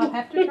try it. I'll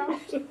have to try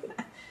it.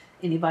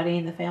 Anybody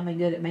in the family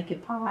good at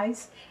making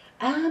pies?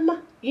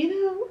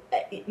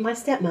 My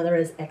stepmother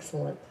is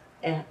excellent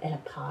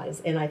at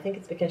pies, and I think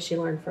it's because she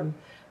learned from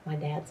my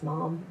dad's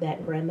mom,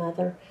 that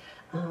grandmother,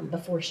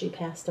 before she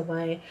passed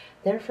away.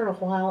 There for a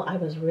while, I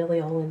was really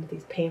all into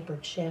these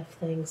Pampered Chef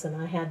things,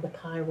 and I had the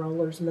pie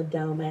rollers and the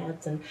dough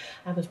mats, and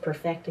I was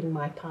perfecting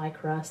my pie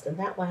crust, and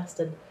that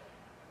lasted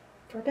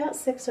for about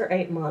 6 or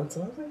 8 months.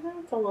 And I was like,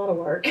 that's a lot of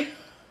work.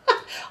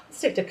 I'll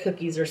stick to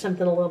cookies or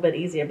something a little bit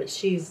easier, but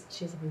she's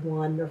a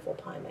wonderful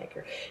pie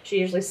maker. She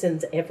usually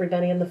sends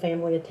everybody in the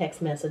family a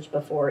text message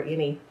before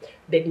any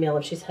big meal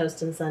if she's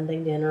hosting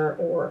Sunday dinner,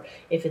 or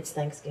if it's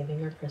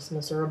Thanksgiving or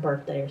Christmas or a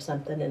birthday or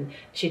something, and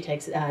she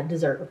takes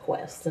dessert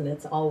requests, and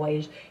it's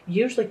always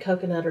usually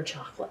coconut or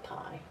chocolate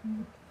pie.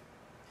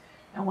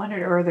 I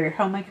wondered, are there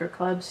homemaker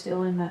clubs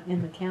still in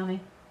the county?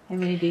 How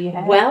many do you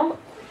have? Well,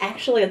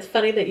 actually, it's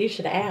funny that you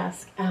should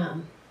ask.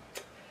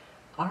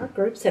 Our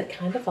groups had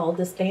kind of all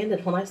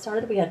disbanded. When I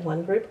started, we had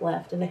one group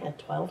left, and it had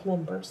 12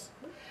 members.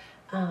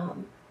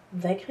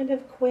 They kind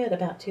of quit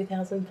about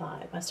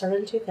 2005. I started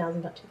in 2000,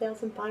 about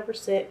 2005 or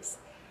 6.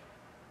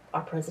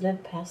 Our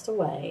president passed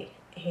away,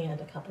 and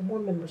a couple more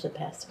members had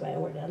passed away.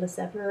 We're down to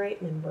 7 or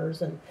 8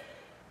 members, and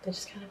they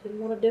just kind of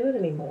didn't want to do it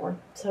anymore.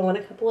 So I went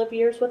a couple of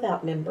years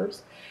without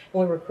members,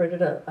 and we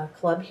recruited a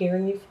club here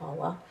in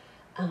Eufaula.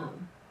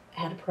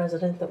 Had a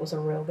president that was a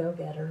real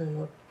go-getter, and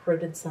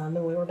recruited some,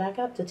 and we were back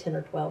up to 10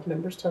 or 12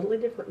 members, totally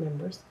different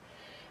members.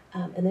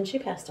 And then she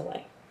passed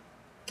away,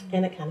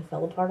 and it kind of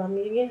fell apart on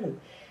me again.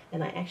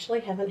 And I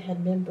actually haven't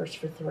had members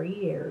for 3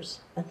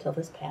 years until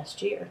this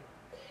past year.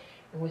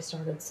 And we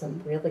started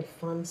some really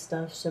fun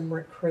stuff, some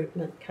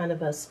recruitment, kind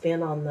of a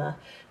spin on the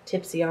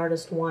Tipsy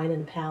Artist wine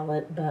and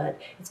palette, but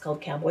it's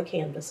called Cowboy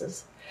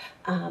Canvases.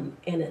 And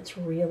it's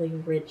really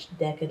rich,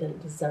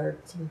 decadent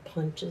desserts and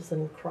punches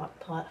and crock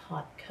pot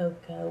hot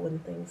cocoa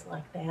and things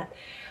like that.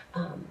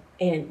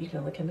 And you can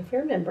only come if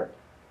you're a member.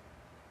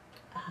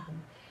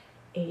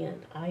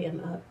 And I am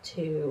up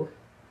to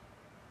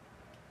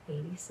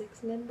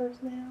 86 members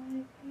now,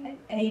 I think.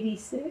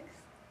 86?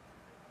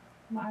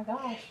 My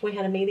gosh. We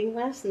had a meeting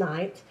last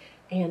night,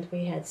 and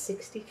we had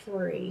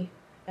 63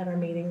 at our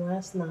meeting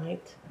last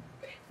night.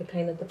 We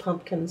painted the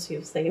pumpkins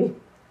you've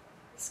seen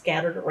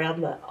scattered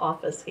around the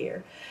office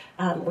here.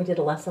 We did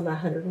a lesson on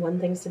 101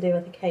 things to do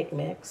with a cake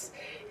mix,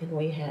 and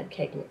we had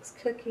cake mix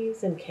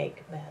cookies and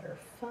cake batter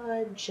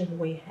fudge, and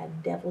we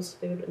had devil's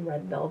food and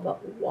red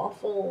velvet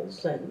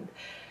waffles, and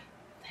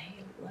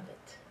they love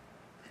it.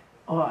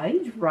 Oh,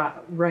 age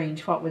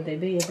range, what would they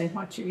be? I mean,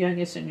 what's your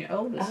youngest and your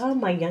oldest?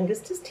 My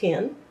youngest is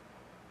 10,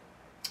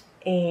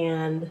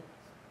 and I'm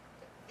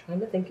trying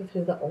to think of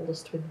who the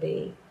oldest would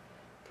be.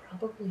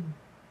 Probably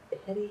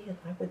Betty, and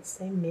I would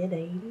say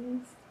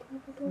mid-80s,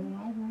 probably.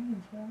 Wide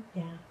range, yeah.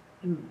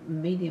 Yeah.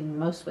 Medium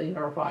mostly,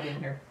 or what,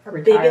 in their Our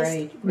retire biggest,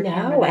 age?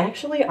 no,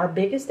 actually, our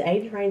biggest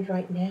age range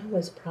right now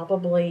is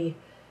probably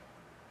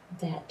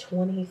that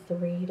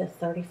 23 to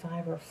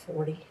 35 or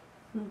 40.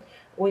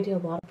 We do a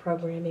lot of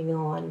programming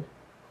on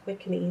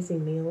quick and easy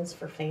meals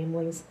for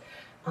families,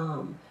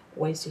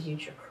 ways to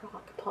use your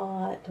crock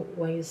pot,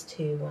 ways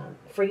to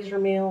freezer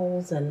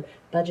meals, and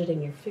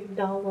budgeting your food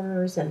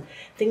dollars, and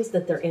things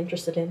that they're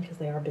interested in because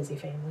they are busy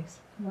families.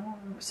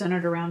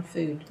 Centered around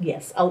food.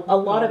 Yes, a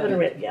lot of it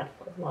around, yeah,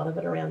 a lot of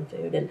it around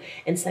food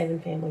and saving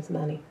families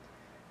money.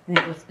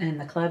 And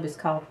the club is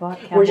called what?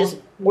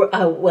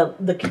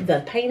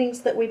 The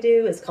paintings that we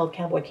do is called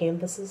Cowboy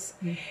Canvases,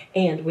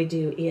 and we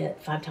do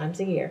it 5 times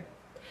a year.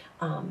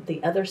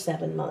 The other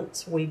 7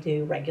 months, we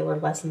do regular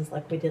lessons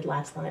like we did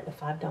last night, the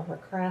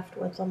 $5 craft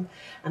with them.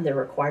 And they're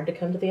required to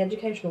come to the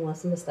educational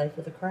lesson to stay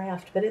for the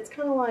craft. But it's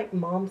kind of like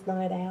mom's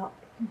night out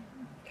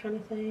kind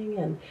of thing.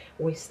 And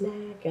we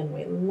snack and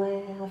we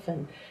laugh.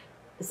 And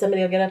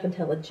somebody will get up and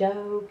tell a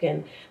joke.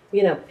 And,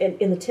 you know,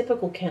 in the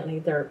typical county,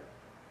 they're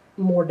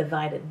more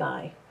divided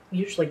by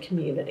usually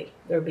community.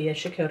 There'll be a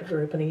Shakota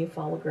group and a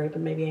Eufaula group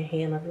and maybe a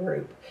Hannah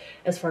group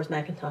as far as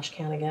McIntosh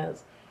County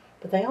goes.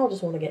 But they all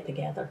just want to get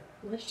together.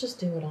 Let's just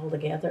do it all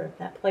together.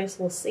 That place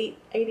will seat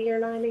 80 or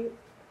 90.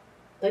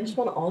 They just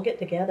want to all get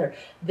together,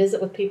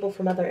 visit with people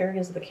from other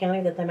areas of the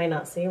county that they may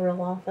not see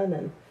real often.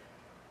 And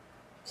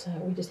so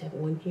we just have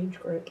one huge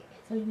group.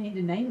 So you need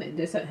to name it.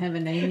 Does it have a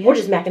name yet? We're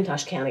just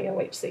McIntosh County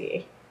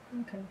OHCE.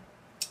 Okay.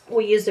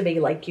 We used to be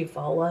Lake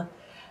Eufaula,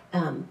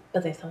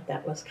 but they thought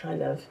that was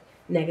kind of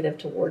negative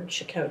toward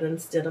Shakota and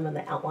Stidham and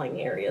the outlying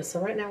areas.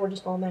 So right now we're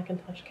just all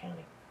McIntosh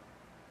County.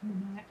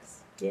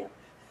 Nice. Yeah.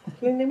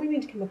 I mean, then we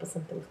need to come up with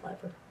something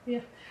clever.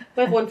 Yeah.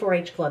 We have one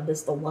 4-H club. This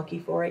is the Lucky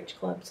 4-H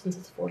club since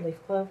it's 4-leaf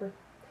clover.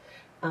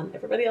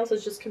 Everybody else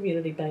is just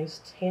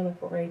community-based. Hannah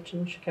 4-H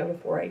and Shakota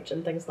 4-H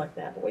and things like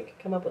that. But we could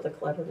come up with a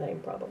clever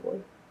name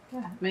probably.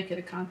 Yeah. Make it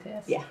a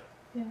contest. Yeah.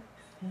 Yeah.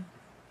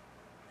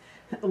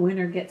 The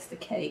winner gets the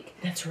cake.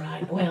 That's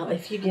right. Well,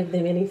 if you give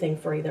them anything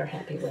free, they're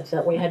happy with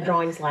it. We had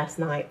drawings last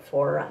night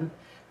for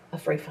a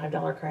free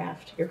 $5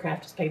 craft. Your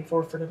craft is paid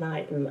for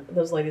tonight, and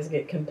those ladies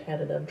get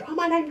competitive. Draw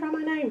my name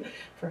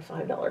for a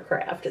 $5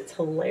 craft. It's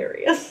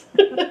hilarious.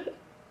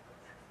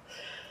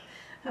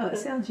 Oh, it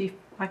sounds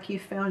like you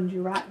found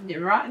your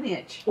right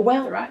niche.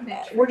 Well, the right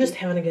niche we're just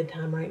having a good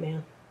time right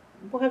now.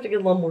 We'll have to get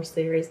a little more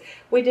serious.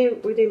 We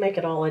do make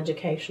it all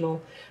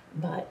educational,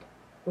 but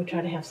we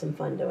try to have some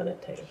fun doing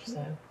it too.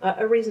 So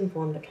a reason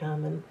for them to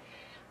come, and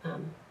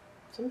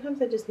sometimes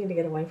they just need to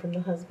get away from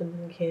the husband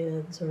and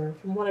kids or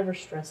from whatever's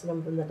stressing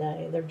them from the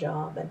day, their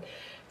job. And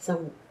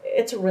so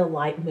it's a real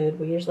light mood.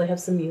 We usually have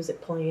some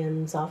music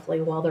playing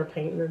softly while they're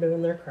painting or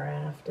doing their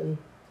craft, and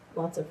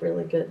lots of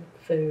really good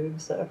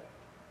food. So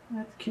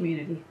that's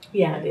community.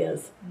 yeah, it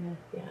is. Yeah.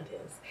 Yeah,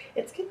 it is.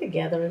 It's getting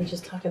together and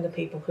just talking to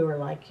people who are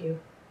like you,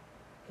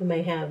 who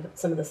may have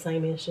some of the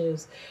same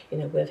issues. You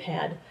know, we've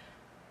had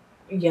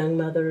young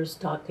mothers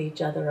talk to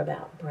each other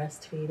about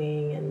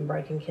breastfeeding and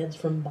breaking kids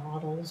from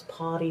bottles,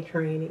 potty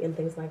training, and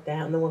things like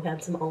that. And then we've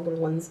had some older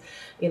ones,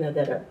 you know,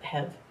 that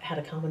have had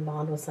a common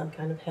bond with some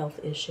kind of health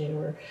issue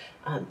or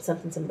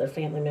something some of their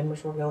family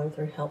members were going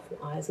through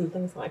health-wise and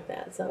things like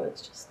that. So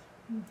it's just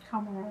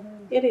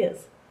Camaraderie. it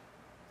is.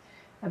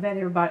 I bet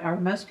everybody, or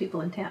most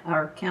people in town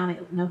or county,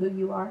 know who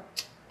you are.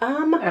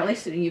 Or at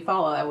least you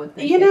follow, I would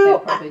think. You know,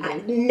 probably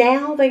do.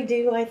 Now they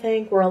do, I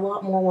think. We're a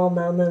lot more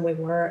well-known than we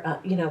were.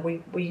 You know,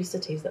 we used to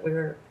tease that we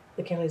were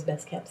the county's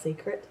best-kept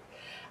secret.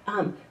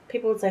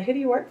 People would say, who do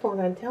you work for?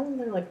 And I'd tell them,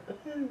 they're like,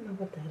 I don't know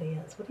what that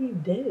is. What do you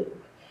do?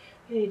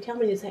 You know, you tell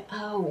me, you say,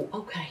 oh,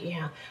 okay,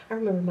 yeah. I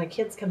remember my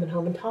kids coming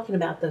home and talking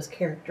about those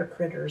character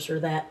critters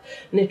or that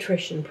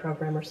nutrition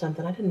program or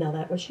something. I didn't know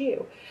that was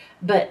you.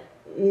 But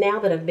now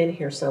that I've been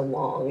here so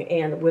long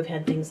and we've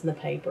had things in the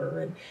paper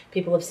and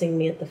people have seen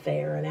me at the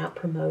fair and out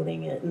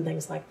promoting it and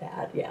things like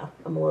that, yeah,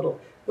 I'm a little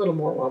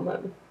more well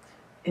known.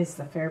 Is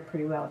the fair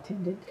pretty well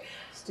attended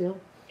still?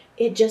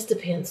 It just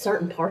depends.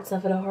 Certain parts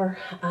of it are.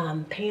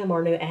 Pam,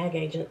 our new ag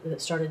agent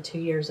that started 2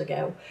 years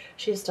ago,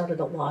 she has started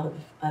a lot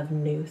of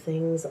new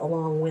things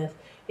along with,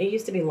 it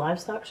used to be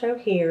livestock show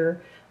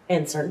here,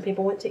 and certain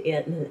people went to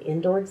it, and then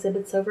indoor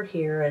exhibits over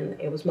here, and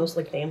it was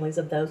mostly families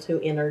of those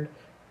who entered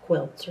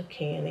quilts or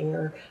canning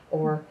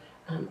or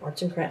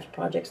arts and crafts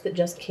projects that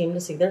just came to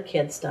see their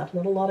kids' stuff.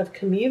 Not a lot of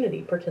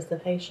community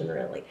participation,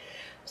 really.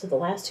 So the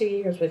last 2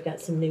 years, we've got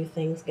some new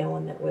things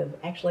going that we've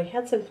actually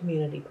had some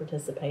community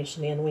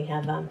participation in. We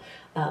have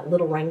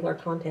Little Wrangler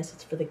contest.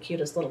 It's for the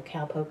cutest little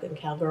cowpoke and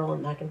cowgirl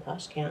in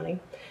McIntosh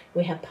County.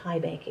 We have pie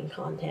baking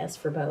contests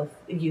for both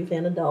youth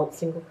and adults,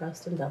 single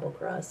crust and double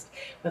crust.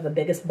 We have a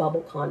biggest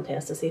bubble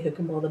contest to see who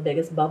can blow the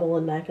biggest bubble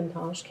in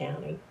McIntosh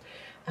County.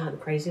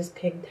 Craziest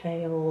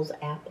pigtails,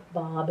 apple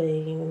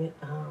bobbing.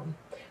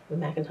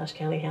 McIntosh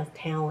County has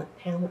talent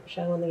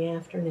show in the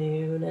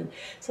afternoon, and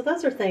so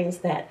those are things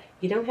that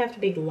you don't have to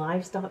be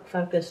livestock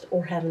focused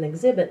or have an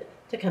exhibit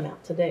to come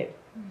out to do.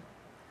 You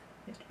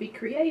have to be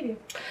creative.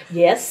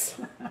 Yes,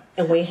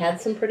 and we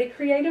had some pretty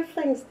creative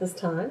things this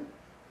time.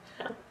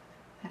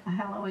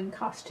 Halloween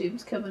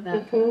costumes coming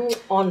up.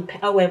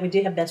 Well, we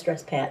do have best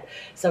dressed pet,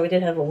 so we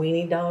did have a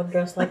weenie dog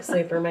dressed like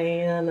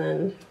Superman,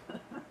 and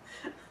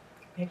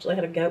we actually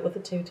had a goat with a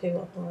tutu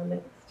on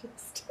it.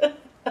 It's just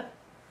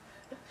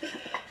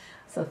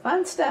So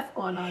fun stuff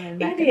going on in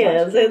McIntosh.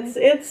 It is.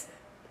 It's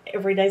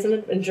every day's an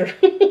adventure.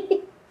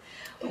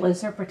 Well,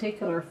 is there a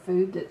particular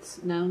food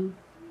that's known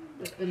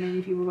that many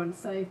of you were going to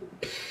say?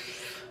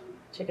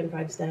 Chicken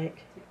fried steak.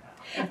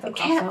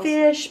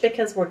 Catfish,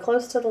 because we're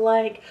close to the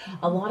lake.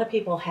 A lot of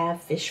people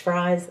have fish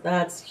fries.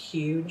 That's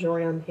huge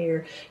around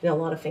here. You know, a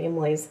lot of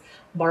families.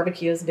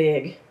 Barbecue is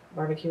big.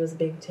 Barbecue is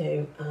big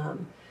too.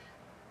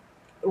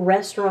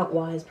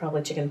 Restaurant-wise,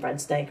 probably chicken fried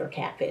steak or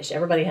catfish.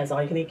 Everybody has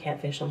all-you-can-eat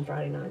catfish on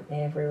Friday night.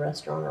 Every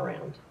restaurant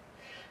around.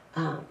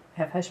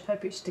 Have hush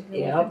puppies to go.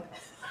 Yep.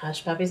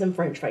 Hush puppies and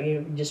French fry.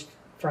 You just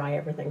fry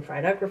everything.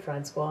 Fried okra,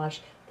 fried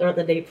squash. Throw it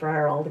in the deep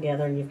fryer all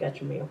together, and you've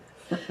got your meal.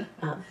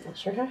 Not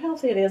sure how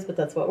healthy it is, but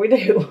that's what we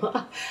do.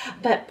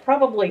 But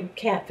probably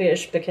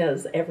catfish,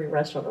 because every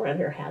restaurant around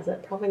here has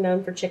it. Probably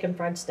known for chicken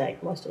fried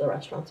steak. Most of the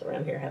restaurants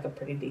around here have a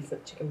pretty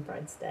decent chicken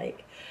fried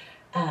steak.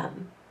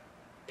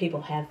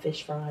 People have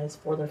fish fries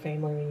for their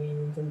family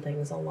reunions and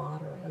things a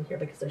lot around here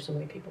because there's so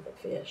many people that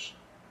fish.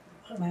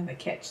 And they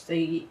catch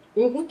it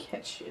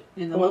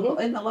in the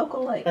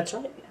local lake. That's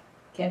right. Yeah.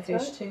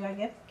 Catfish too, I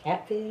guess.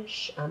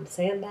 Catfish,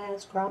 sand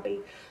bass,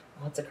 crappie.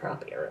 Lots of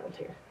crappie around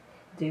here.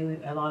 Do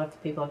a lot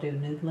of people do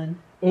noodling?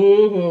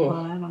 Mm-hmm.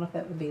 Well, I don't know if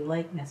that would be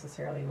lake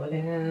necessarily, would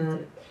it? Yeah.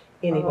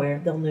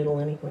 Anywhere. They'll noodle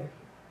anywhere.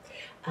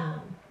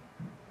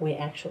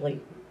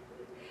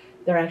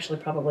 They're actually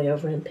probably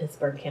over in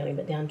Pittsburgh County,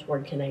 but down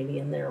toward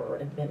Canadian, there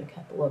have been a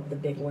couple of the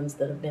big ones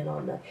that have been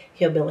on the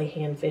Hillbilly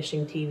Hand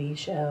Fishing TV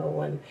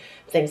show and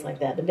things like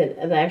that.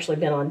 They've actually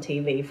been on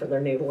TV for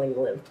their noodling,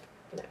 live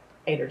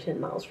 8 or 10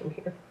 miles from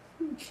here.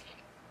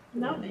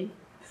 Not me.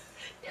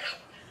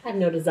 I have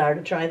no desire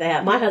to try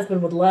that. My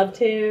husband would love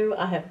to.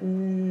 I have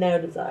no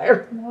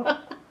desire. No.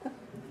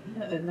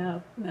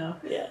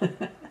 Yeah.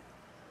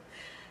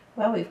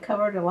 Well, we've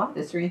covered a lot.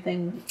 Is there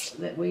anything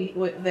that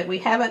we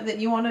haven't that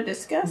you want to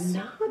discuss?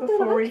 Not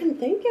that I can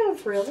think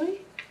of,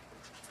 really.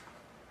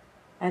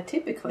 I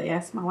typically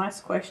ask my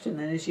last question,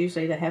 and is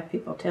usually to have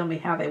people tell me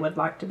how they would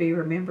like to be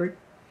remembered.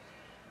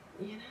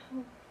 You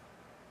know,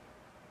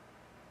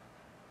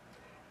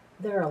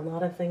 there are a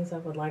lot of things I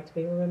would like to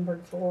be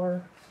remembered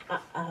for.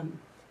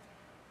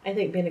 I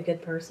think being a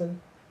good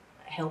person,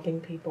 helping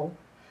people,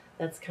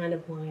 that's kind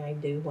of why I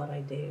do what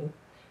I do.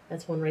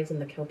 That's one reason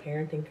the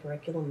co-parenting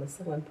curriculum is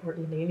so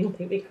important to me, and you'll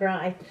make me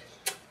cry.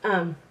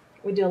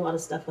 We do a lot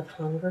of stuff with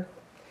hunger.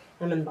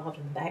 I'm involved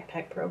in the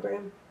backpack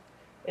program.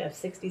 We have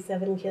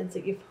 67 kids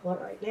at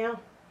UFALA right now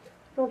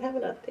who don't have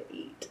enough to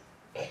eat.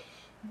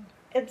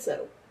 And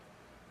so,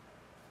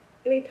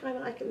 anytime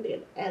I can be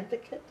an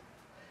advocate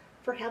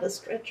for how to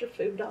stretch your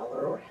food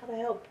dollar or how to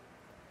help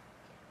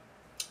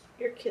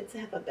your kids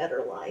have a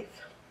better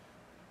life,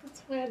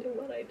 that's why I do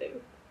what I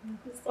do. I'm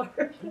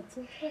sorry.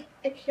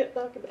 I can't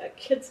talk about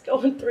kids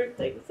going through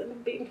things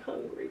and being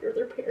hungry or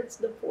their parents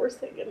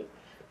divorcing and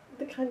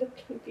the kind of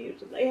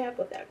confusion they have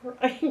without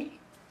crying.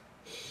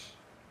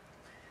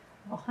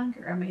 Well,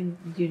 hunger, I mean,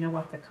 do you know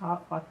what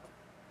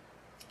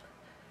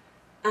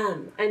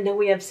I know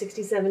we have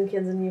 67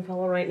 kids in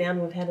UFALA right now,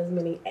 and we've had as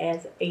many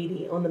as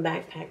 80 on the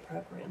backpack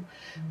program,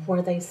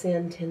 where they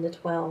send 10 to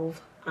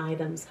 12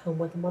 items home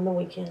with them on the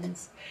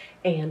weekends,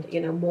 and,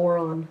 more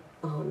on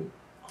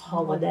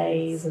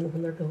holidays and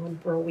when they're gone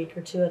for a week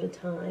or two at a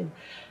time.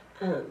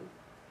 There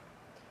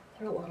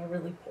are a lot of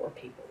really poor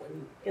people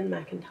in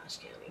McIntosh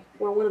County.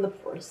 We're one of the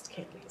poorest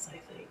counties, I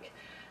think.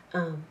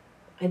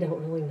 I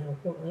don't really know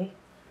why.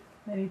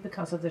 Maybe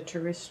because of the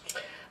tourist.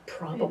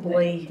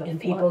 Probably, the and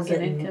people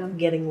income.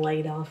 getting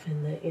laid off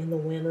in the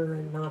winter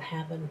and not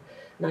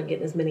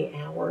getting as many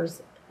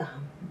hours.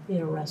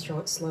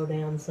 Restaurants slow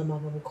down, some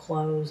of them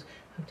close,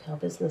 hotel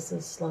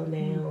businesses slow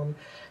down,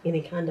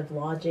 any kind of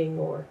lodging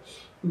or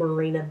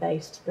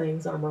marina-based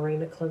things. Our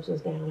marina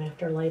closes down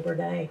after Labor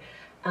Day.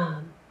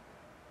 I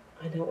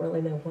don't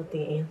really know what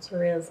the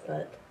answer is,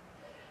 but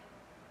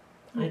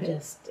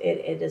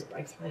it just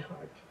breaks my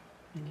heart.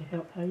 And you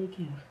help how you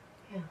can.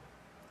 Yeah.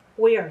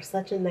 We are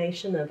such a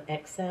nation of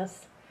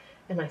excess,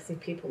 and I see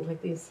people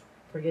like these,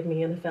 forgive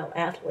me, NFL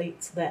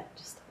athletes that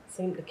just don't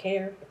seem to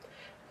care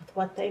with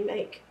what they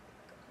make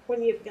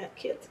when you've got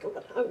kids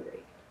going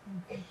hungry.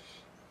 Mm-hmm.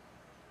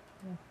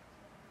 Yeah.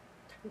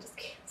 I just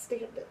can't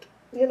stand it.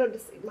 To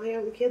see my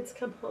own kids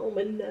come home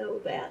and know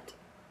that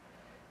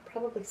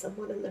probably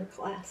someone in their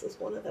class is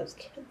one of those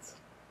kids.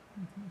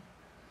 Mm-hmm.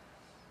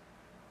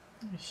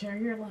 Share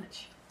your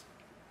lunch.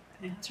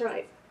 Yeah. That's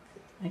right.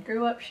 I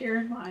grew up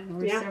sharing mine. There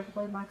were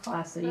several in my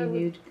class that you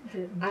knew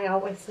didn't. I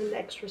always send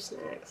extra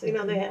snacks. They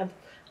have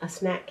a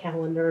snack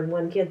calendar, and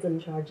one kid's in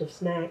charge of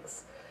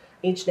snacks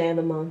each day of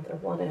the month or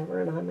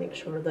whatever, and I make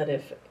sure that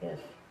if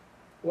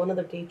one of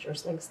the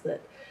teachers thinks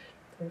that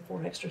 3 or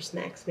 4 extra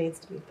snacks needs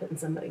to be put in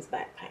somebody's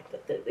backpack,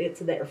 that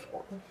it's there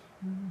for them.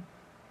 Mm-hmm.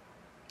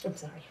 I'm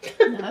sorry.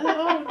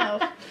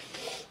 No.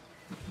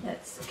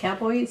 That's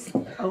Cowboys.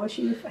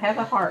 OSU have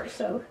a heart,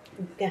 so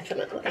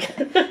definitely.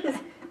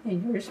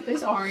 And yours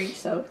is orange,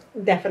 so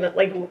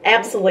definitely,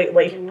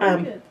 absolutely.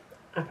 Good.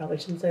 I probably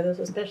shouldn't say this,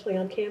 especially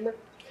on camera.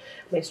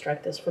 I may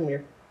strike this from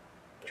your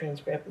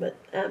transcript, but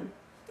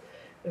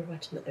we were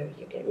watching the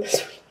OU game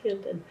this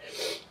weekend, and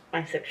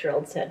my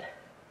 6-year-old said,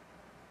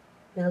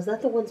 "Now, is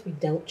that the ones we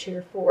don't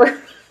cheer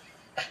for?"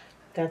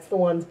 That's the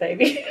ones,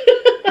 baby.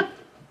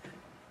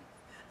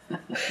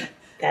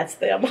 That's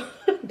them.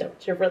 Don't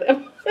cheer for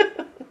them.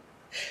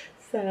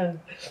 So,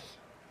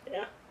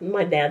 yeah.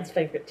 My dad's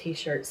favorite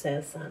T-shirt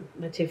says,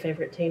 my 2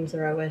 favorite teams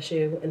are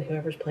OSU and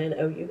whoever's playing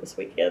OU this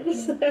weekend.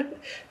 So,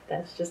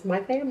 that's just my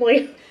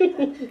family.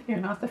 You're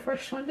not the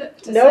first one to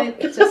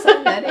Nope.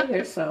 say that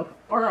either, so,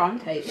 or on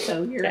tape,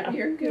 so you're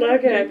good.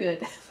 Okay. You're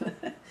good.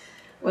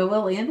 Well,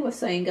 we'll end with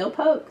saying go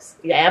Pokes.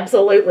 Yeah,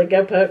 absolutely.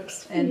 Go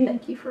Pokes. And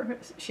thank you for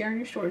sharing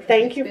your story.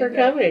 Thank you for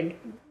coming.